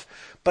stuff.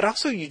 But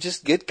also you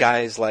just get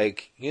guys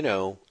like, I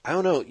don't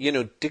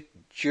know, Dick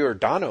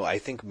Giordano, I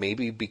think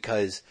maybe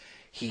because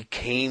he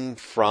came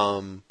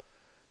from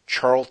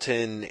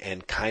Charlton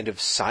and kind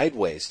of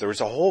sideways. There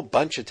was a whole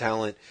bunch of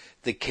talent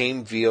that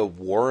came via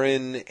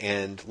Warren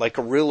and like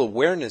a real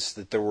awareness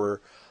that there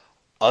were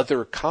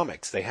other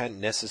comics. They hadn't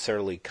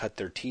necessarily cut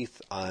their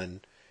teeth on,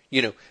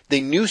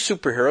 they knew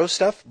superhero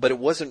stuff, but it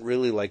wasn't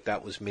really like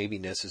that was maybe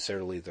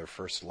necessarily their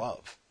first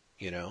love,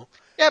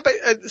 Yeah, but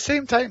at the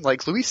same time,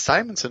 like Louise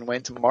Simonson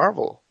went to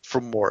Marvel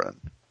from Warren.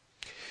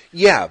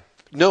 Yeah,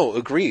 no,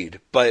 agreed.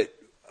 But,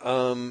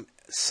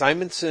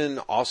 Simonson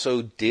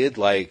also did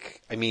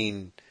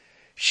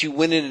she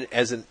went in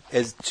as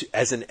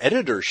an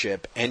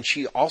editorship, and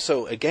she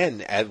also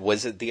again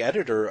was the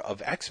editor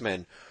of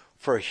X-Men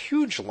for a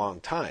huge long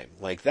time.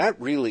 Like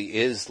that really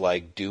is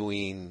like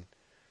doing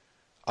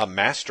a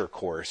master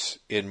course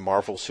in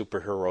Marvel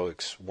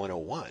Superheroics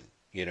 101.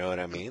 You know what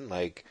I mean?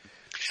 Like,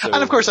 so,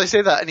 and of course I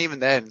say that, and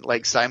even then,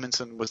 like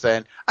Simonson was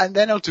then, and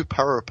then I'll do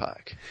Power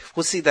Pack.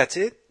 Well, see, that's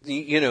it.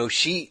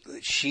 She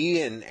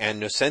and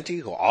Nocenti,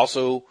 who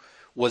also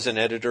was an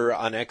editor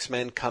on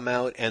X-Men, come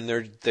out, and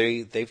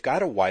they've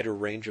got a wider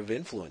range of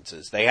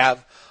influences. They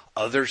have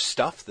other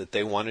stuff that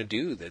they want to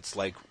do that's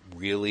like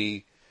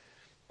really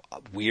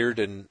weird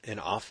and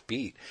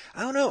offbeat.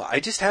 I don't know. I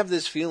just have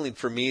this feeling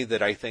for me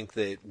that I think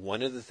that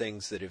one of the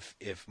things that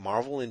if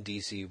Marvel and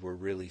DC were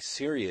really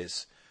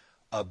serious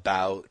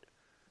about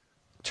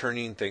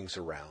turning things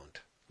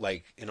around,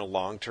 like in a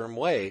long-term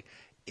way,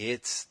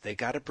 they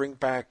got to bring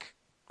back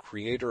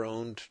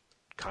creator-owned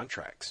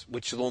contracts,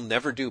 which they'll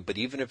never do. But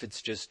even if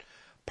it's just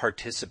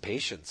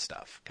participation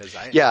stuff, because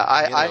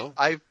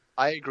I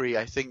agree.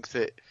 I think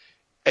that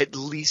at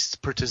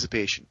least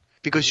participation,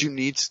 because you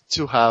need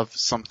to have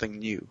something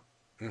new.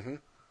 Mm-hmm.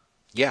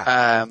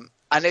 Yeah.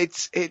 And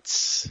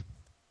it's.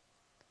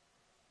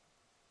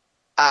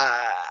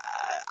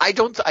 I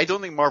don't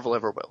think Marvel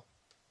ever will.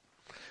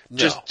 No.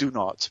 Just do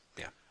not.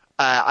 Yeah.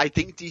 I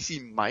think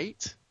DC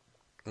might,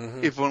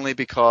 if only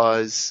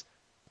because,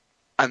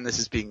 and this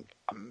is being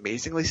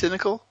amazingly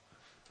cynical,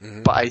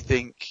 but I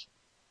think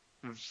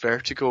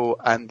Vertigo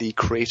and the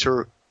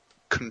creator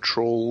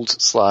controlled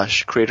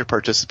 / creator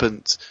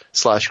participant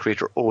 /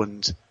 creator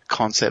owned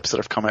concepts that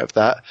have come out of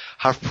that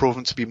have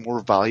proven to be more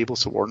valuable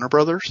to Warner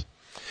Brothers.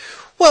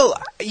 Well,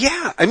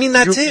 yeah, I mean,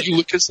 that's it. You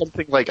look at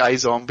something like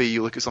iZombie,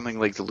 you look at something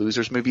like the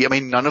Losers movie, I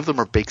mean, none of them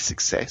are big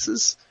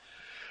successes,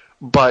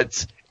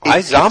 but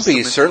iZombie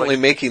is certainly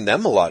making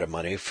them a lot of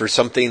money for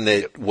something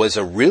that was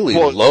a really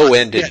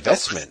low-end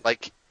investment.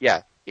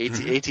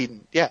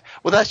 18, yeah.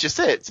 Well, that's just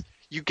it.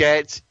 You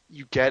get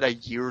a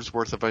year's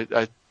worth of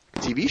a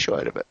TV show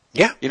out of it.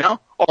 Yeah.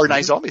 Or in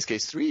iZombie's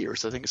case, 3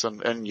 years. I think it's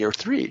in year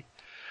 3.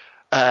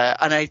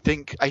 And I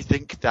think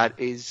that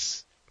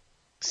is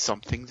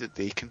something that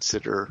they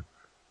consider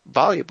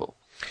valuable.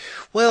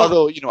 Well,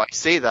 although, I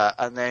say that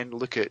and then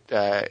look at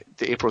the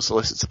April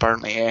solicits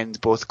apparently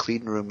end both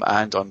Clean Room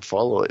and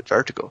Unfollow at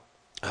Vertigo.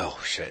 Oh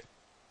shit.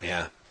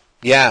 Yeah.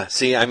 Yeah.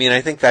 See, I mean,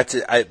 I think that's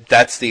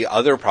the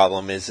other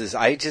problem is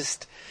I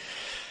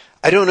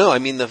don't know. I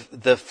mean,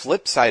 the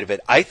flip side of it,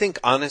 I think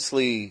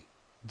honestly,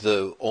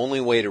 the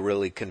only way to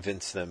really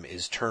convince them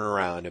is turn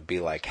around and be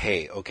like,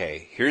 hey,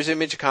 okay, here's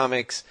Image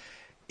Comics.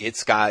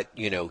 It's got,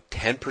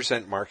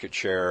 10% market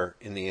share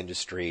in the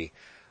industry.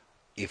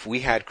 If we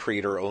had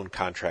creator-owned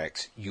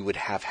contracts, you would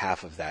have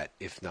half of that,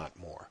 if not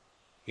more,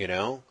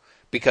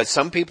 Because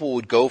some people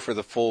would go for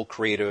the full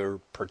creator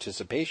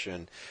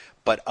participation,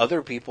 but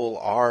other people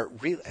are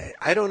really,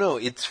 I don't know.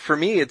 For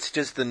me, it's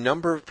just the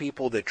number of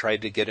people that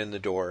tried to get in the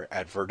door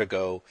at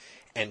Vertigo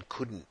and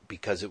couldn't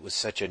because it was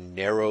such a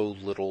narrow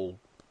little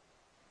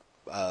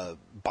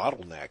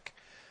bottleneck.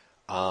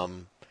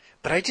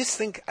 But I just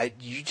think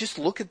you just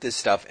look at this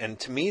stuff, and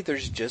to me,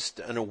 there's just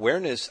an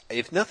awareness,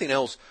 if nothing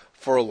else,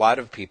 for a lot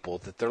of people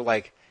that they're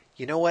like,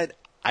 you know what?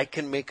 I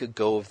can make a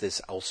go of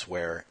this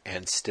elsewhere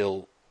and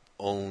still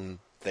own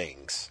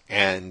things.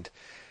 And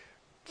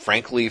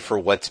frankly, for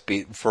what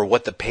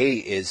the pay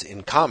is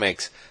in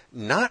comics,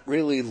 not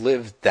really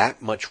live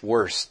that much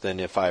worse than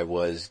if I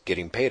was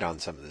getting paid on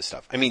some of this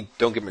stuff. I mean,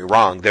 don't get me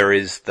wrong. There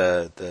is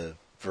the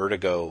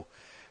Vertigo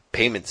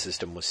payment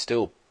system was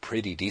still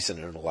pretty decent,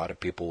 and a lot of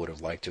people would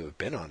have liked to have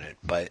been on it.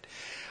 But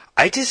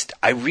I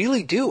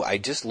really do. I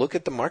just look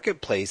at the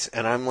marketplace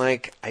and I'm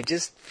like, I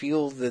just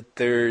feel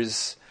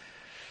that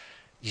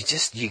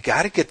you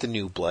got to get the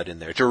new blood in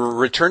there. To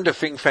return to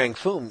Fin Fang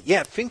Foom,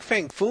 yeah, Fin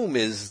Fang Foom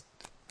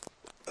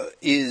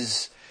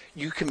is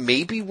you can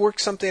maybe work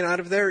something out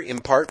of there in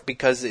part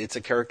because it's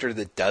a character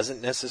that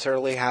doesn't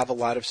necessarily have a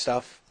lot of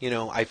stuff,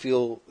 I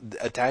feel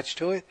attached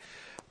to it.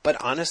 But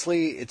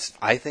honestly,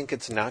 I think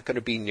it's not going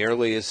to be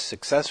nearly as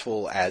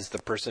successful as the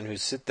person who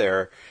sit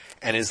there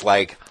and is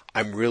like,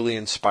 I'm really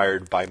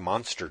inspired by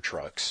monster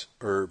trucks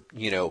or,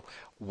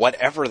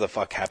 whatever the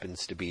fuck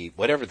happens to be,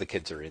 whatever the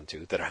kids are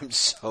into that I'm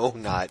so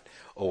not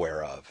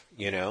aware of,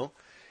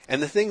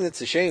 And the thing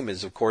that's a shame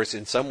is, of course,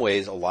 in some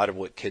ways, a lot of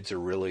what kids are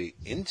really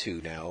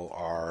into now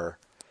are,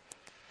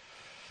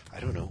 I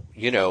don't know,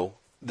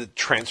 the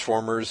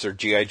Transformers or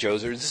G.I.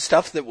 Joes or the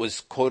stuff that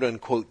was quote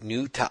unquote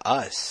new to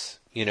us.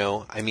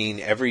 I mean,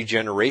 every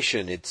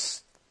generation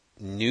it's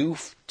new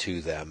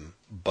to them,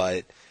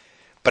 but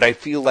I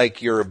feel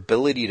like your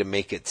ability to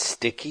make it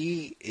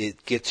sticky,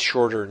 it gets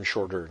shorter and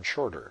shorter and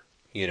shorter,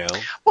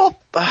 Well,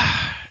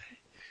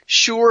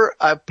 sure.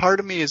 Part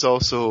of me is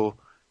also,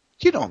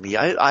 me,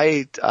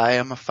 I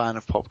am a fan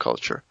of pop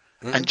culture.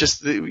 Mm-hmm. And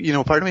just,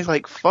 part of me is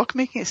like, fuck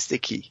making it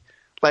sticky.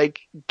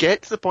 Like,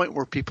 get to the point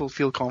where people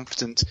feel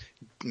confident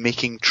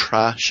making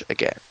trash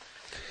again.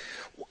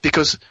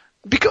 Because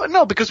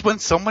when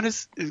someone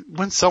is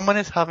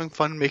having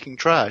fun making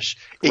trash,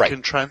 it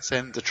can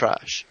transcend the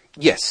trash.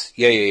 Yes.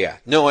 Yeah.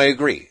 No, I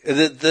agree.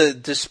 The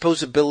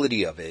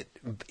disposability of it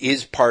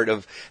is part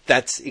of,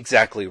 that's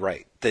exactly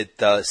right. That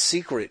the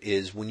secret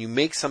is when you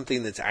make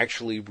something that's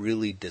actually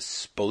really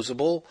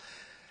disposable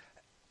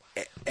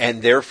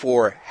and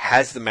therefore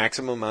has the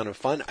maximum amount of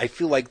fun, I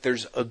feel like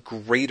there's a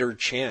greater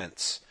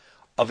chance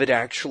of it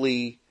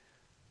actually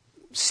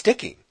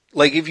sticking.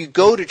 Like, if you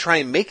go to try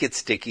and make it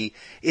sticky,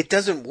 it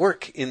doesn't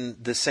work in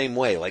the same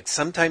way. Like,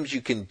 sometimes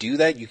you can do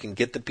that. You can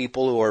get the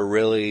people who are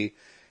really,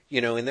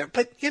 in there.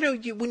 But,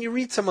 when you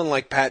read someone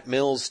like Pat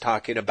Mills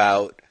talking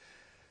about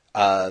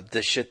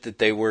the shit that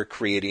they were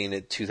creating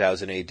at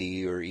 2000 AD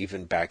or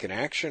even Back in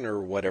Action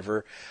or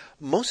whatever,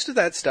 most of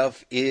that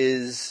stuff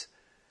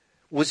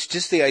was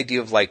just the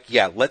idea of like,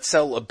 yeah, let's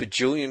sell a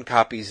bajillion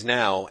copies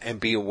now and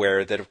be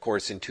aware that, of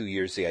course, in 2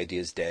 years the idea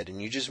is dead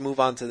and you just move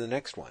on to the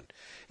next one.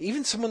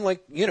 Even someone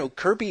like,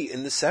 Kirby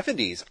in the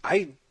 70s,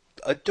 I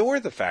adore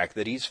the fact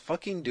that he's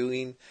fucking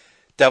doing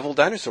Devil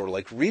Dinosaur.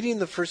 Like, reading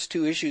the first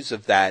 2 issues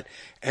of that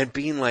and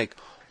being like,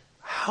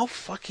 how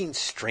fucking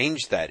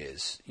strange that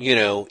is,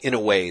 in a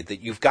way that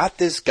you've got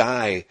this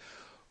guy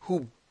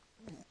who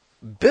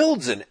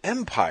builds an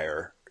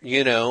empire,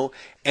 and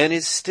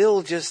is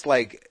still just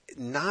like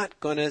not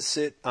gonna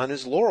sit on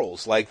his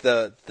laurels. Like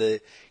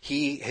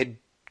he had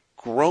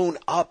grown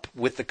up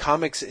with the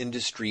comics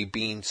industry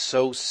being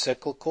so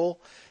cyclical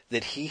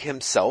that he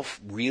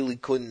himself really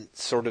couldn't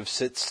sort of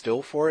sit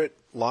still for it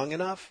long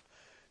enough,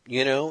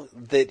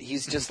 that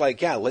he's just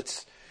like, yeah,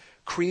 let's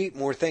create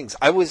more things.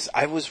 I was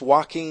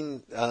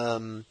walking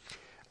on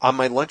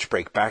my lunch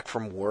break back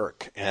from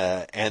work,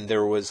 and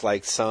there was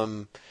like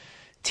some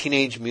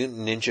Teenage Mutant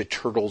Ninja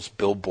Turtles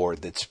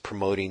billboard that's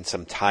promoting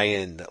some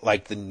tie-in,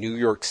 like the New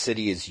York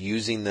City is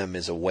using them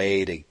as a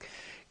way to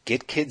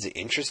get kids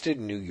interested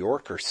in New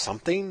York or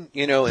something,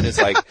 and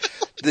it's like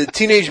the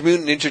Teenage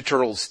Mutant Ninja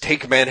Turtles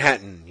take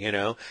Manhattan,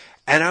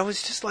 and I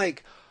was just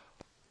like,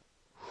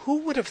 who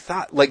would have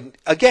thought, like,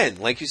 again,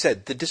 like you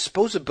said, the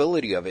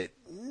disposability of it.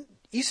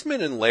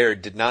 Eastman and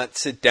Laird did not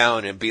sit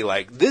down and be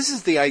like, this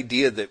is the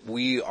idea that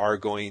we are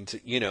going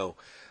to,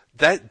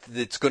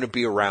 that's going to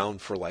be around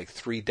for like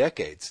 3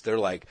 decades. They're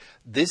like,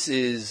 this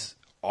is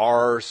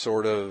our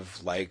sort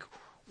of like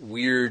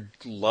weird,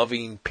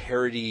 loving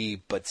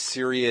parody, but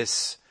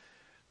serious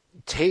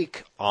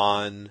take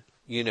on,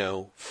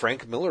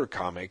 Frank Miller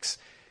comics.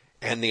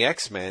 and the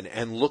X-Men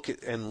and look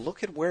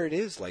at where it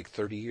is like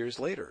 30 years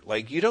later.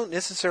 Like, you don't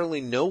necessarily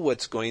know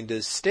what's going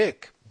to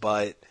stick,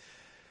 but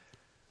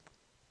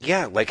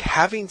yeah, like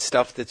having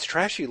stuff that's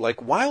trashy,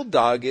 like Wild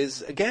Dog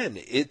is, again,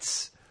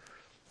 it's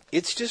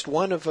just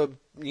one of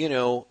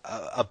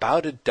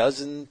about a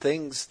dozen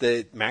things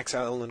that Max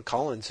Allan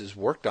Collins has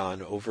worked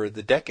on over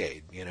the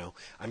decade.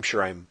 I'm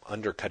sure I'm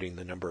undercutting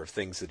the number of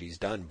things that he's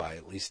done by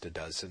at least a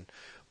dozen,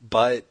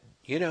 but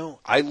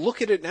I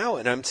look at it now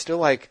and I'm still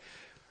like,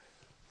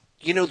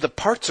 the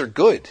parts are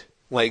good.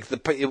 Like,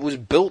 it was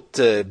built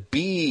to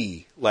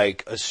be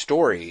like a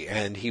story,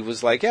 and he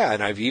was like, yeah,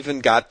 and I've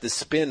even got the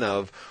spin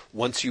of,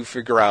 once you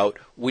figure out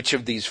which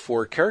of these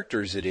 4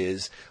 characters it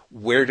is,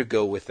 where to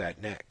go with that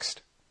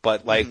next.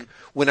 But like,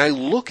 when I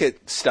look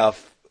at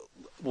stuff,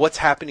 what's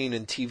happening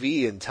in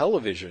TV and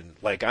television,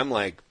 like, I'm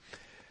like,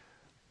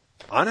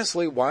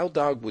 honestly, Wild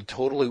Dog would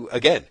totally,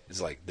 again,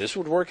 it's like, this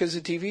would work as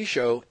a TV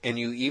show, and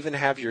you even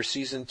have your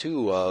season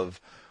 2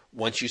 of,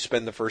 once you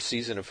spend the first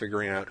season of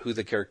figuring out who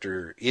the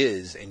character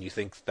is and you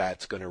think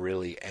that's going to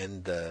really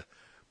end the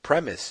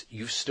premise,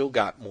 you've still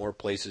got more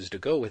places to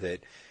go with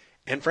it.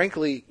 And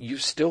frankly,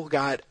 you've still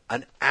got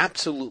an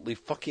absolutely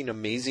fucking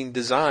amazing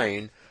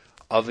design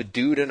of a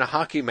dude in a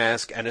hockey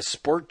mask and a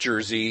sport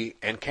jersey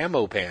and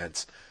camo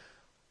pants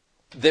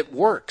that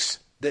works,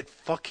 that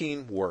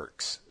fucking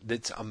works.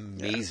 That's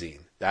amazing.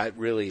 Yeah. That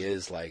really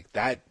is like,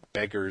 that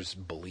beggars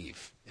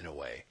belief in a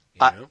way.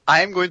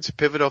 I'm going to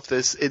pivot off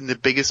this in the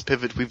biggest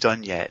pivot we've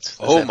done yet.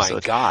 Oh my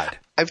God.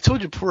 I've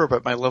told you before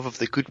about my love of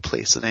The Good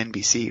Place on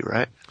NBC,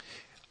 right?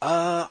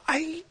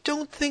 I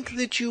don't think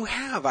that you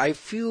have. I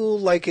feel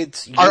like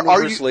it's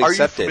universally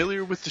accepted. Are you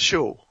familiar with the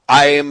show?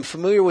 I am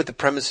familiar with the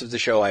premise of the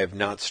show. I have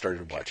not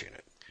started watching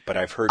it, but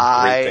I've heard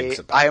great things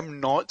about it. I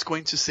am not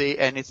going to say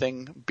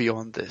anything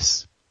beyond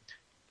this.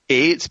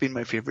 A, it's been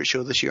my favorite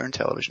show this year on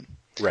television.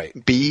 Right.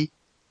 B,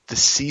 the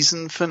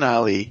season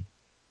finale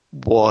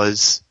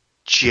was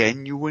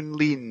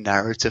genuinely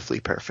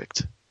narratively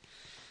perfect.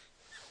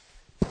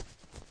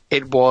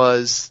 It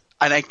was,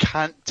 and I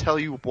can't tell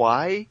you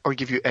why or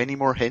give you any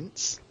more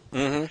hints.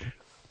 Mm-hmm.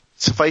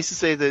 Suffice to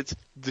say that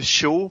the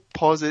show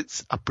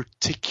posits a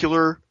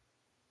particular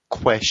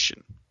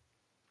question.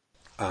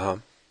 Uh-huh.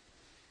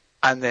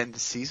 And then the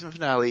season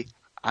finale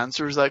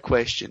answers that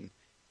question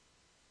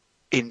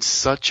in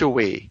such a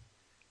way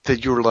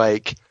that you're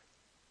like,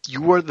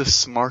 you are the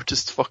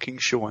smartest fucking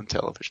show on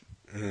television.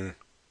 Mm-hmm.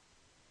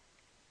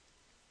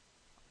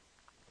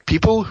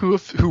 People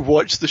who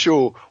watch the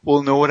show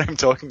will know what I'm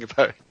talking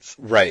about.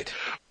 Right.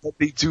 But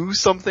they do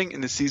something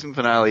in the season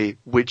finale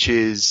which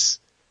is,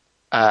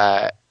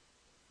 to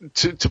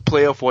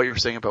play off what you're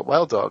saying about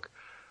Wild Dog,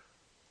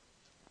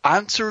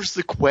 answers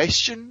the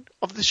question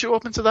of the show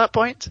up until that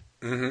point,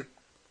 and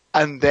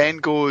then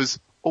goes,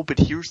 oh, but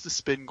here's the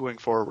spin going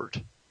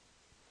forward.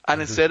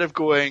 And instead of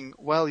going,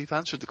 well, you've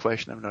answered the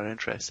question, I'm not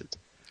interested.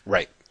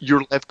 Right.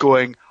 You're left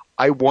going,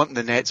 I want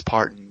the next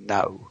part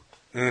now.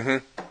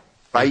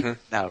 Right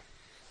now.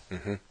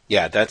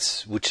 Yeah,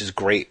 which is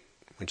great.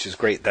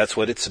 That's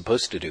what it's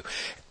supposed to do.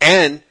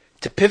 And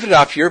to pivot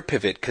off your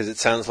pivot, because it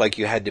sounds like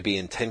you had to be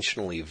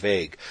intentionally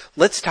vague,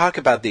 let's talk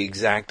about the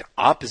exact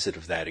opposite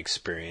of that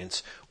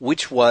experience,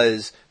 which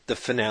was the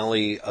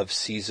finale of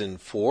season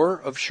 4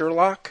 of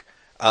Sherlock.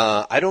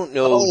 I don't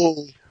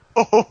know.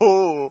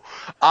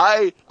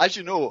 As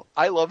you know,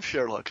 I love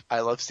Sherlock.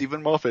 I love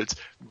Stephen Moffat.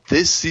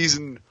 This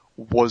season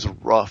was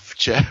rough,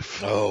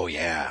 Jeff. Oh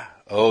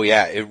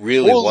yeah, it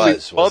really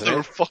was, wasn't it?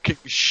 Motherfucking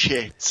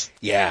shit.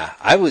 Yeah,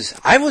 I was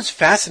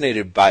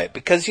fascinated by it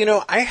because,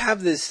 I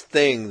have this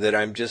thing that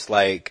I'm just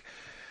like,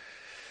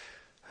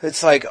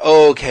 it's like,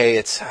 oh, okay,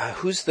 it's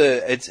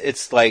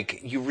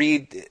like you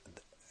read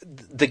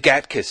the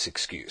Gatkiss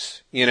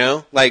excuse,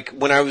 like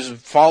when I was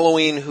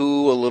following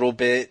Who a little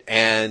bit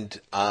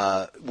and,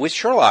 with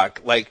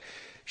Sherlock, like,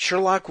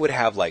 Sherlock would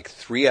have like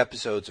 3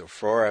 episodes or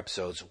 4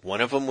 episodes.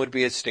 One of them would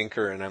be a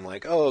stinker, and I'm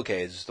like, oh,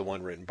 okay, this is the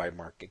one written by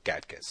Mark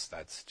Gatkiss.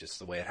 That's just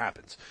the way it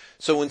happens.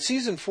 So when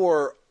season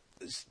 4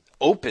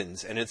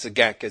 opens and it's a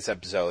Gatkiss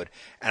episode,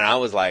 and I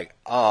was like,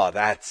 oh,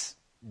 that's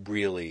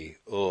really,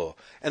 oh.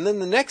 And then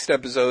the next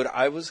episode,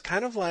 I was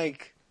kind of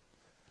like,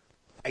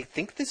 I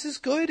think this is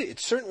good.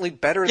 It's certainly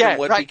better than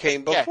what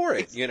became before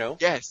it,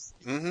 Yes.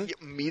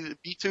 Mm-hmm. Me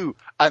too.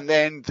 And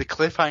then the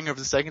cliffhanger of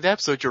the second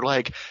episode, you're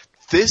like,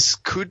 this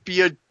could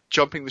be a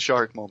jumping the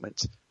shark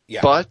moment. Yeah.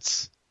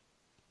 But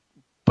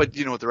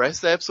the rest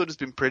of the episode has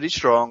been pretty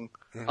strong.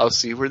 I'll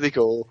see where they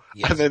go.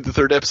 Yes. And then the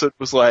third episode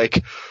was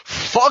like,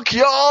 fuck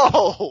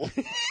y'all!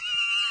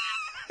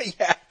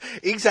 Yeah,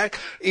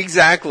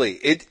 exactly.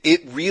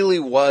 It really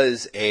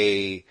was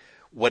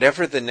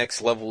whatever the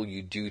next level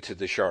you do to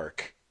the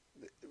shark.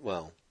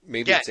 Well,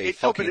 maybe it's a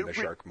fucking the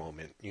shark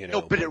moment,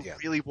 No, but it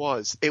really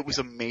was. It was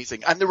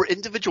amazing. And there were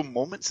individual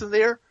moments in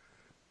there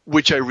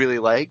which I really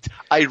liked.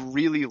 I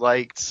really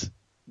liked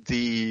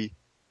the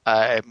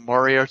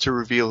Moriarty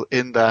reveal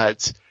in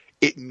that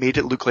it made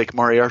it look like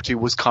Moriarty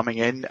was coming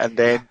in, and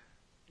then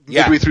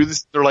midway through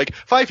this, they're like,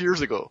 5 years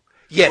ago.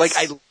 Yes. Like,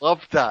 I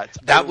loved that.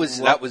 That was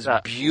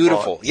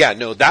beautiful. Yeah,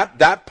 no,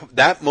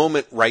 that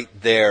moment right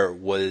there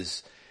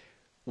was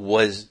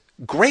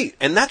great.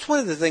 And that's one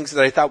of the things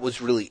that I thought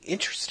was really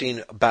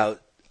interesting about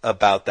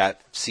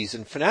that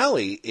season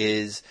finale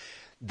is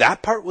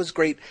that part was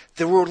great.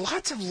 There were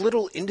lots of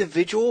little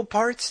individual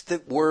parts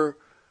that were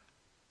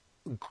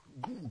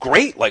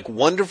great, like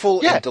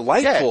wonderful and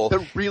delightful. Yeah,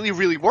 that really,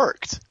 really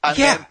worked. And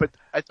then, but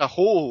as a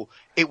whole,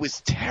 it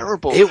was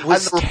terrible. It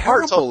was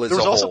terrible as a whole. There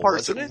was also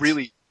parts that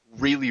really,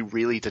 really,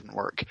 really didn't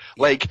work.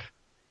 Yeah. Like,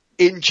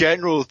 in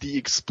general, the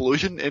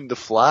explosion in the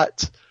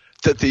flat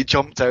that they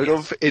jumped out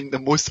of in the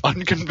most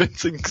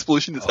unconvincing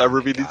explosion that's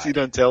ever been seen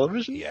on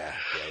television. Yeah.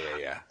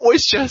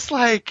 Was just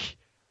like,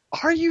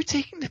 are you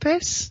taking the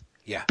piss?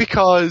 Yeah.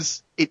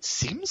 Because it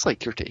seems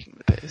like you're taking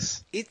the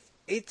piss.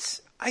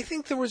 I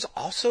think there was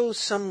also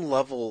some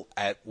level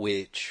at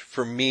which,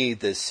 for me,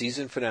 the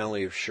season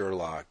finale of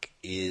Sherlock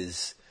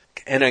is,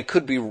 and I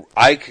could be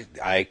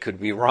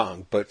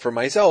wrong, but for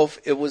myself,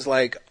 it was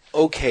like,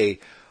 okay,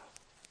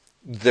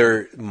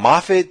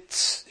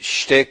 Moffat's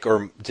shtick,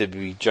 or to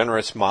be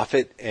generous,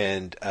 Moffat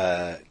and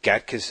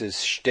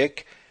Gatkus's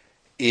shtick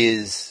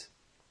is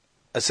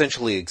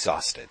essentially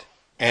exhausted.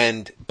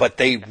 But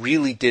they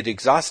really did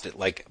exhaust it.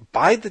 Like,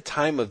 by the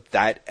time of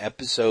that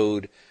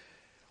episode,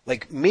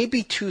 like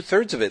maybe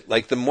 2/3 of it,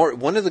 like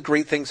one of the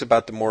great things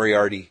about the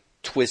Moriarty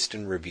twist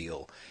and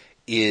reveal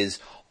is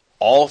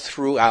all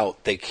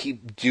throughout they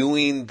keep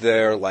doing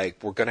their,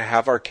 like, we're going to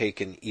have our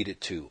cake and eat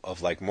it too,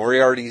 of like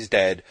Moriarty's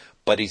dead,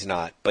 but he's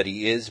not, but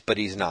he is, but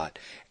he's not.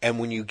 And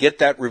when you get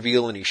that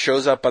reveal and he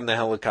shows up on the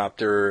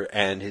helicopter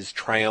and his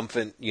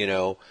triumphant,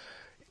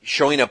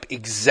 showing up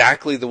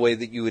exactly the way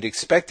that you would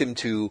expect him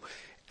to,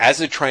 as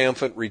a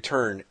triumphant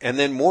return, and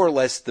then more or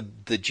less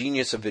the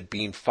genius of it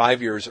being 5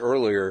 years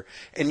earlier,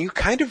 and you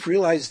kind of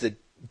realize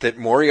that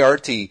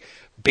Moriarty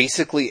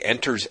basically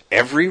enters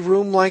every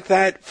room like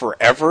that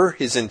forever,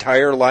 his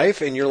entire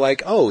life, and you're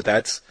like, oh,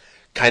 that's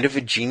kind of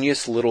a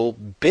genius little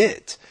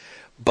bit.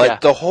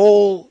 But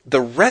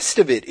the rest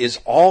of it is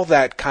all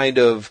that kind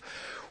of,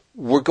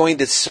 we're going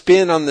to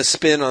spin on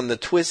the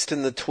twist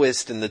and the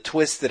twist and the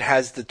twist that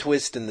has the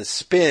twist and the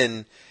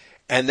spin.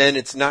 And then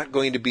it's not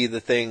going to be the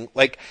thing,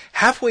 like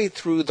halfway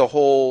through the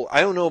whole,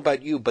 I don't know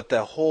about you, but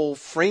the whole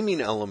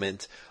framing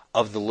element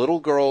of the little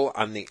girl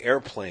on the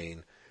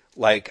airplane,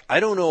 like,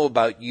 I don't know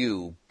about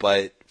you,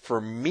 but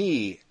for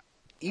me,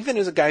 even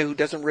as a guy who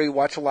doesn't really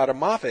watch a lot of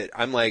Moffat,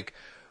 I'm like,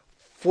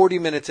 40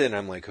 minutes in,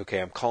 I'm like,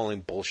 okay, I'm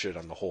calling bullshit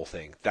on the whole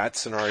thing. That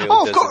scenario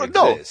doesn't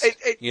exist.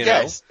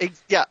 Yes.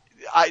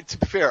 To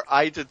be fair,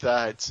 I did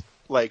that,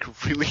 like,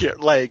 really,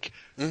 like,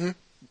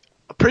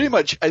 pretty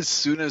much as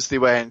soon as they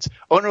went,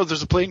 oh no,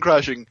 there's a plane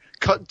crashing,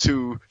 cut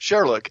to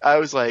Sherlock, I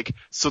was like,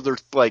 so they're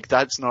like,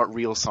 that's not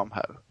real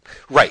somehow.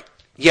 Right.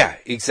 Yeah,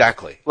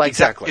 exactly. Like,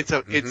 exactly. It's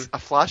a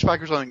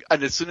flashback or something,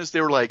 and as soon as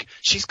they were like,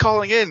 she's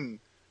calling in,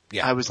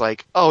 I was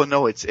like, oh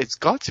no, it's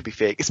got to be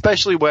fake.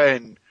 Especially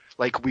when,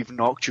 like, we've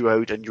knocked you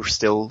out and you're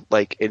still,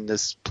 like, in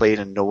this plane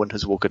and no one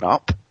has woken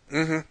up.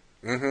 The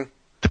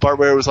part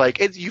where it was like,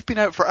 you've been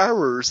out for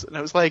hours, and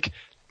I was like,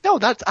 no,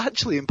 that's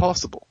actually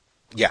impossible.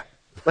 Yeah.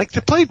 Like,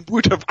 the plane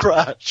would have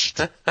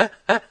crashed.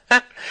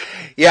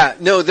 Yeah,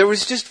 no, there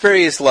was just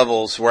various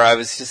levels where I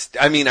was just,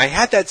 I mean, I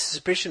had that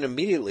suspicion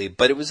immediately,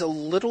 but it was a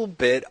little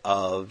bit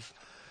of,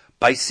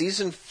 by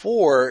season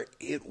 4,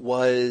 it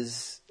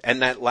was,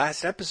 and that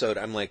last episode,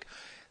 I'm like,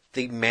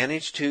 they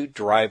managed to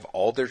drive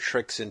all their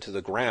tricks into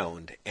the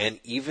ground, and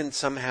even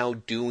somehow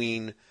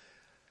doing,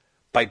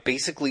 by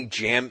basically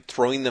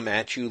throwing them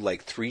at you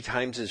like 3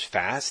 times as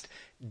fast,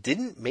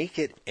 didn't make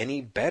it any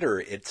better.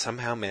 It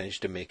somehow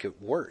managed to make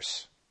it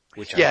worse.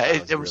 Which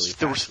there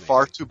was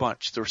far too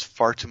much. There was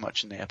far too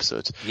much in the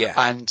episode. Yeah.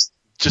 And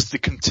just the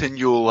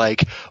continual,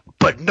 like,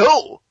 but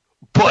no!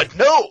 But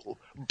no!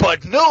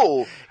 But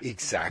no!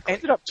 Exactly.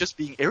 Ended up just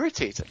being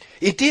irritating.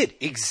 It did,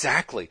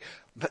 exactly.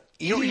 But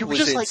Edie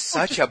was in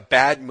such a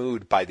bad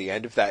mood by the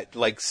end of that.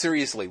 Like,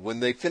 seriously, when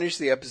they finished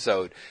the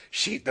episode,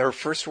 their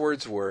first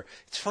words were,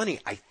 it's funny,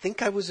 I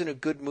think I was in a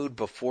good mood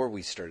before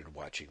we started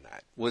watching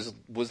that, was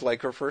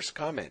like her first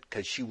comment,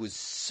 because she was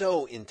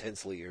so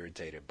intensely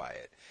irritated by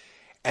it.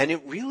 And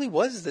it really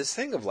was this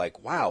thing of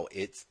like, wow,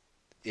 it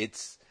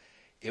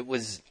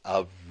was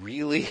a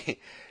really,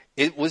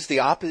 it was the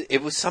opposite.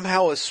 It was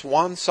somehow a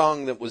swan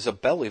song that was a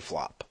belly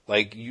flop.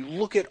 Like, you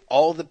look at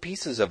all the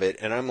pieces of it,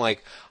 and I'm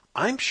like,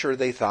 I'm sure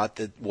they thought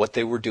that what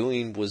they were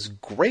doing was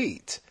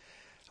great.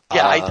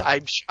 Yeah,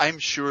 I'm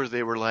sure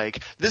they were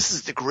like, this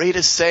is the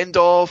greatest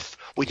send-off.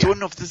 We don't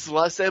know if this is the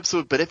last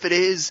episode, but if it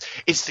is,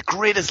 it's the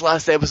greatest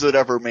last episode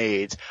ever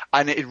made.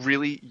 And it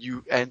really,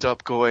 you end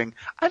up going,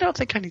 I don't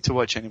think I need to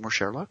watch any more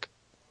Sherlock.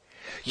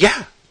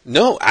 Yeah,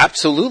 no,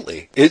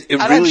 absolutely. It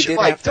really did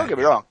have don't get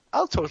me wrong.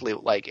 I'll totally,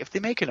 like, if they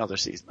make another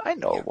season, I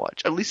know I'll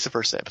watch at least the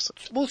first episode.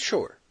 Well,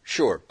 sure.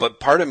 But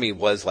part of me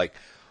was like,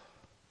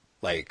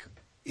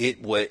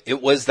 it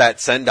was that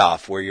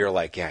send-off where you're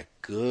like, yeah,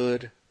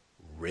 good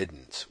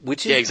riddance,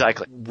 which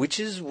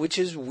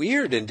is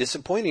weird and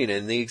disappointing,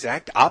 and the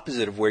exact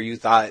opposite of where you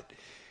thought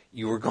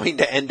you were going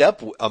to end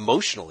up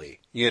emotionally,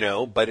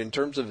 but in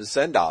terms of a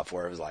send-off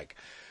where it was like,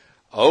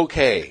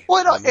 okay.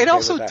 Well, I'm okay it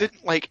also with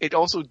that. it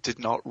also did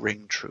not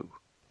ring true.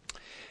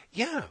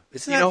 Yeah.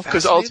 Isn't that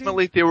Because fascinating?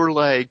 ultimately they were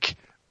like,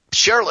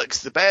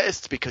 Sherlock's the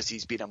best because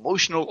he's been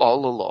emotional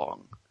all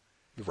along.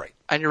 Right.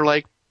 And you're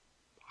like,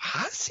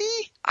 has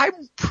he?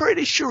 I'm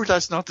pretty sure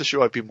that's not the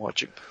show I've been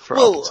watching for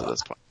up until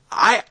this point.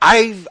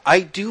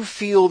 I do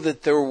feel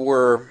that there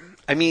were,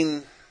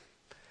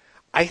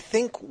 I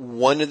think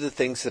one of the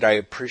things that I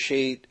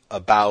appreciate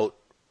about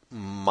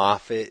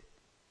Moffat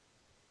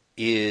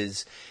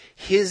is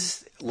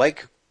his,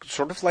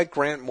 sort of like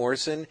Grant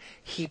Morrison,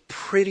 he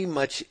pretty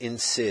much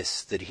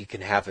insists that he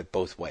can have it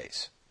both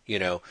ways.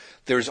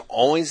 There's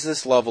always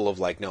this level of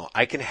like, no,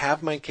 I can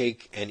have my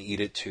cake and eat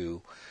it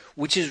too,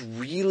 which is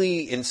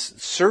really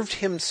served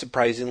him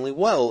surprisingly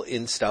well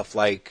in stuff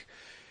like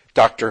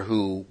Doctor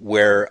Who,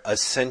 where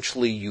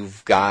essentially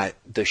you've got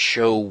the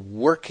show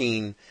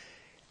working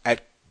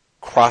at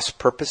cross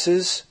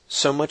purposes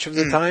so much of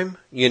the time,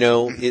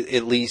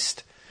 at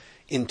least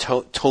in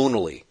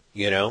tonally,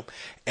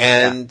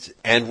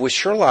 and with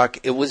Sherlock,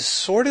 it was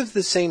sort of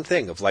the same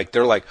thing of like,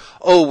 they're like,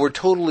 oh, we're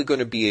totally going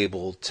to be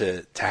able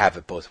to have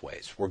it both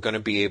ways. We're going to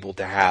be able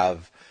to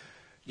have,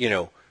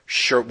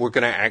 sure, we're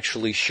going to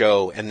actually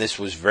show, and this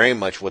was very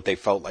much what they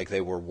felt like they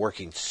were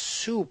working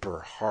super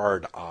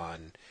hard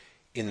on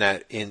in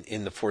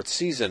the fourth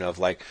season of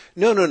like,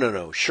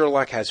 no,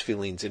 Sherlock has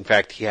feelings. In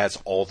fact, he has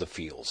all the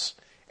feels.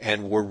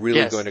 And we're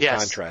really going to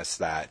contrast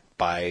that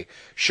by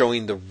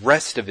showing the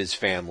rest of his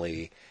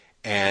family.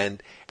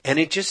 And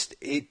it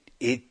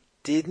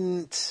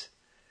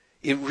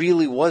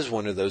really was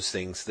one of those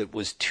things that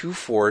was too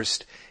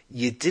forced.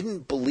 You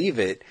didn't believe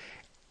it.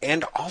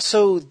 And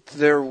also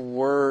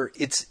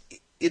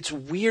it's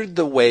weird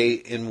the way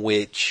in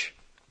which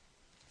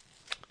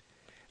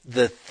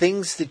the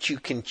things that you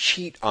can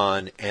cheat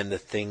on and the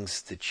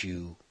things that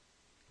you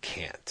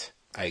can't,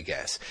 I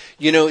guess.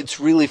 It's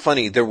really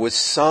funny. There was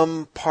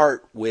some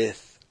part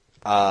with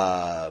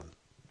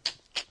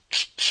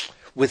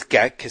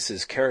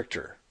Gatkiss's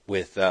character,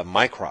 with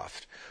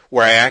Mycroft,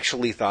 where I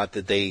actually thought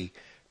that they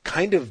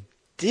kind of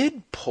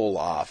did pull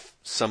off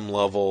some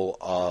level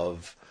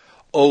of,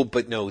 oh,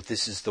 but no,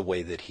 this is the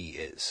way that he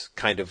is.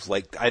 Kind of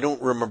like, I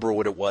don't remember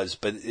what it was,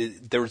 but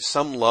there was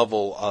some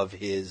level of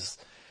his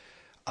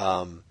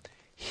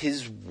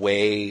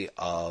way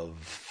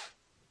of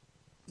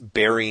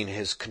burying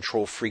his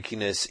control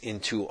freakiness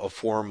into a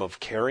form of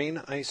caring,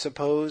 I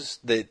suppose,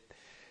 that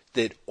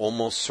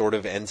almost sort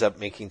of ends up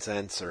making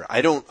sense. Or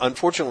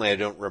unfortunately I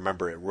don't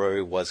remember it.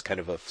 Rory was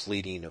kind of a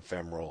fleeting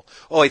ephemeral.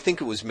 Oh, I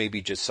think it was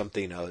maybe just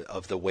something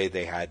of the way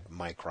they had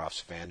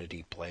Mycroft's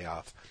vanity play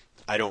off.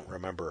 I don't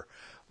remember.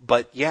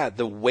 But yeah,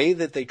 the way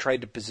that they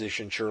tried to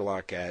position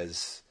Sherlock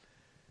as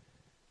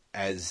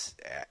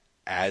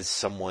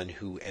someone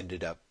who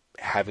ended up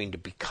having to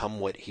become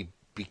what he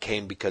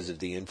became because of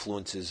the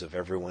influences of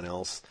everyone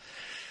else,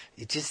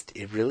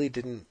 it really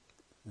didn't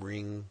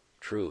ring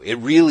true. It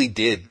really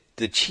did.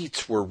 The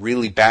cheats were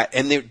really bad.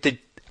 And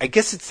I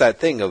guess it's that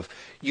thing of,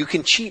 you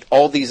can cheat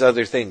all these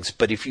other things,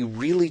 but if you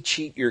really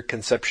cheat your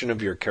conception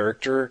of your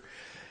character,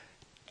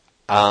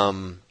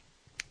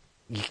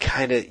 you've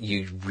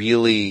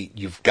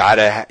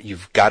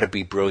got to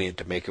be brilliant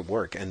to make it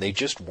work. And they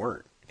just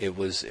weren't. It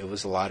was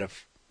a lot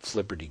of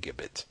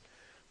flibberty-gibbet.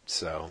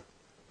 So,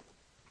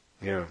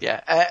 yeah.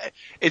 Yeah,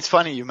 it's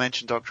funny you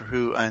mentioned Doctor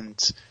Who, and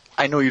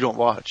I know you don't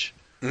watch,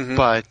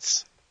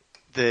 but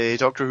the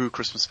Doctor Who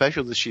Christmas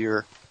special this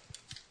year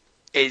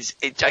is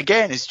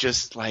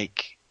just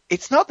like,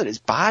 it's not that it's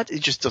bad, it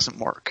just doesn't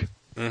work.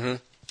 Mm-hmm.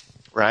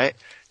 Right?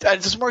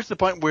 It doesn't work to the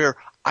point where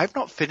I've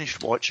not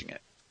finished watching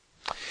it.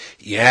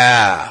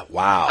 Yeah,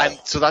 wow.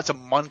 So that's a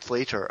month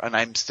later, and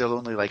I'm still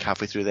only like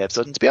halfway through the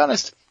episode. And to be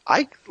honest,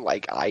 I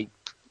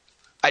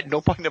at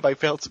no point have I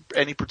felt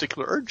any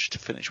particular urge to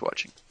finish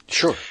watching.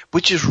 Sure.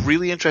 Which is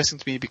really interesting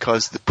to me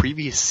because the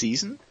previous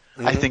season,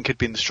 I think, had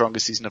been the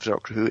strongest season of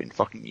Doctor Who in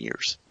fucking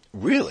years.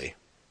 Really?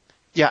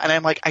 Yeah, and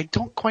I'm like, I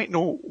don't quite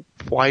know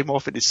why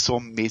Moffat is so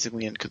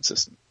amazingly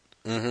inconsistent.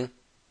 Mm-hmm.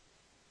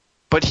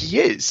 But he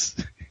is.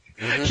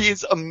 Mm-hmm. He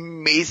is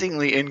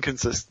amazingly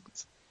inconsistent.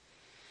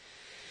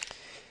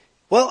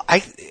 Well, I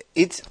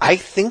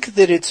think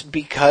that it's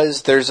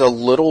because there's a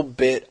little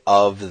bit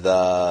of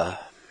the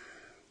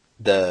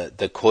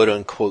quote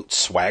unquote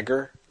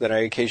swagger that I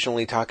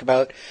occasionally talk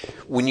about.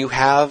 When you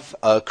have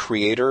a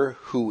creator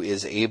who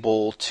is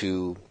able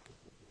to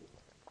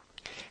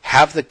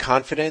have the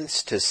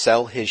confidence to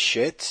sell his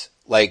shit,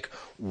 like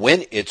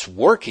when it's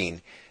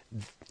working,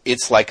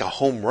 it's like a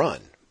home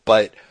run.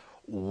 But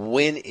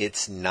when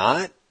it's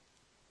not,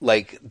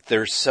 like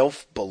their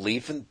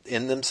self-belief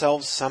in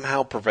themselves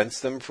somehow prevents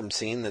them from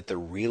seeing that they're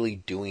really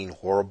doing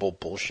horrible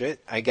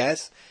bullshit, I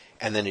guess.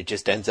 And then it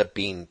just ends up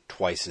being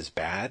twice as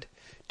bad.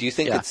 Do you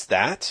think it's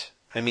that?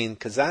 I mean,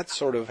 cause that's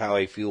sort of how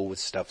I feel with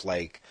stuff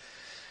like,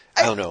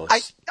 I don't know. I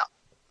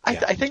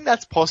think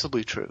that's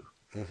possibly true.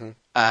 Mm-hmm.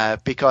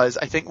 Because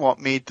I think what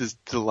made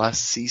the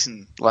last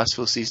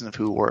full season of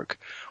Who work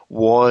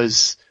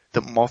was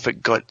that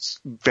Moffat got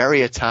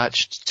very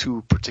attached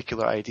to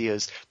particular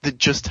ideas that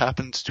just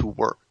happened to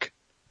work.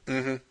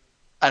 Mm-hmm.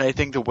 And I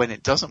think that when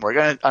it doesn't work,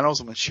 and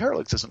also when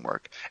Sherlock doesn't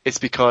work, it's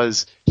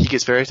because he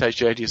gets very attached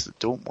to ideas that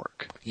don't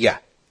work. Yeah,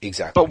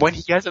 exactly. But when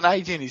he has an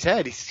idea in his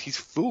head, he's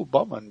full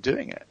bum on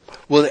doing it.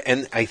 Well,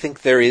 and I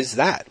think there is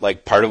that.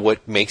 Like, part of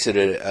what makes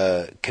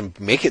it can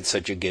make it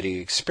such a giddy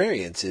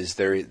experience is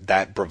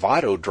that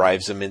bravado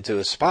drives him into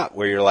a spot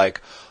where you're like,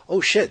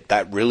 oh shit,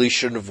 that really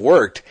shouldn't have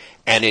worked,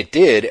 and it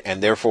did,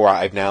 and therefore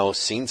I've now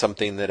seen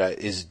something that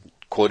is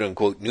quote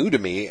unquote new to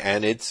me,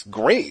 and it's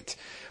great.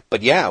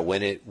 But yeah,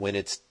 when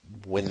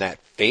that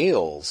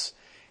fails,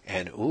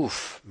 and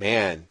oof,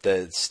 man,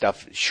 the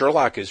stuff,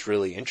 Sherlock is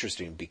really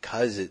interesting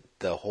because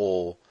the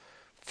whole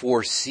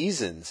 4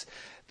 seasons,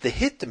 the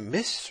hit to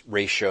miss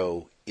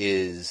ratio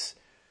is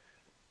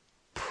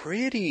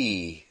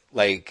pretty,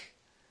 like,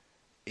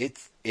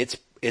 it's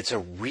a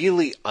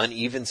really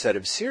uneven set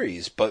of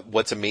series, but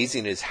what's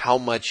amazing is how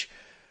much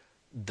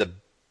the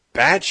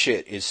bad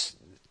shit is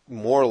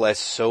more or less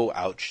so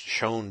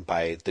outshone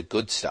by the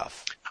good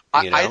stuff.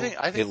 I think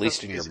at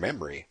least in your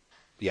memory.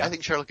 Yeah. I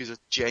think Sherlock is a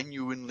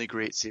genuinely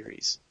great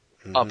series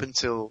up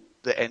until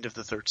the end of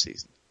the 3rd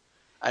season.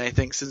 And I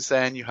think since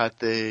then you had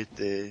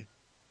the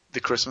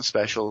Christmas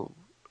special,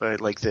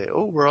 like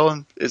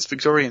it's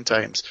Victorian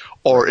times,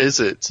 or is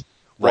it?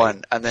 Right.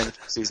 One, and then the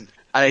season.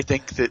 And I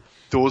think that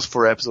those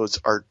 4 episodes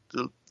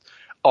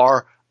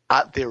are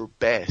at their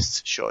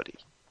best shoddy.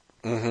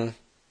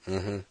 Mm-hmm.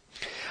 Mm-hmm.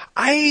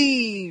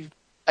 I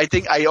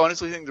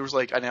honestly think there was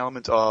like an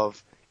element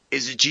of,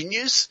 is it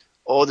genius?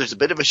 Oh, there's a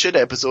bit of a shit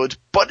episode,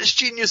 but it's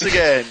genius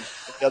again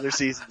in the other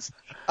seasons.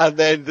 And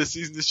then the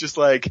season is just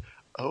like,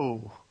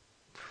 oh.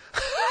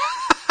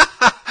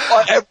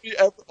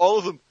 All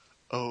of them,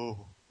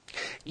 oh.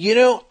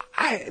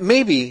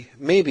 Maybe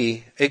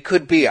it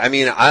could be. I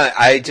mean,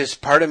 I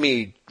just, part of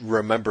me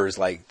remembers,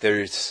 like,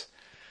 there's,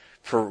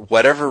 for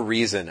whatever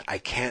reason, I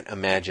can't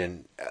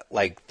imagine,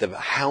 like, the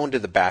Hound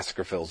of the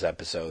Baskervilles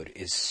episode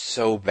is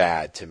so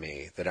bad to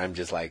me that I'm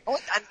just like... Oh,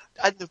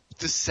 and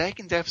the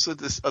second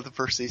episode of the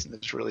 1st season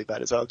is really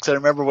bad as well, because I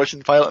remember watching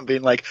the pilot and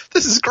being like,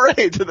 this is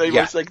great, and then you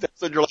watch the second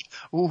episode, you're like,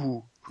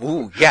 ooh.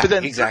 Ooh, yeah, but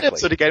then exactly. The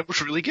episode again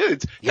was really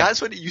good. Yeah.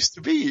 That's what it used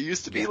to be. It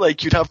used to be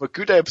like, you'd have a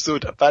good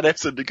episode, a bad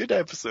episode, a good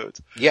episode.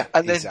 Yeah,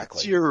 and then exactly.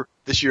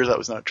 This year that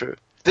was not true.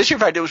 This year,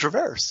 in fact, it was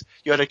reverse.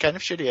 You had a kind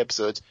of shitty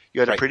episode,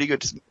 you had a pretty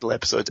good middle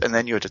episode, and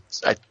then you had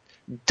a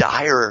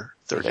dire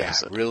third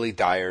episode. Really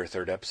dire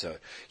 3rd episode.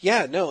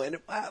 Yeah, no, and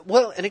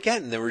and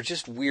again, there were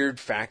just weird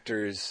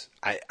factors.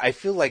 I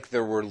feel like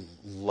there were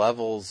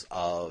levels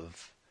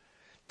of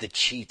the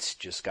cheats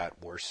just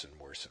got worse and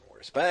worse and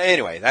worse. But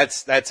anyway,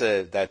 that's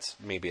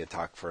maybe a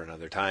talk for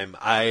another time.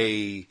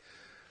 I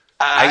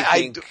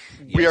think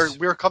we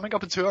are coming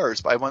up in 2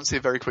 hours, but I want to say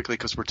very quickly,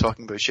 because we're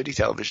talking about shitty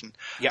television.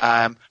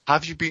 Yeah.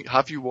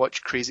 Have you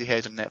watched Crazy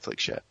Head on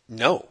Netflix yet?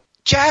 No.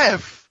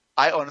 Jeff!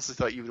 I honestly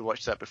thought you would have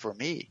watched that before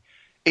me.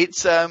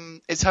 It's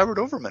Howard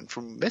Overman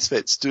from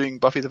Misfits doing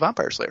Buffy the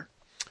Vampire Slayer.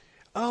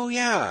 Oh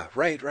yeah,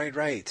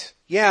 right.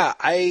 Yeah,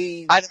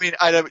 I mean,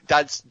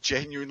 that's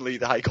genuinely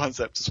the high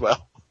concept as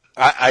well.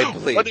 I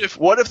believe.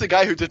 What if the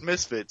guy who did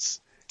Misfits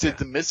did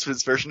the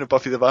Misfits version of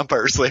Buffy the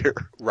Vampire Slayer?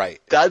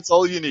 Right. That's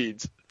all you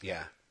need.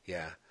 Yeah.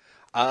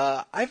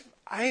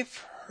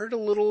 I've heard a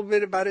little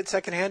bit about it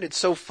secondhand. It's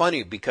so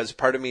funny because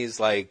part of me is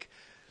like,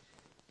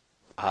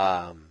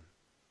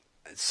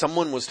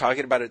 someone was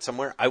talking about it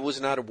somewhere. I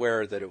was not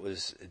aware that it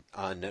was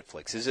on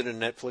Netflix. Is it a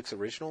Netflix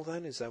original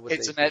then? Is that what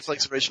it's a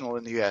Netflix original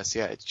in the US?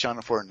 Yeah, it's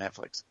Channel 4 on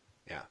Netflix.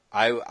 Yeah,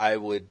 I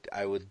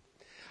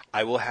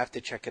will have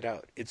to check it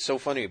out. It's so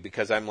funny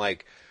because I'm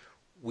like,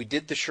 we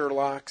did the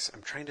Sherlocks.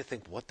 I'm trying to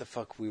think what the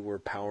fuck we were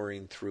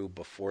powering through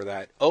before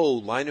that. Oh,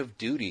 Line of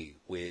Duty,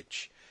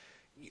 which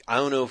I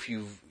don't know if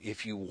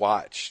you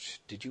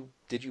watched. Did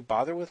you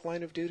bother with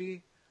Line of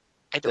Duty?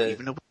 I don't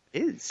even know what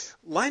it is.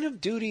 Line of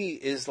Duty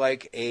is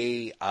like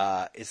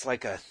it's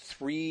like a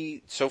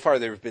 3. So far,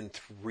 there have been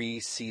 3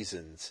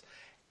 seasons,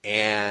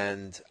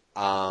 and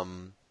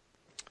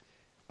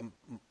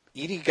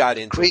Edie got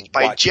into great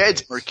by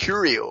Jed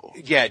Mercurio.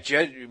 Yeah,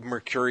 Jed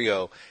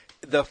Mercurio.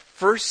 The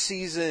first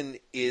season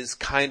is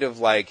kind of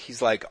like,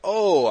 he's like,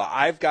 oh,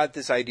 I've got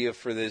this idea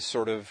for this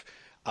sort of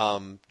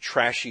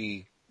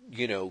trashy,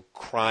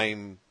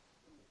 crime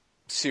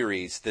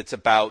series that's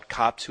about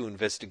cops who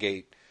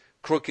investigate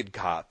crooked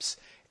cops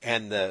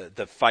and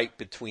the fight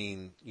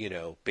between,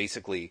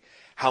 basically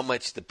how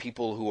much the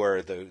people who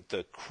are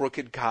the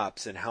crooked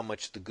cops and how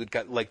much the good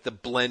guys, like the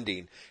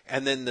blending.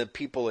 And then the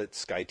people at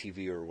Sky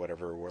TV or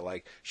whatever were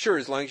like, sure,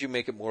 as long as you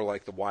make it more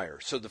like The Wire.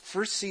 So the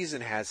first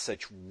season has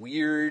such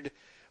weird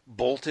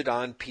bolted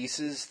on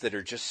pieces that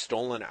are just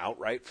stolen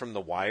outright from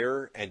The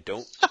Wire and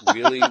don't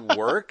really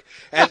work.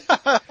 And,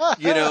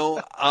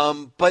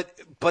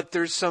 but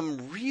there's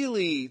some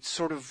really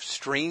sort of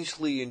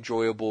strangely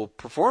enjoyable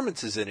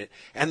performances in it.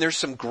 And there's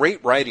some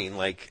great writing,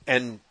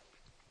 and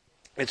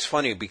it's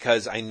funny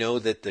because I know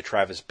that the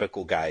Travis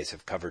Bickle guys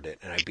have covered it,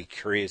 and I'd be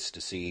curious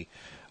to see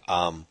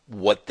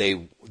what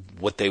they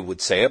would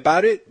say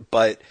about it.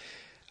 But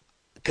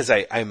because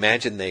I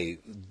imagine the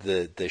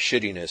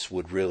shittiness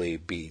would really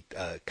be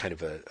kind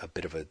of a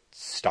bit of a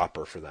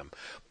stopper for them.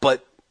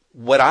 But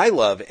what I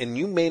love, and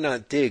you may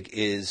not dig,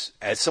 is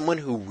as someone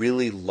who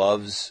really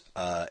loves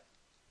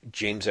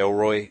James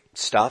Ellroy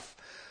stuff,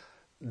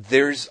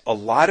 there's a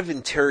lot of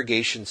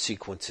interrogation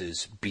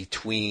sequences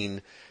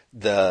between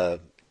the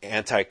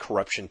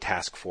Anti-Corruption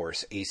Task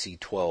Force,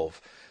 AC-12,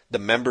 the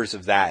members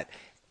of that,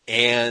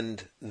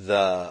 and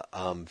the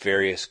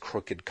various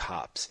crooked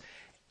cops.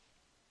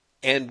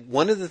 And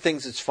one of the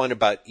things that's fun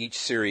about each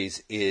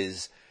series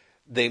is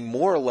they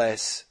more or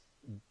less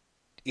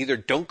either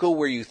don't go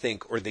where you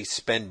think, or they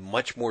spend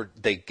much more,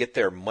 they get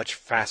there much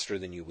faster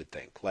than you would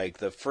think. Like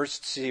the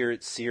first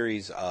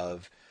series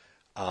of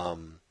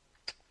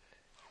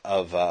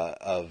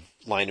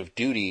Line of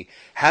Duty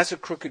has a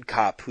crooked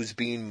cop who's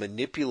being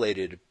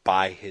manipulated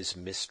by his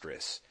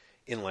mistress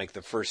in like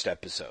the first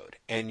episode.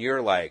 And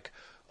you're like,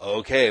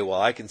 okay,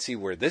 well, I can see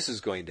where this is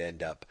going to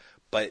end up.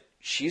 But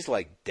she's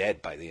like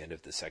dead by the end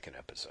of the second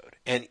episode.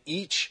 And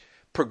each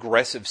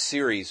progressive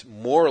series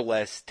more or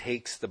less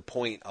takes the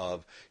point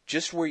of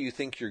just where you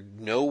think you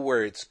know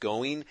where it's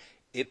going,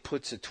 it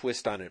puts a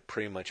twist on it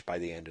pretty much by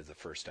the end of the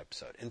first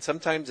episode. And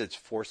sometimes it's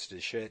forced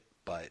as shit,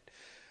 but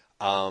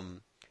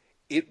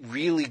it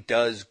really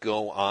does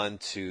go on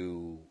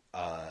to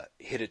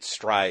hit its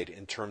stride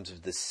in terms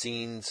of the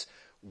scenes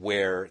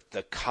where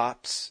the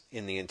cops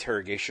in the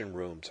interrogation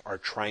rooms are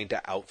trying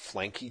to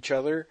outflank each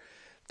other.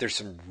 There's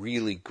some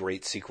really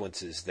great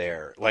sequences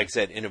there. Like I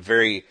said, in a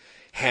very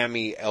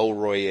hammy,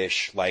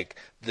 Ellroy-ish, like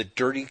the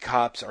dirty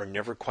cops are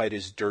never quite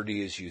as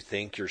dirty as you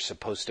think. You're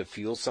supposed to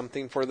feel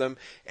something for them.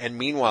 And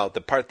meanwhile, the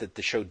part that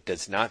the show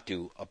does not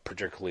do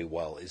particularly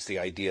well is the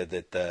idea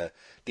that the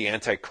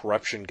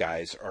anti-corruption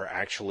guys are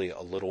actually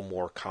a little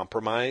more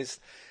compromised.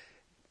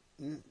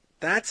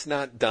 That's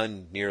not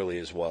done nearly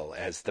as well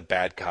as the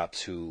bad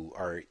cops who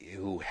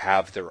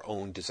have their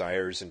own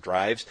desires and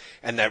drives.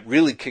 And that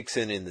really kicks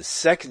in the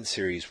second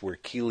series, where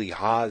Keeley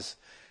Haas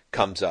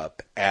comes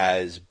up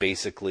as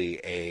basically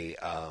a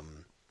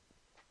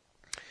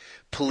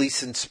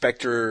police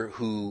inspector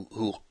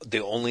who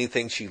the only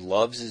thing she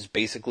loves is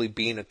basically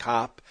being a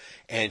cop,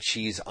 and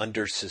she's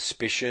under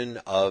suspicion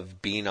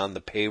of being on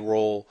the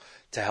payroll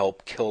to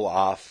help kill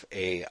off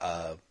a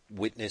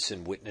witness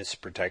in witness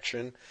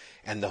protection,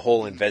 and the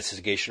whole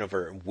investigation of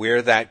her and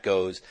where that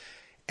goes.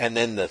 And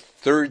then the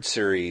third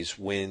series,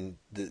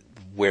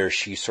 where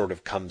she sort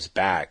of comes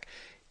back,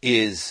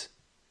 it's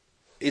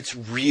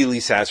really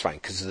satisfying,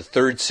 because the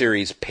third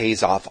series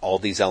pays off all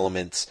these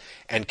elements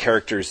and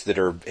characters that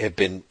have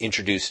been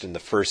introduced in the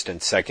first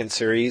and second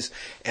series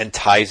and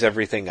ties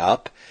everything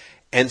up.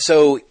 And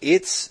so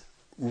it's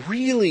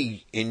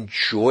really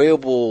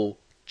enjoyable,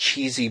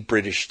 cheesy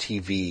British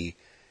TV,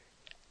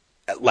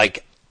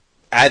 like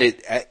at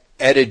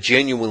a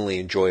genuinely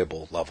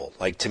enjoyable level.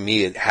 Like, to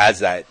me, it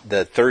has that.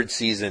 The third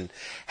season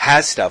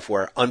has stuff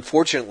where,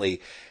 unfortunately,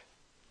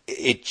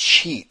 it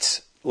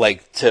cheats.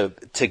 Like, to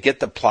get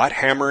the plot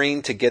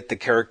hammering, to get the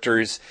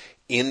characters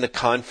in the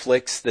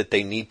conflicts that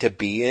they need to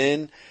be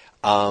in,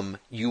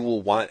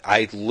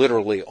 I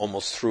literally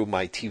almost threw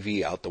my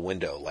TV out the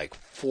window like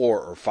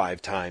 4 or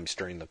 5 times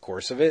during the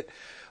course of it.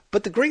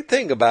 But the great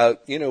thing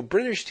about,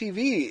 British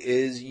TV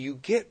is you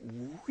get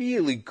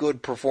really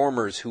good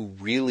performers who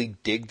really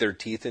dig their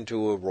teeth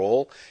into a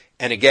role.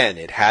 And again,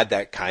 it had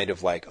that kind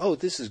of like, oh,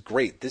 this is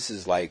great. This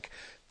is like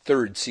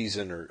third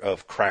season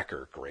of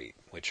Cracker great,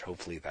 which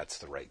hopefully that's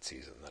the right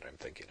season that I'm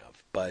thinking of.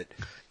 But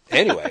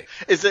anyway.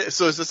 Is this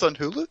on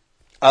Hulu?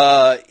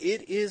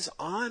 It is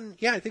on,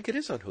 I think it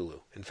is on Hulu.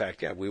 In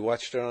fact, we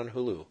watched it on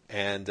Hulu.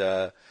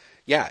 And,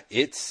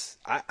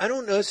 I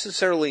don't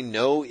necessarily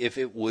know if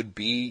it would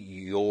be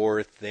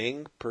your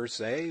thing per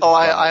se. Oh,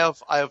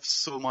 I have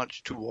so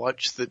much to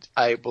watch that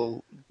I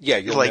will. Yeah,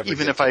 you'll like,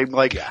 even if I'm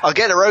like, I'll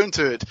get around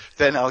to it,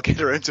 then I'll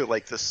get around to it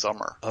like this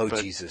summer. Oh,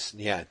 Jesus.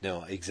 Yeah,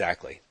 no,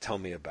 exactly. Tell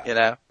me about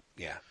it.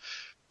 Yeah.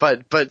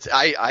 But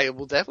I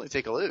will definitely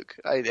take a look.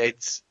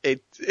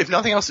 If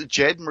nothing else,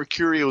 Jed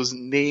Mercurio's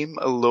name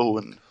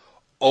alone.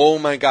 Oh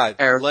my God!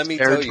 Let me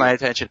tell you, my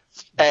attention.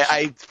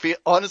 I feel,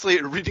 honestly,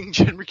 reading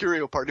Jed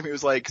Mercurio, part of me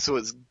was like, so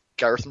it's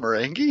Garth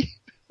Marenghi?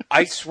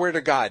 I swear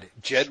to God,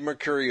 Jed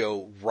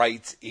Mercurio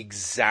writes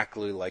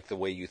exactly like the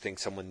way you think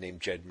someone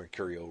named Jed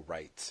Mercurio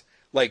writes.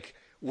 Like,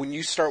 when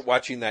you start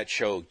watching that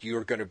show,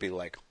 you're going to be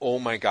like, oh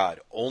my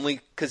God, only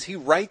because he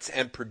writes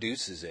and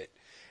produces it,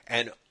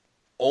 and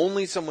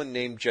only someone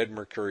named Jed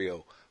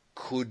Mercurio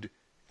could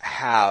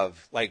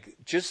have like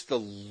just the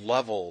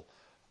level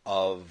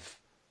of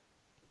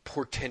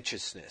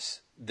portentousness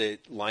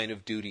that Line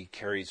of Duty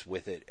carries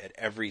with it at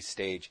every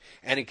stage.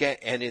 And again,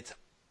 and it's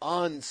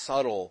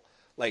unsubtle.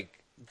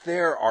 Like,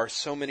 there are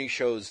so many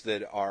shows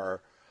that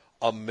are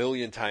a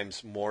million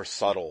times more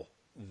subtle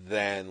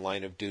than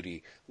Line of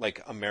Duty,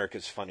 like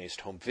America's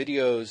Funniest Home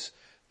Videos,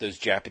 those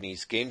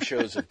Japanese game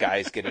shows of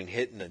guys getting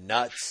hit in the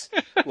nuts,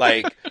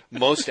 like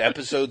most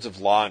episodes of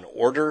Law and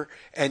Order,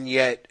 and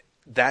yet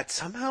that's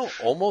somehow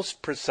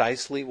almost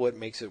precisely what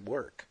makes it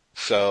work.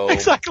 So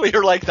exactly,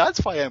 you're like,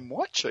 that's why I'm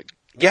watching.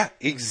 Yeah,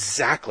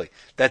 exactly.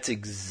 That's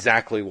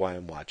exactly why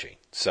I'm watching.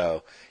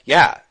 So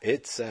yeah,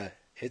 it's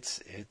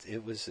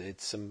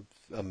some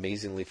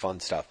amazingly fun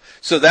stuff.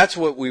 So that's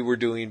what we were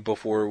doing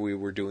before we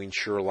were doing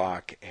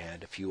Sherlock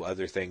and a few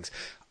other things.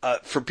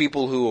 For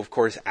people who, of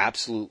course,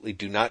 absolutely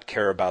do not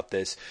care about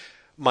this,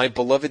 my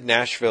beloved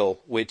Nashville,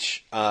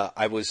 which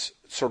I was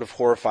sort of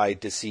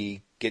horrified to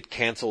see get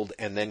canceled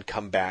and then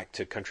come back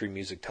to country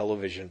music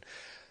television.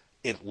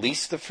 At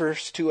least the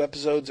first 2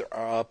 episodes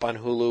are up on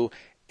Hulu,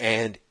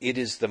 and it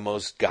is the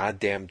most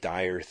goddamn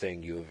dire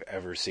thing you have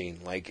ever seen.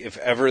 Like, if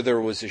ever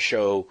there was a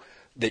show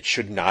that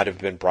should not have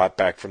been brought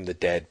back from the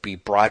dead, be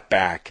brought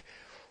back,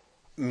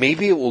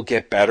 maybe it will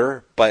get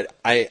better, but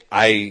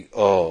I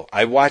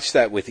watched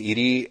that with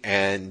Edie,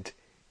 and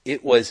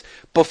it was,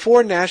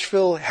 before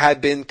Nashville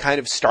had been kind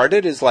of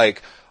started as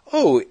like,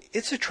 oh,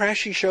 it's a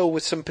trashy show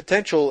with some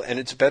potential and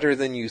it's better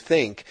than you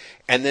think,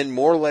 and then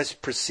more or less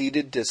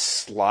proceeded to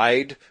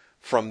slide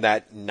from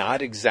that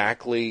not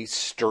exactly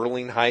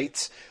sterling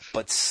heights,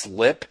 but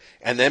slip.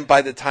 And then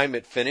by the time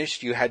it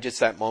finished, you had just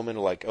that moment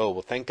of like, oh,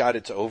 well, thank God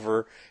it's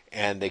over.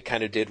 And they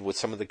kind of did with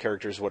some of the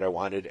characters what I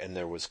wanted, and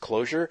there was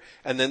closure.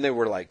 And then they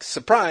were like,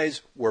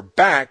 surprise, we're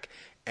back,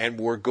 and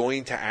we're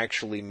going to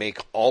actually make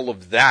all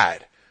of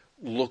that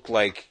look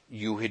like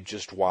you had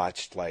just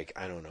watched, like,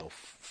 I don't know,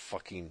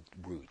 fucking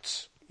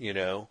Roots, you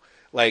know?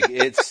 Like,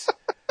 it's...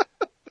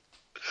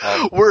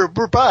 We're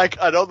back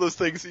on all those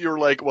things that you're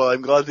like, well,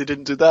 I'm glad they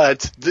didn't do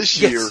that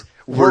this year.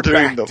 We're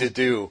doing them.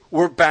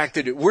 We're back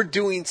to do. We're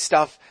doing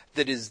stuff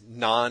that is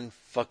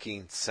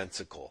non-fucking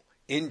sensical.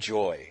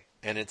 Enjoy.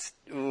 And it's,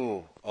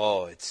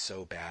 it's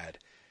so bad.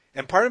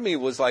 And part of me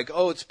was like,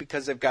 oh, it's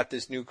because I've got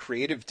this new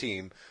creative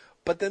team.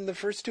 But then the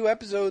first 2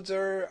 episodes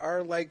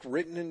are like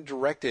written and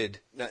directed,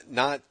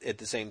 not at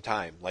the same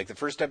time. Like the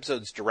first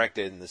episode's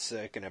directed and the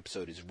second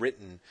episode is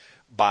written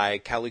by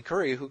Callie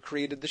Curry, who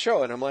created the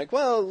show. And I'm like,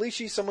 well, at least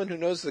she's someone who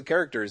knows the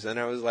characters. And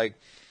I was like,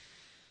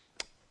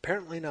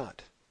 apparently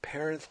not.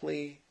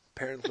 Apparently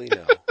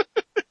no.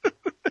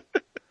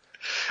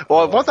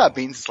 Well, what that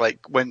means is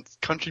like when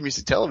country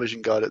music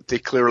television got it, they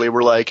clearly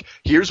were like,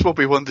 here's what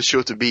we want the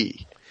show to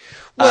be.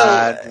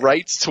 Well,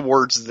 rights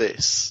towards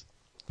this.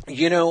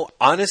 You know,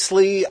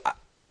 honestly,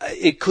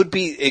 it could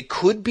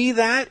be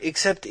that,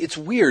 except it's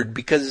weird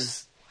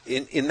because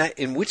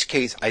in which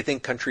case I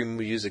think country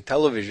music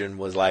television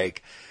was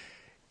like,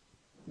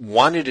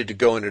 wanted it to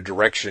go in a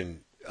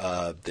direction,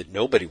 that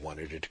nobody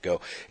wanted it to go.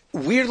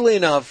 Weirdly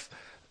enough,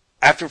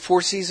 after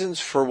 4 seasons,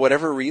 for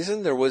whatever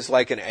reason, there was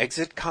like an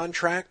exit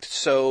contract.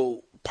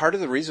 So part of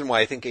the reason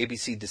why I think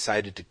ABC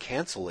decided to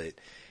cancel it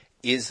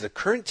is the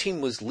current team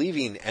was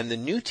leaving and the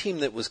new team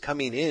that was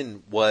coming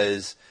in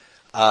was,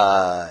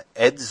 Ed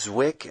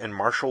Zwick and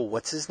Marshall,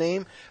 what's his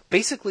name?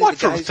 Basically, what,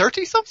 the guys from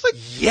 30-something?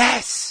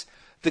 Yes!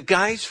 The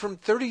guys from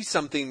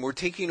 30-something were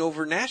taking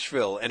over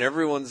Nashville, and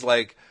everyone's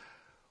like,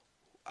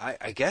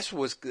 I guess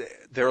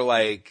they're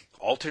like,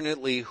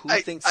 alternately, who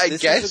thinks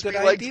this is a good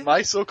idea? Like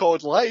My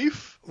So-Called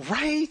Life.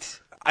 Right?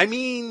 I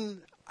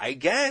mean, I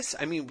guess.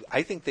 I mean,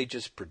 I think they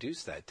just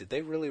produced that. Did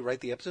they really write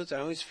the episodes? I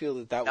always feel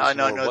that was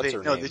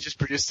No, they just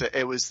produced it.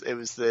 It was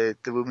the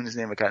woman whose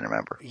name I can't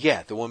remember.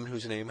 Yeah, the woman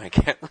whose name I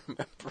can't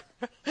remember.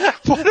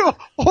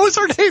 What was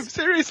her name?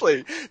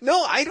 Seriously?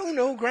 No, I don't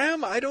know,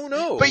 Graham. I don't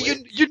know. But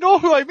you know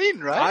who I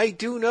mean, right? I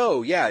do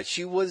know. Yeah,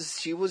 she was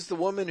the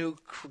woman who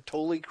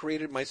totally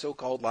created My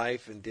So-Called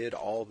Life and did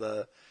all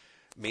the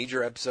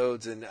major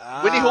episodes and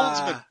Winnie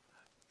Holzman.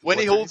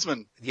 Winnie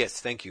Holzman. Yes,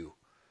 thank you.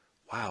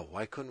 Wow,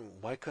 why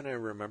couldn't I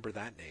remember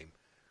that name?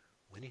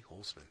 Winnie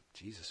Holzman.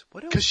 Jesus.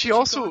 What else did she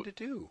also to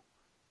do?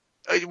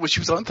 Well, she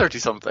was on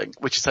 30-something,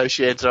 which is how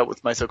she ended up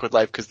with My So-Called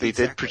Life, because they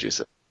did produce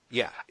it.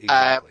 Yeah,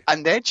 exactly.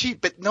 And then she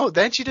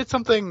did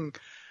something,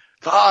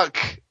 fuck.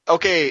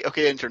 Okay,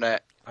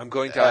 internet. I'm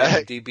going to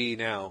IMDb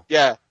now.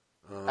 Yeah.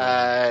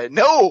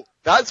 No,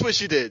 that's what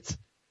she did.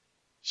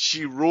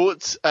 She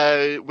wrote,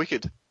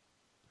 Wicked.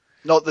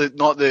 Not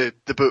the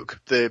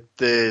book,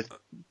 the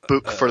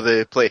book for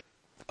the play.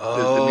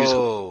 The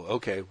musical.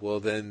 Okay. Well,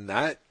 then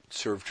that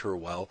served her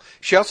well.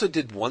 She also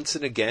did Once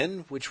and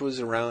Again, which was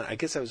around, I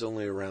guess I was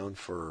only around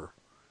for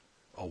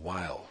a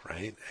while,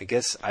 right? I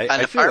guess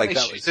I feel like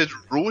that she did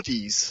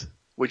Roadies,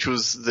 which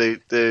was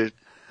the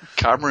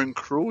Cameron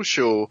Crowe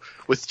show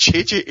with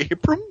J.J.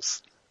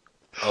 Abrams.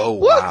 Oh,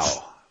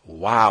 what?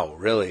 Wow,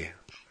 really?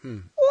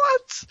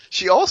 What?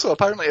 She also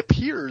apparently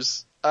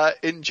appears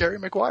in Jerry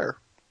Maguire.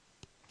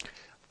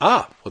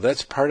 Ah, well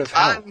that's part of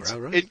how.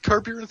 And in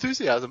Curb Your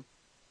Enthusiasm.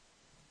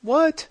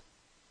 What?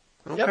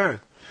 Okay. Yep.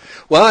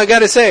 Well, I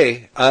gotta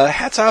say,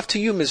 hats off to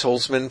you, Ms.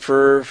 Holzman,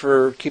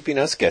 for keeping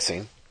us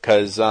guessing.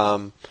 Cause,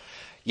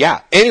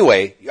 yeah.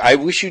 Anyway, I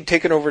wish you'd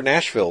taken over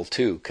Nashville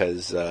too,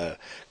 cause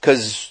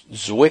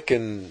Zwick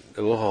and,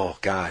 oh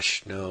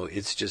gosh, no,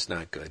 it's just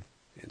not good.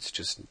 It's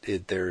just,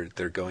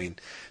 they're going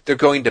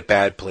to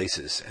bad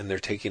places and they're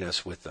taking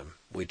us with them,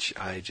 which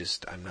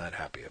I'm not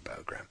happy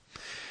about, Graham.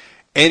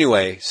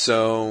 Anyway,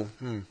 so,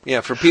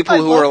 yeah, for people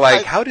who are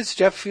like, how does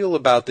Jeff feel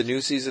about the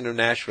new season of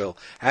Nashville?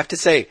 I have to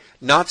say,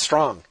 not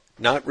strong.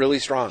 Not really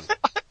strong.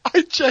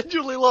 I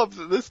genuinely love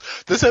that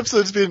this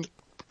episode's been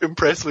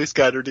impressively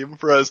scattered even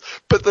for us,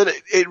 but then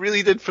it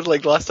really did for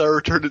like last hour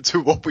turn into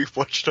what we've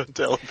watched on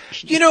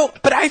television. You know,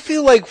 but I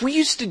feel like we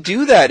used to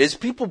do that, as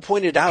people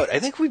pointed out. I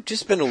think we've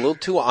just been a little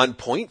too on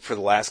point for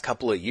the last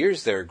couple of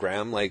years there,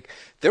 Graham. Like,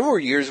 there were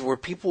years where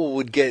people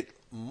would get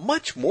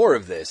much more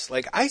of this.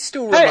 Like, I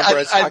still remember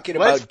us talking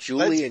about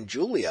Julie and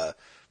Julia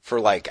for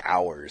like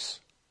hours.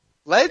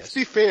 Let's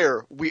be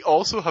fair, we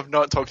also have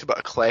not talked about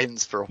a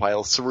cleanse for a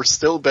while, so we're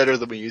still better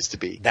than we used to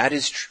be. That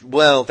is true.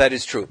 Well, that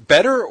is true.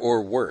 Better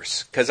or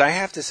worse? Because I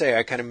have to say,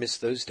 I kind of miss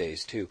those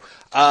days too.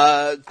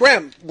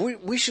 Graham,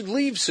 we should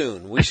leave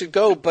soon. We should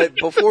go, but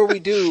before we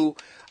do,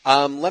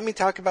 let me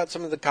talk about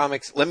some of the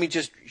comics. Let me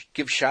just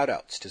give shout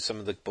outs to some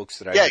of the books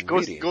that I've been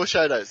reading. Go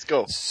shout outs,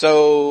 go.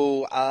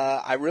 So,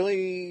 I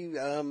really,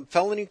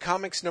 Felony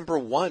Comics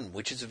 #1,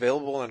 which is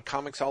available on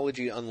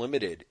Comixology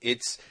Unlimited.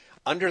 It's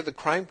under the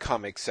crime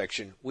comics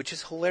section, which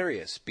is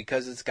hilarious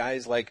because it's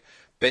guys like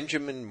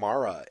Benjamin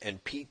Marra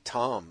and Pete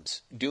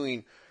Toms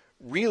doing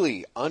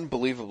really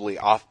unbelievably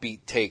offbeat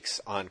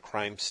takes on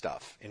crime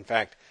stuff. In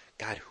fact,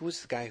 God, who's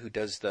the guy who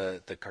does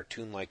the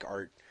cartoon-like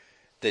art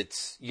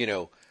that's, you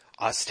know,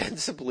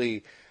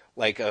 ostensibly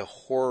like a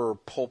horror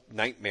pulp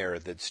nightmare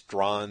that's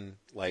drawn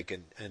like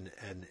an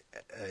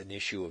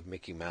issue of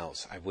Mickey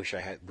Mouse. I wish I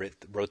had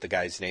wrote the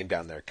guy's name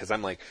down there, because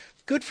I'm like,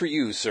 good for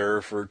you, sir,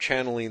 for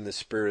channeling the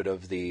spirit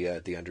of the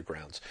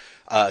undergrounds.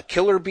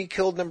 Killer Be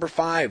Killed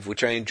 #5,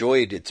 which I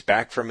enjoyed. It's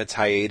back from its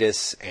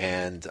hiatus,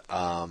 and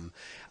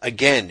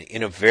again,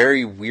 in a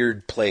very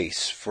weird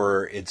place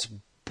for its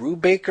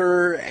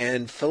Brubaker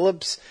and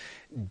Phillips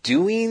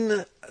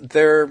doing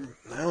their,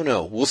 I don't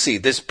know, we'll see.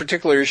 This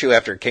particular issue,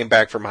 after it came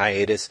back from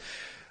hiatus,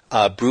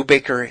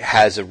 Brubaker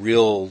has a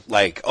real,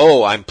 like,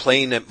 I'm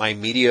playing at my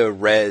media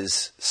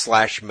res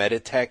 / meta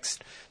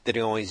text that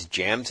he always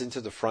jams into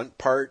the front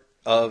part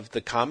of the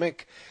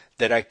comic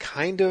that I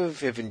kind of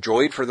have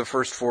enjoyed for the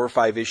first 4 or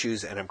 5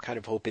 issues, and I'm kind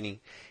of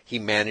hoping he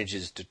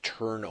manages to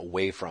turn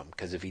away from,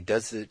 because if he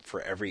does it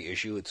for every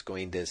issue, it's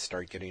going to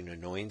start getting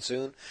annoying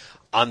soon.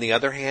 On the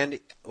other hand,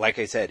 like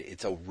I said,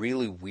 it's a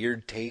really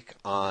weird take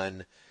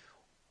on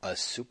a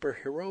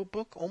superhero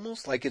book,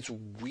 almost. Like, it's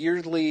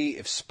weirdly,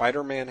 if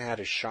Spider-Man had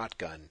a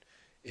shotgun,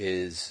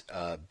 is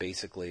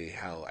basically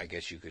how I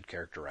guess you could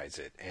characterize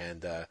it.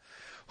 And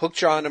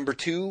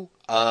Hookjaw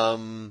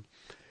 #2,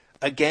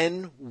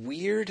 again,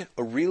 weird,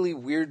 a really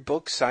weird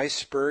book. Cy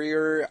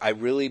Spurrier, I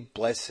really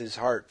bless his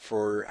heart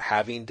for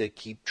having to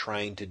keep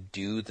trying to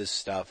do this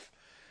stuff,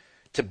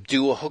 to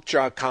do a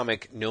Hookjaw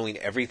comic knowing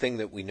everything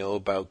that we know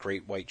about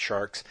great white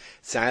sharks.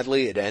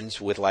 Sadly, it ends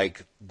with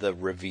like the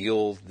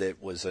reveal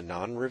that was a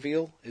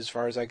non-reveal, as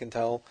far as I can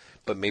tell.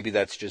 But maybe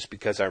that's just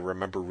because I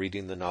remember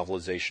reading the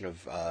novelization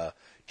of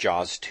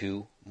Jaws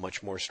 2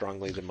 much more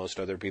strongly than most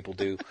other people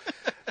do.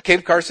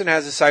 Cave Carson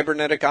has a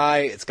cybernetic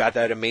eye. It's got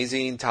that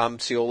amazing Tom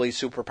Scioli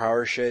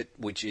superpower shit,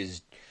 which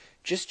is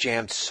just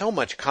jammed so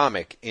much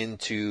comic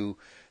into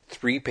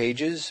 3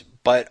 pages.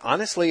 But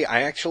honestly,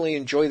 I actually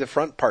enjoy the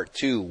front part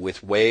too,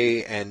 with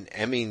Way and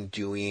Emming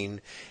doing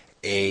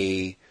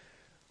a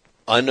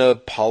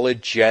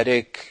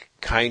unapologetic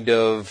kind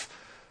of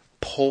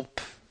pulp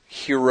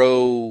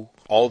hero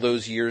all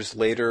those years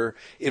later.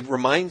 It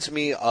reminds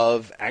me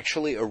of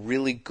actually a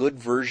really good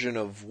version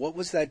of, what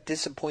was that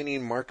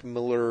disappointing Mark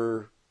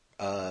Miller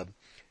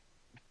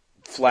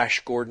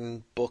Flash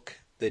Gordon book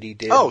that he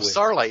did?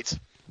 Starlight.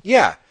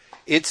 Yeah,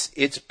 it's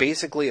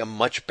basically a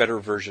much better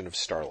version of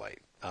Starlight.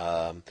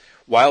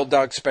 Wild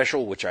Dog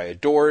Special, which I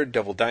adored.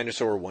 Devil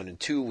Dinosaur 1 and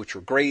 2, which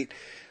were great.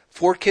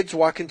 4 Kids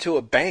Walk Into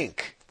a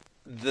Bank.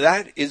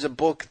 That is a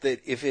book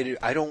that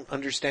I don't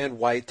understand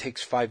why it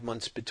takes 5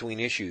 months between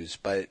issues,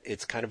 but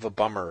it's kind of a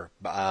bummer.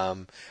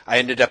 I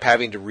ended up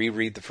having to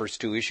reread the first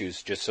 2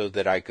 issues just so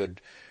that I could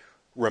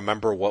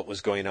remember what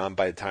was going on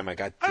by the time I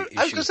got to issue 3.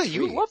 I was going to say,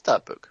 you loved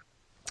that book.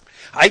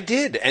 I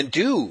did and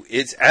do.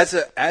 It's as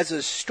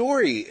a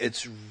story,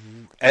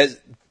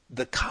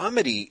 the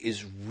comedy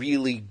is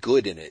really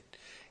good in it,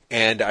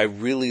 and I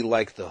really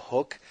like the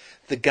hook.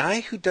 The guy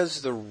who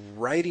does the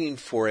writing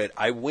for it,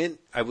 I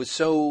was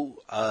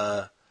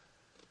so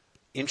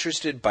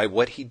interested by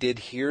what he did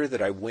here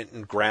that I went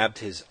and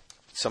grabbed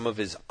some of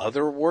his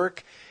other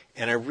work,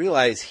 and I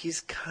realized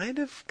he's kind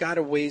of got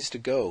a ways to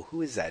go.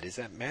 Who is that? Is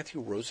that Matthew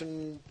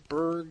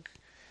Rosenberg?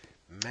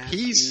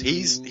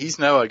 He's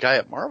now a guy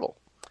at Marvel.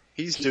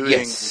 He's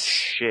doing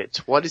shit.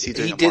 What is he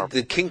doing? He did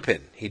the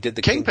Kingpin. He did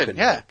the Kingpin.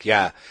 Yeah. Book.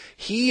 Yeah.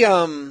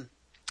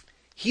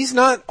 He's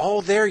not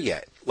all there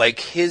yet. Like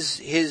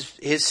his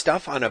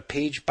stuff on a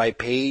page by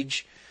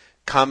page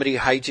comedy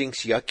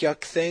hijinks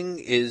yuck thing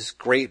is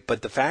great,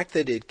 but the fact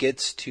that it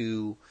gets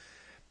to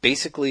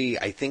basically,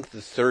 I think, the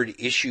 3rd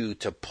issue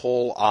to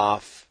pull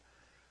off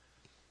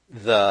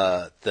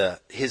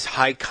his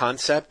high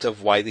concept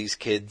of why these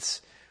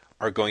kids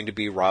are going to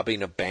be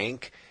robbing a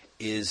bank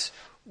is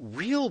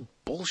real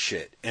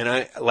bullshit.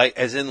 And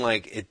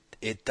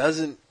it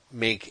doesn't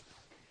make,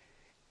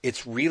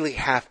 it's really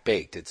half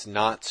baked. It's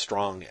not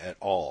strong at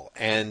all.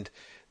 And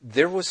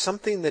There was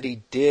something that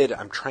he did.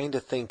 I'm trying to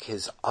think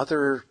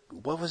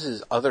what was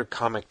his other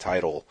comic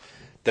title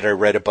that I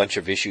read a bunch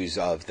of issues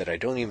of that I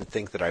don't even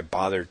think that I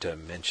bothered to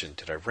mention.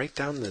 Did I write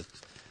down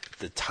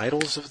the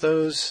titles of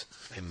those?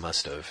 I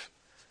must have.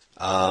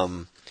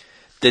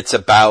 That's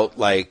about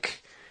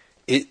like,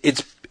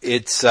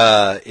 it's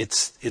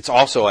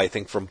also, I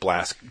think, from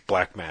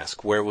Black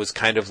Mask, where it was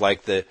kind of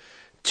like the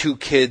two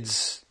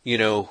kids,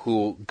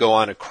 who go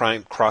on a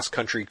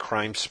cross-country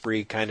crime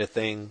spree kind of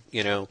thing,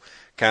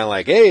 kind of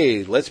like,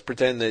 hey, let's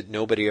pretend that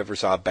nobody ever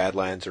saw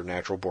Badlands or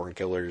Natural Born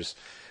Killers,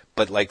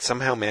 but like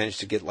somehow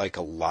managed to get like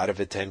a lot of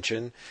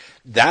attention.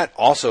 That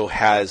also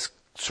has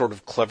sort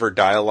of clever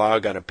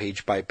dialogue on a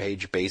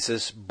page-by-page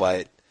basis,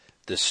 but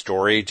the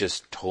story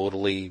just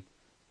totally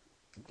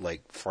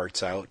like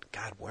farts out.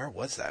 God, where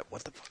was that?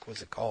 What the fuck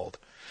was it called?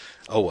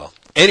 Oh well.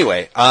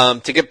 Anyway,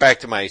 to get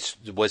back to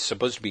was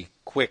supposed to be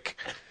quick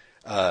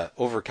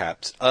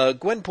overcaps.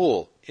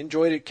 Gwenpool,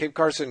 enjoyed it. Cape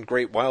Carson,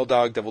 great. Wild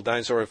Dog, Devil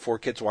Dinosaur, 4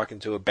 Kids Walk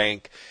Into a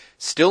Bank.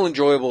 Still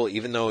enjoyable,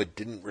 even though it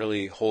didn't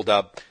really hold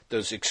up.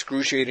 Those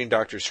excruciating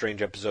Doctor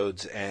Strange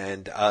episodes,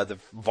 and the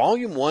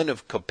Volume 1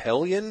 of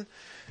Coppelion,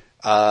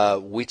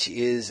 which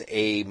is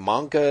a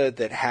manga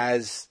that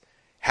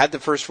had the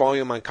first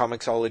volume on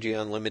Comixology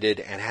Unlimited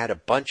and had a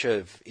bunch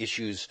of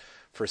issues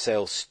for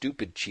sale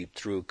stupid cheap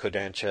through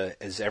Kodansha.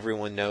 As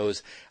everyone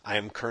knows, I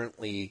am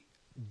currently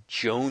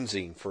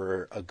jonesing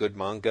for a good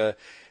manga.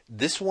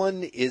 This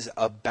one is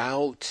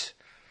about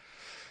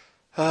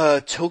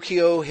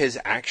Tokyo has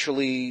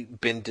actually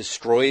been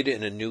destroyed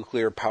in a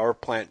nuclear power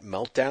plant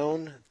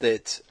meltdown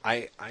that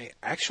I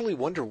actually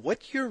wonder,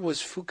 what year was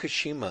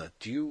Fukushima?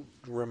 Do you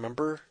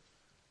remember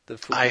the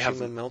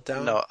Fukushima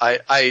meltdown? No,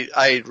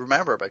 I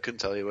remember, but I couldn't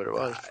tell you what it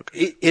was.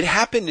 It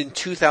happened in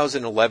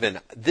 2011.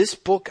 This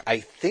book, I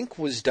think,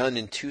 was done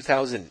in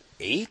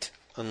 2008,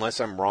 unless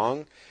I'm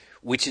wrong,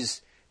 which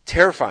is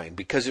terrifying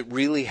because it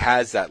really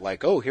has that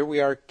like, oh, here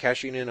we are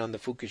cashing in on the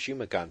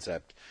Fukushima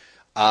concept.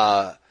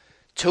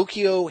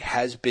 Tokyo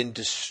has been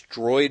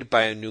destroyed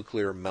by a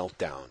nuclear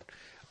meltdown.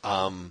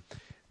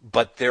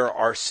 But there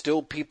are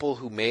still people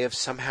who may have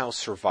somehow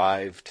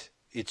survived.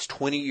 It's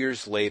 20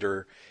 years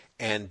later,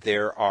 and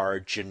there are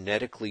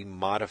genetically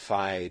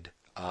modified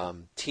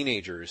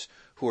teenagers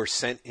who are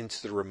sent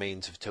into the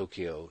remains of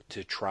Tokyo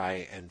to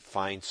try and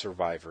find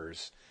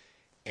survivors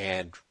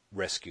and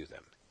rescue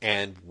them.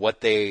 And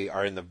what they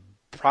are in the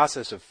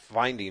process of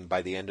finding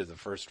by the end of the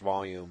first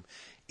volume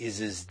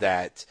is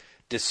that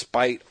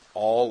despite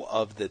all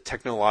of the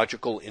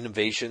technological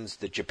innovations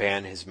that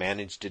Japan has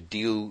managed to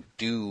do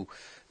to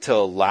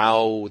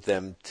allow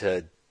them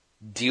to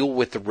deal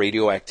with the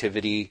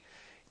radioactivity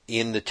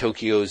in the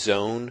Tokyo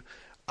zone,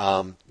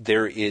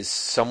 there is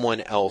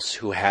someone else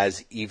who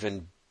has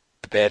even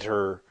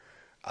better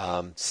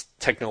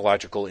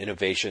technological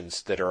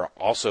innovations that are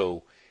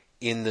also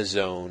in the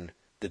zone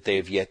that they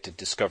have yet to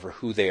discover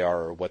who they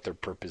are or what their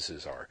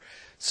purposes are.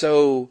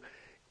 So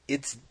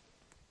it's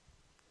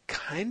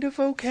kind of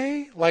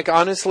okay. Like,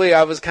 honestly,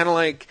 I was kind of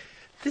like,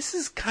 this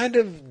is kind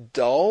of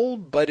dull,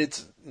 but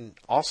it's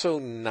also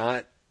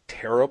not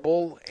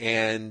terrible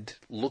and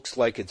looks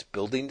like it's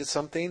building to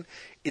something.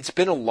 It's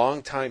been a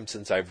long time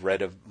since I've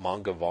read a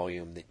manga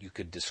volume that you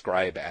could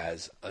describe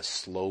as a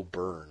slow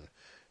burn.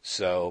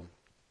 So,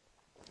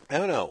 I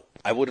don't know.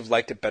 I would have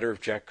liked it better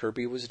if Jack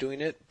Kirby was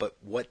doing it, but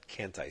what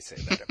can't I say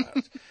that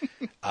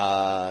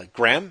about?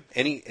 Graham,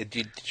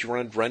 did you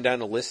want to run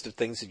down a list of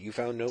things that you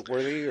found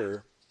noteworthy,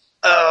 or?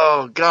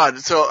 Oh God!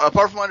 So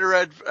apart from what I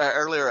read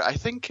earlier, I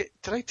think,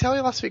 did I tell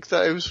you last week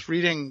that I was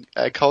reading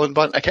Colin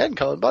Bunn's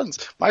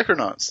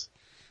Micronauts?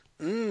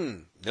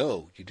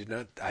 No, you did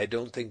not. I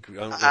don't think you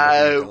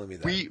telling me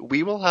that.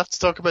 We will have to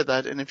talk about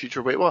that in a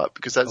future Wait What,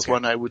 because that's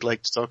one I would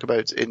like to talk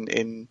about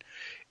in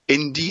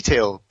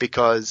detail,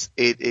 because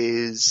it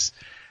is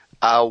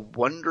a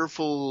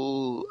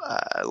wonderful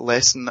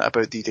lesson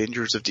about the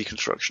dangers of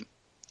deconstruction.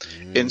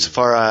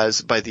 Insofar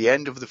as by the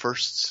end of the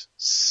first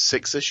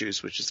 6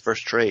 issues, which is the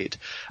first trade,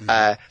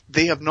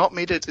 they have not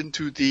made it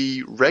into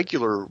the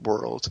regular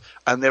world,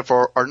 and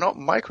therefore are not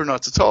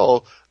Micronauts at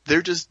all.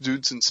 They're just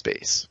dudes in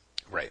space.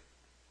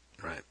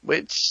 Right.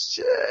 Which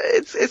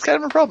it's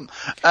kind of a problem.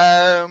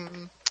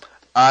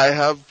 I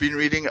have been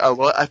reading a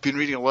lot. I've been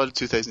reading a lot of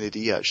 2000 AD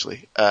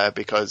actually,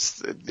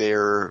 because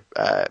their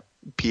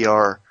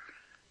PR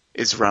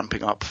is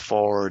ramping up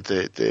for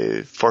the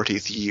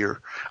 40th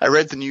year. I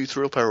read the new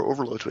Thrill Power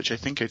Overload, which I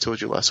think I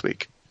told you last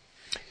week.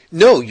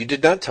 No, you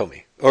did not tell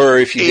me. Or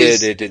if you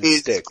did, it didn't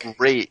stick. It's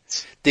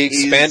great. The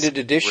expanded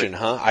edition,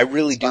 huh? I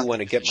really do want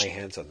to get my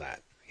hands on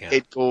that. Yeah.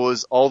 It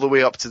goes all the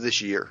way up to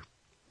this year.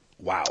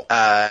 Wow.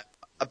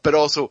 But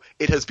also,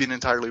 it has been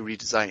entirely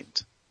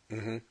redesigned.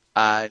 Mm-hmm.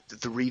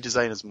 The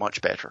redesign is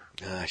much better.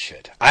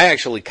 Shit. I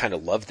actually kind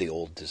of love the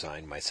old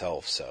design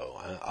myself,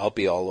 so I'll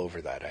be all over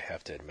that, I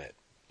have to admit.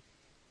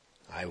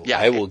 I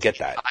will get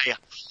that. I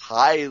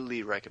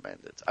highly recommend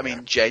it. I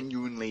mean,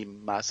 genuinely,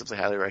 massively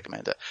highly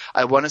recommend it.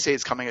 I want to say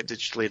it's coming out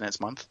digitally next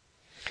month.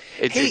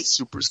 It's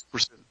super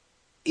soon.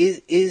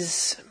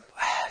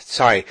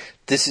 Sorry,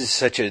 this is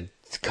such a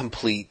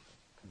complete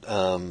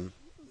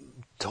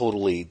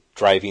totally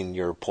driving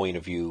your point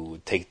of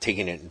view,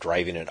 taking it and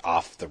driving it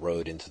off the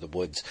road into the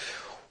woods.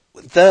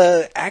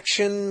 The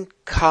Action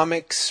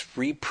Comics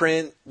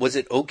reprint, was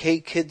it OK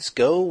Kids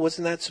Go?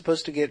 Wasn't that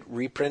supposed to get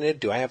reprinted?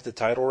 Do I have the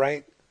title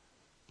right?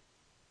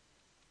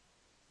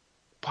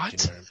 What? Do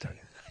you know what I'm talking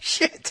about?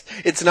 Shit,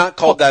 it's not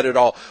called that at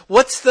all.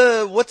 What's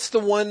the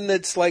one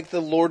that's like the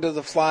Lord of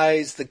the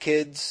Flies, the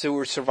kids who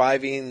are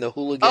surviving the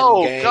hooligan gangs?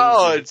 Oh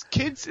God,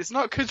 kids! It's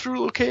not Kids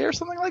Rule OK or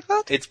something like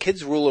that. It's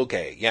Kids Rule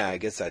OK. Yeah, I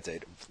guess that's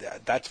it.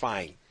 That's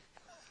fine.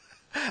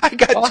 I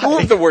got two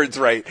of the words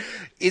right.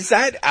 Is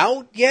that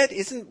out yet?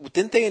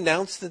 Didn't they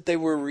announce that they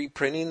were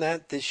reprinting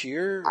that this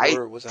year?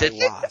 Or was I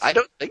lost? I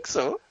don't think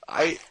so.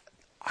 I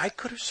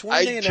could have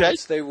sworn they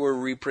announced they were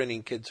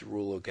reprinting Kids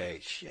Rule OK.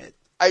 Shit.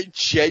 I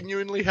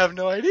genuinely have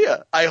no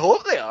idea. I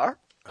hope they are.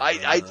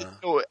 I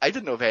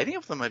didn't know if any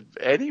of them had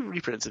any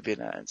reprints had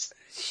been announced.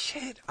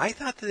 Shit, I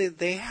thought that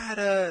they had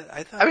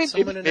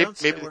someone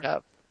announced maybe they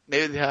have.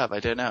 Maybe they have.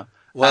 I don't know.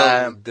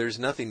 Well, there's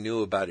nothing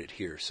new about it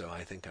here, so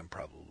I think I'm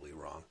probably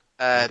wrong.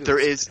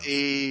 There's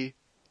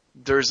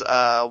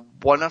a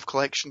one-off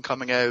collection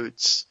coming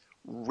out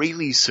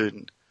really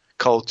soon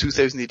called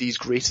 2000 AD's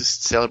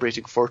Greatest,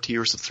 celebrating 40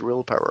 years of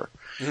Thrill Power,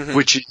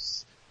 which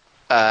is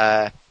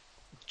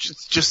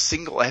just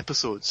single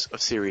episodes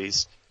of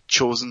series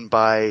chosen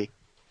by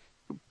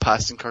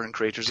past and current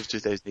creators of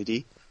 2000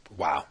 AD.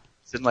 Wow.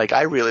 And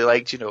I really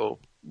liked,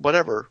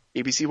 whatever,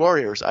 ABC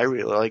Warriors. I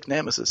really like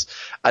Nemesis.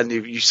 And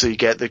so you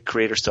get the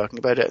creators talking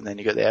about it, and then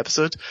you get the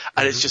episode,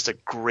 and it's just a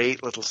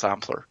great little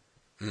sampler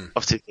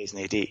of 2000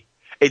 AD.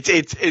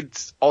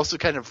 It's also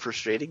kind of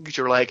frustrating because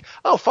you're like,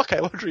 oh fuck,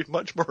 I want to read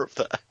much more of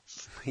that.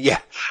 Yeah.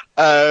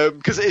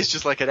 Because it's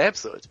just like an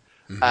episode.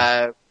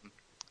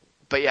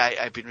 But yeah,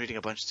 I've been reading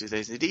a bunch of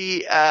 2000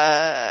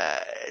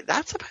 AD.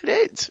 That's about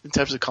it in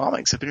terms of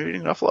comics. I've been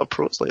reading an awful lot of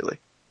prose lately.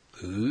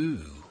 Ooh,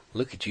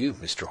 look at you,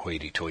 Mr.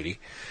 Hoity-toity.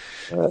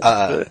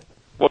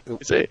 What can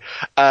I say?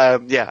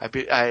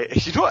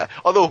 You know what?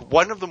 Although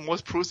one of them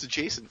was prose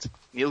adjacent.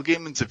 Neil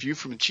Gaiman's A View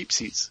from the Cheap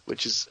Seats,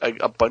 which is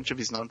a bunch of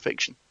his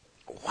nonfiction.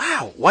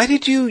 Wow. Why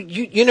did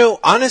you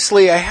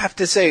honestly, I have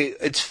to say,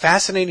 it's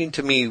fascinating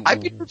to me. I've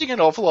been reading an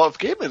awful lot of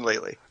Gaiman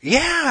lately.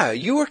 Yeah,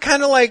 you were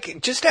kind of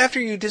like, just after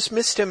you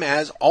dismissed him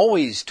as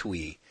always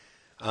twee.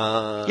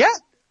 Yeah.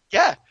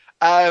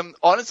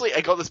 Honestly,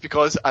 I got this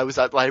because I was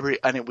at the library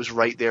and it was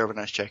right there when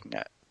I was checking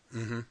it.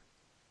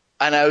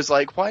 And I was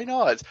like, why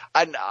not?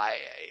 And I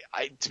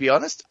to be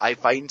honest, I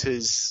find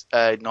his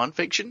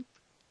nonfiction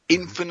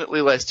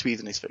infinitely less twee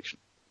than his fiction.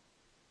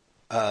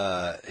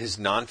 His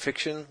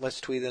nonfiction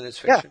less twee than his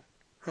fiction?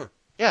 Yeah. Huh.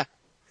 Yeah.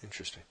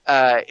 Interesting.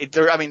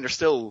 There's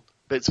still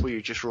bits where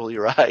you just roll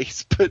your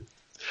eyes, but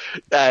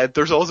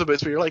there's also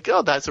bits where you're like,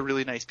 oh, that's a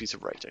really nice piece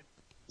of writing.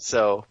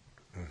 So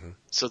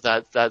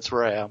that's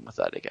where I am with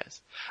that, I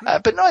guess.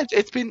 But no,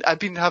 I've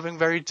been having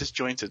very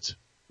disjointed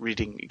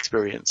reading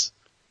experience.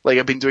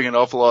 I've been doing an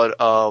awful lot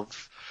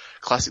of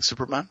classic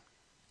Superman.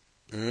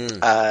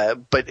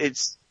 But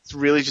it's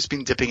really just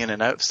been dipping in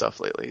and out of stuff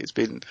lately. It's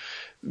been,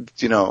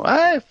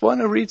 I want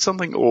to read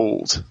something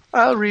old.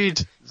 I'll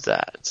read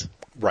that.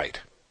 Right.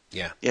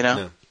 Yeah.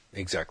 No,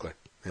 exactly.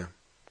 Yeah.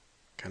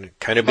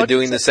 Kind of been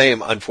doing the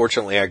same.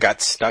 Unfortunately, I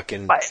got stuck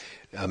in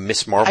a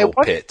Miss Marvel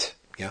pit.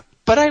 Yeah.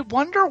 But I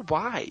wonder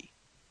why.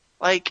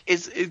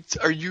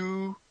 Are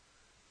you...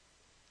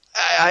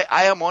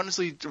 I am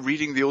honestly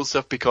reading the old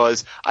stuff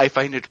because I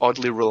find it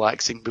oddly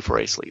relaxing before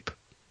I sleep.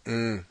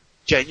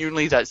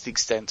 Genuinely, that's the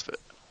extent of it.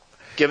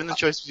 Given the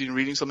choice between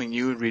reading something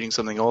new and reading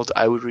something old,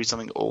 I would read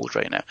something old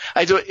right now.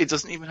 It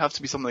doesn't even have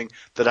to be something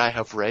that I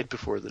have read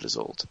before that is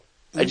old.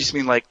 I just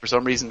mean for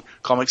some reason,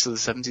 comics of the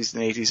 70s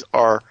and 80s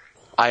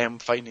I am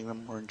finding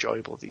them more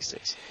enjoyable these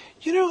days.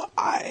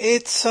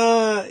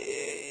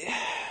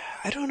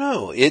 I don't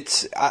know.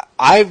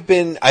 I've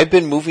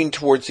been moving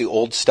towards the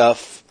old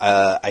stuff.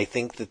 I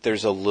think that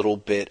there's a little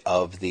bit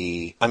of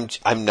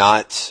I'm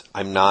not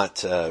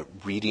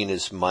reading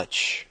as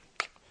much.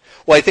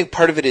 Well, I think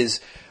part of it is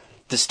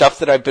the stuff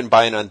that I've been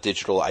buying on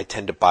digital. I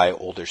tend to buy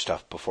older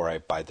stuff before I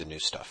buy the new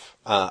stuff.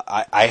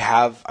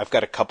 I've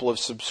got a couple of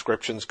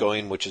subscriptions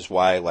going, which is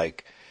why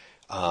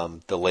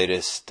the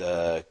latest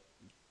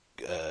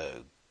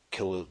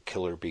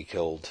Killer Be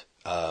Killed.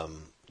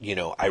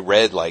 I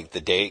read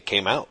the day it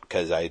came out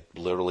because I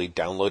literally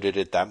downloaded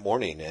it that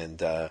morning,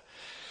 and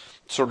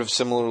sort of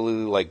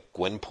similarly like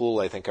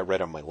Gwenpool, I think I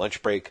read on my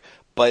lunch break.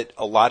 But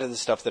a lot of the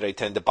stuff that I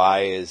tend to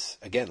buy is,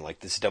 again, like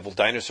this Devil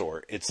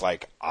Dinosaur. It's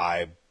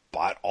I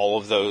bought all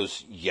of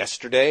those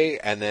yesterday,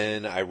 and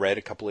then I read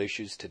a couple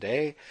issues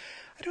today.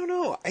 I don't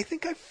know. I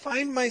think I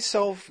find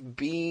myself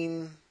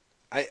being...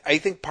 I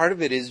think part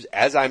of it is,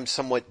 as I'm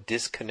somewhat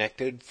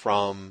disconnected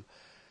from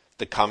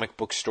the comic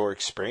book store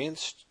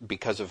experience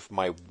because of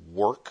my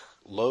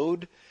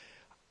workload,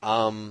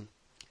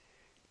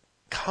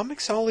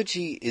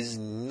 Comixology is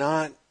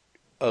not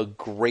a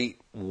great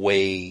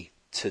way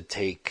to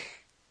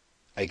take,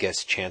 I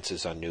guess,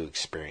 chances on new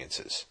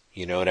experiences.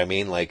 You know what I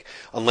mean?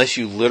 Unless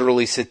you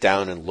literally sit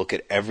down and look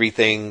at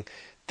everything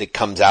that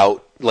comes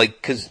out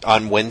like, cause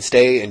on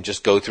Wednesday and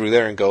just go through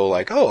there and go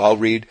like, oh, I'll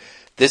read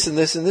this and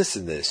this and this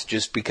and this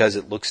just because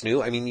it looks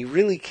new. I mean, you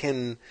really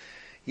can,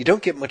 you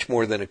don't get much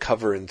more than a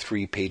cover and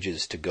 3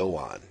 pages to go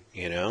on,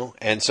 you know?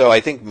 And so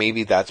I think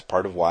maybe that's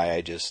part of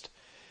why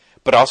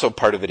but also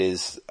part of it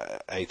is,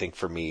 I think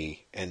for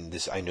me, and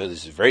this, I know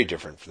this is very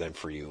different than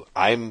for you.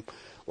 I'm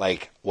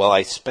like, well,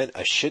 I spent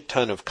a shit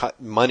ton of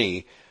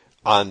money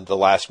on the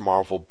last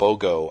Marvel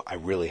BOGO. I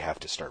really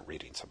have to start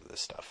reading some of this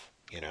stuff,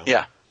 you know?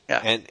 Yeah.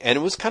 Yeah. And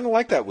it was kind of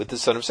like that with the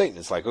Son of Satan.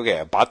 It's like, okay,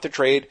 I bought the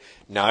trade.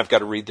 Now I've got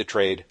to read the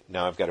trade.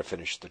 Now I've got to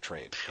finish the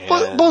trade.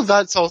 And well,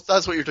 that's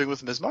what you're doing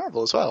with Ms.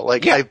 Marvel as well.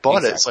 Like, yeah, I bought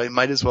exactly. it, so I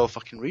might as well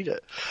fucking read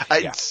it.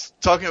 Yeah.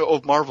 Talking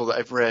about Marvel that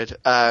I've read,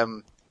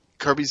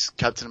 Kirby's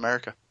Captain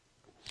America.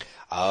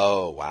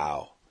 Oh,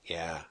 wow.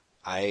 Yeah.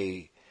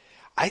 I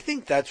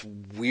think that's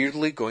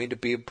weirdly going to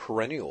be a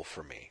perennial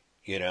for me,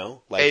 you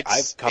know? Like,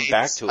 I've come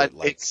back to it.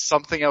 Like, it's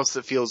something else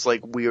that feels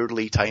like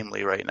weirdly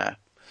timely right now.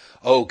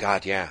 Oh,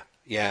 God, yeah.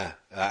 Yeah.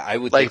 I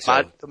would like think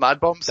so. The Mad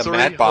Bomb The story?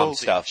 Mad Bomb Holy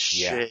stuff.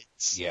 shit.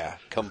 Yeah. Yeah,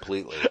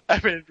 completely. I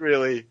mean,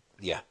 really.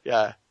 Yeah.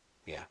 Yeah.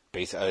 Yeah.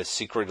 A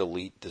secret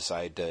elite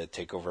decide to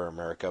take over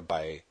America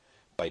by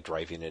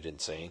driving it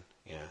insane.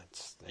 Yeah.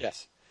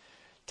 It's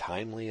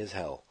timely as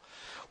hell.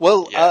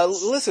 Well,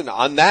 Yes. listen,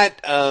 on that,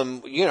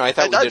 you know, I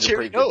thought we did a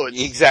pretty good,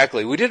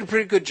 exactly. We did a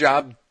pretty good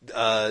job,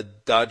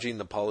 dodging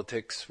the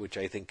politics, which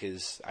I think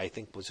was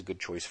a good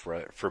choice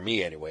for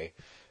me anyway.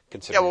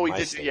 Considering Yeah, well, my we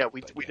did. state, Yeah,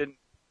 we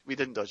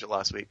didn't dodge it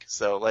last week,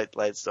 so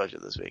let's dodge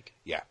it this week.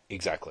 Yeah,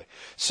 exactly.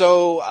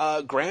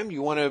 So, Graham,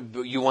 you want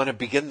to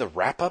begin the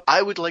wrap up? I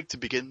would like to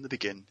begin the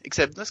begin,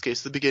 except in this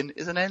case, the begin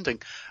is an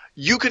ending.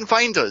 You can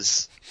find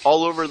us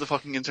all over the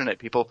fucking internet,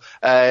 people.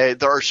 There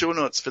are show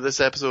notes for this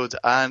episode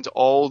and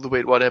all the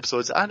Wait What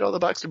episodes and all the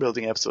Baxter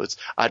Building episodes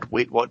at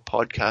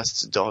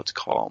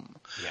waitwhatpodcasts.com.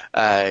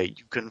 Yeah.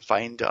 You can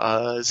find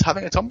us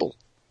having a tumble.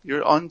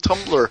 You're on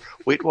Tumblr,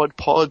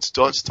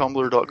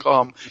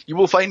 waitwhatpods.tumblr.com. You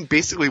will find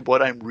basically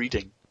what I'm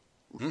reading.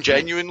 Mm-hmm.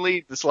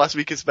 Genuinely, this last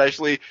week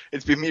especially,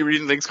 it's been me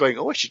reading things going,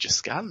 oh, I should just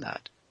scan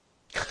that.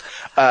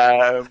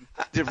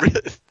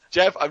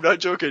 Jeff, I'm not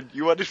joking.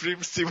 You want to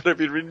see what I've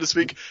been reading this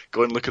week?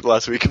 Go and look at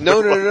last week.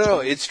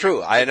 No. It's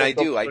true. I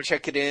do. I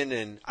check it in,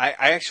 and I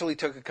actually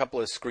took a couple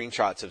of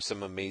screenshots of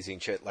some amazing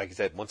shit. Like I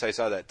said, once I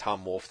saw that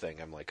Tom Wolfe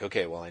thing, I'm like,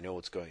 okay, well, I know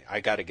what's going.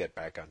 I got to get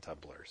back on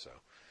Tumblr. So.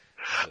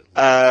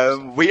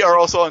 We are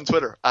also on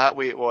Twitter at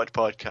Wait What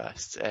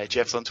Podcast.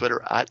 Jeff's on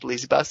Twitter at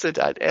LazyBastard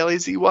at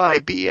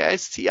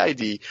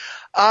LAZYBASTID.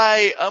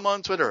 I am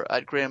on Twitter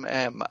at Graham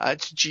M at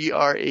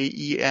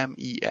GRAEMEM.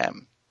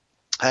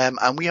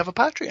 And we have a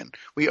Patreon.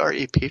 We are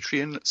a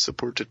Patreon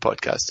supported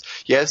podcast.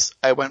 Yes,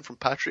 I went from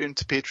Patreon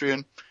to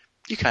Patreon.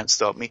 You can't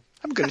stop me.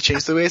 I'm going to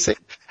change the way I say it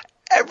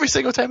every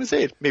single time I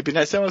say it. Maybe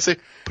next time I'll say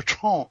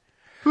Patron.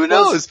 Who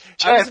knows?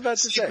 I was about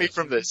to save say. me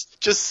from this.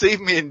 Just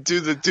save me and do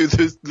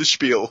the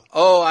spiel.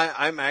 Oh,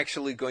 I'm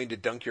actually going to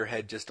dunk your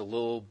head just a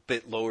little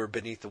bit lower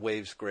beneath the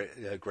waves,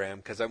 Graham,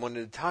 because I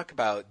wanted to talk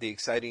about the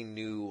exciting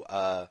new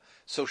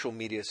social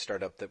media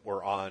startup that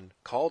we're on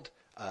called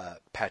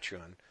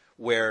Patreon,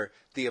 where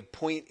the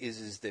point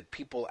is that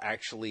people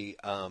actually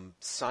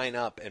sign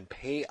up and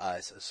pay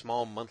us a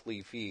small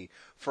monthly fee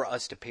for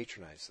us to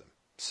patronize them.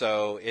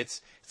 So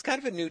it's kind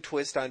of a new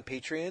twist on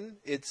Patreon.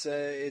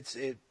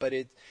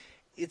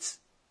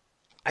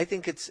 I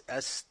think it's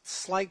a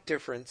slight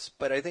difference,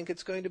 but I think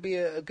it's going to be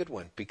a good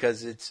one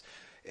because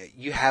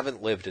you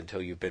haven't lived until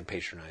you've been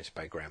patronized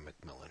by Graham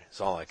McMillan. Is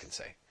all I can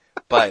say.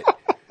 But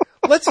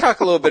let's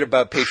talk a little bit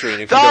about Patreon,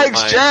 if you don't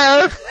mind.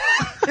 Jeff.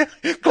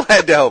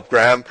 Glad to help,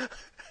 Graham.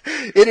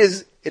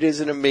 It is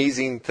an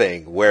amazing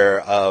thing where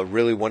a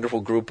really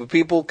wonderful group of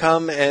people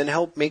come and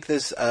help make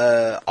this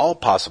all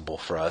possible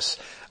for us.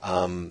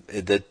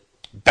 The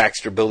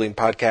Baxter Building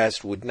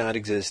podcast would not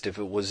exist if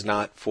it was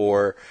not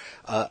for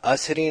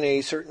us hitting a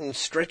certain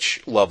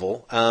stretch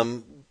level.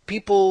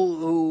 People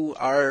who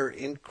are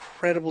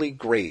incredibly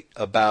great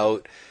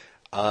about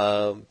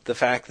the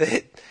fact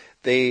that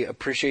they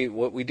appreciate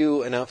what we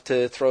do enough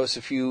to throw us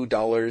a few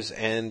dollars,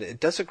 and it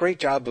does a great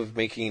job of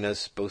making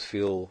us both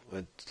feel,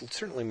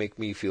 certainly make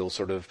me feel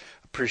sort of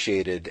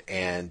appreciated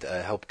and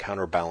help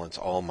counterbalance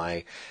all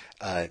my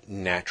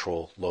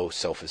natural low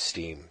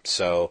self-esteem.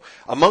 So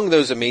among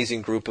those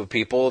amazing group of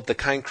people, the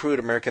kind crew at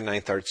American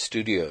Ninth Art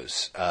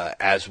Studios,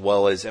 as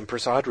well as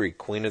Empress Audrey,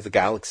 Queen of the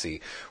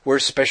Galaxy, we're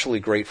especially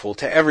grateful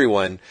to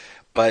everyone.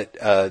 But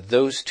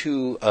those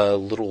two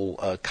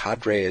little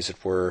cadre, as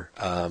it were,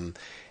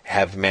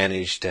 have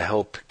managed to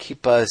help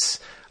keep us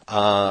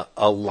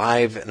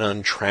alive and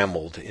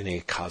untrammeled in a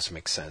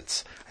cosmic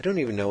sense. I don't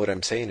even know what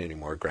I'm saying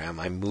anymore, Graham.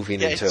 I'm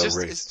moving into a race.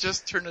 It's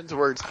just turned into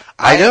words.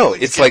 I know.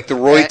 It's like the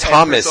Roy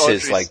Thomas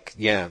is like,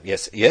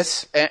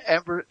 yes.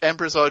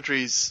 Empress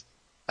Audrey's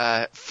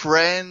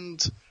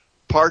friend,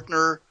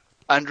 partner,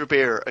 Andrew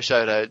Bear, a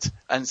shout out,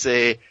 and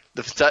say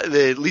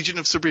the Legion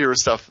of Superhero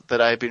stuff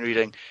that I've been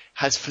reading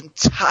has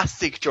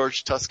fantastic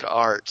George Tuska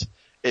art.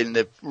 in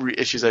the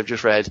issues I've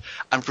just read,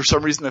 and for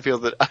some reason I feel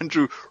that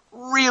Andrew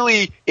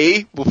really,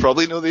 A, will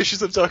probably know the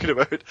issues I'm talking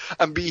about,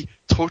 and B,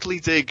 totally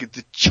dig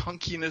the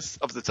chunkiness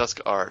of the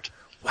Tuska art.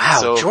 Wow,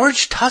 So,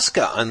 George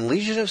Tuska on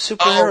Legion of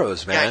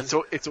Superheroes, man. Yeah,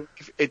 so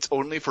it's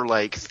only for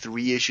like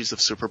 3 issues of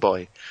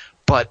Superboy,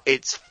 but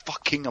it's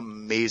fucking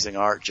amazing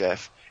art,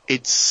 Jeff.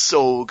 It's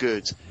so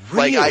good.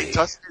 Really? Like,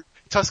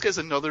 Tuska is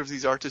another of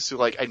these artists who,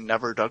 like, I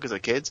never dug as a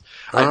kid.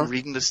 I'm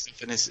reading this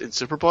stuff in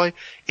Superboy.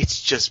 It's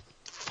just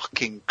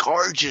fucking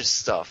gorgeous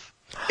stuff.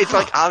 It's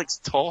like Alex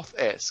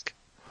Toth-esque.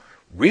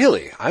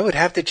 Really? I would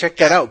have to check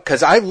that out,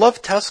 because I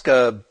love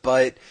Tuska,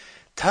 but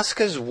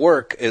Tuska's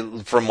work,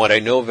 from what I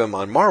know of him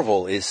on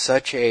Marvel, is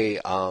such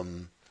a,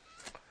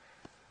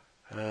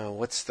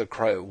 what's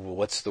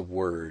the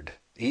word?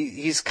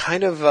 He's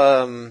kind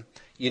of,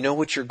 you know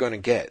what you're going to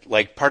get.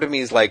 Like, part of me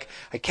is like,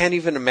 I can't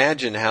even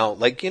imagine how,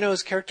 like, you know,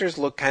 his characters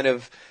look kind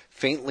of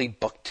faintly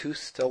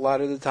buck-toothed a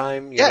lot of the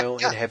time, you know,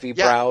 and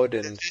heavy-browed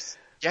and...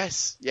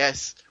 Yes.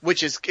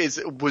 Which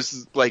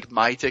was like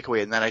my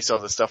takeaway, and then I saw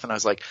the stuff and I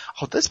was like,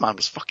 oh, this man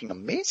was fucking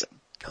amazing.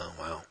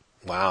 Oh,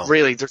 wow.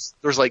 Really,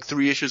 there's like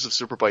 3 issues of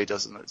Superboy he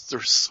does, and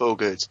they're so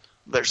good.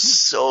 They're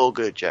so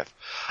good, Jeff.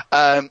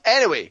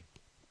 Anyway,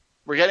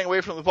 we're getting away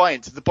from the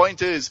point. The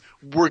point is,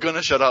 we're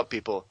gonna shut up,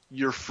 people.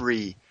 You're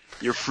free.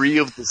 You're free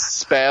of the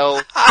spell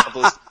of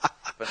those...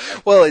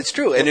 Well, it's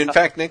true. And in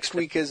fact, next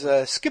week is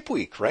Skip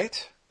Week,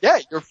 right? Yeah,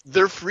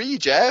 they're free,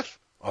 Jeff.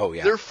 Oh,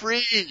 yeah. They're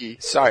free.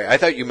 Sorry, I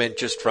thought you meant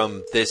just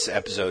from this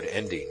episode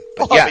ending.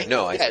 But I see.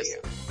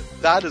 Yeah.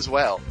 That as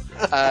well.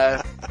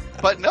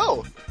 But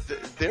no,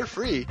 they're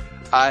free,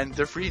 and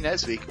they're free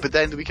next week. But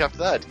then the week after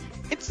that,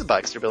 it's the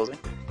Baxter Building.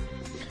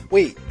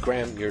 Wait,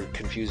 Graham, you're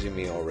confusing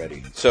me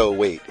already. So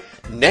wait,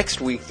 next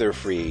week they're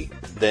free,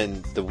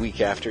 then the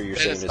week after you're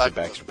saying is the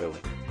Baxter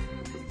Building.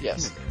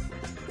 Yes.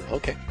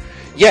 Okay.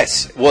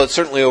 Yes, well, it's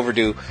certainly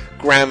overdue.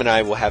 Graham and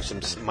I will have some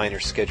minor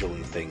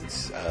scheduling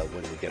things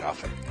when we get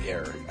off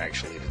air,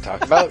 actually, to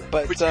talk about.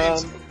 But which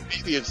means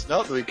maybe it's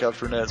not the week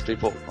after next,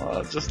 people.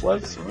 Just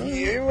let's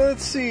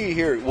see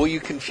here. Well, you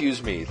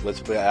confuse me.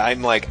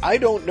 I'm like, I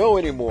don't know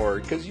anymore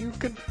because you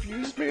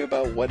confused me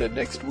about what a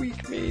next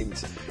week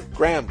means.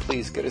 Graham,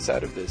 please get us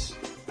out of this.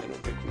 I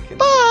don't think we can.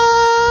 Bye.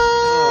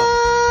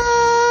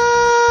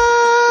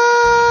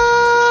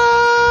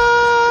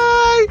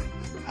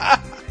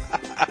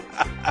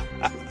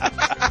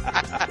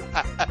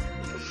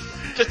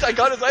 I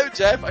got us out,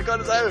 Jeff. I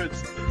got us out.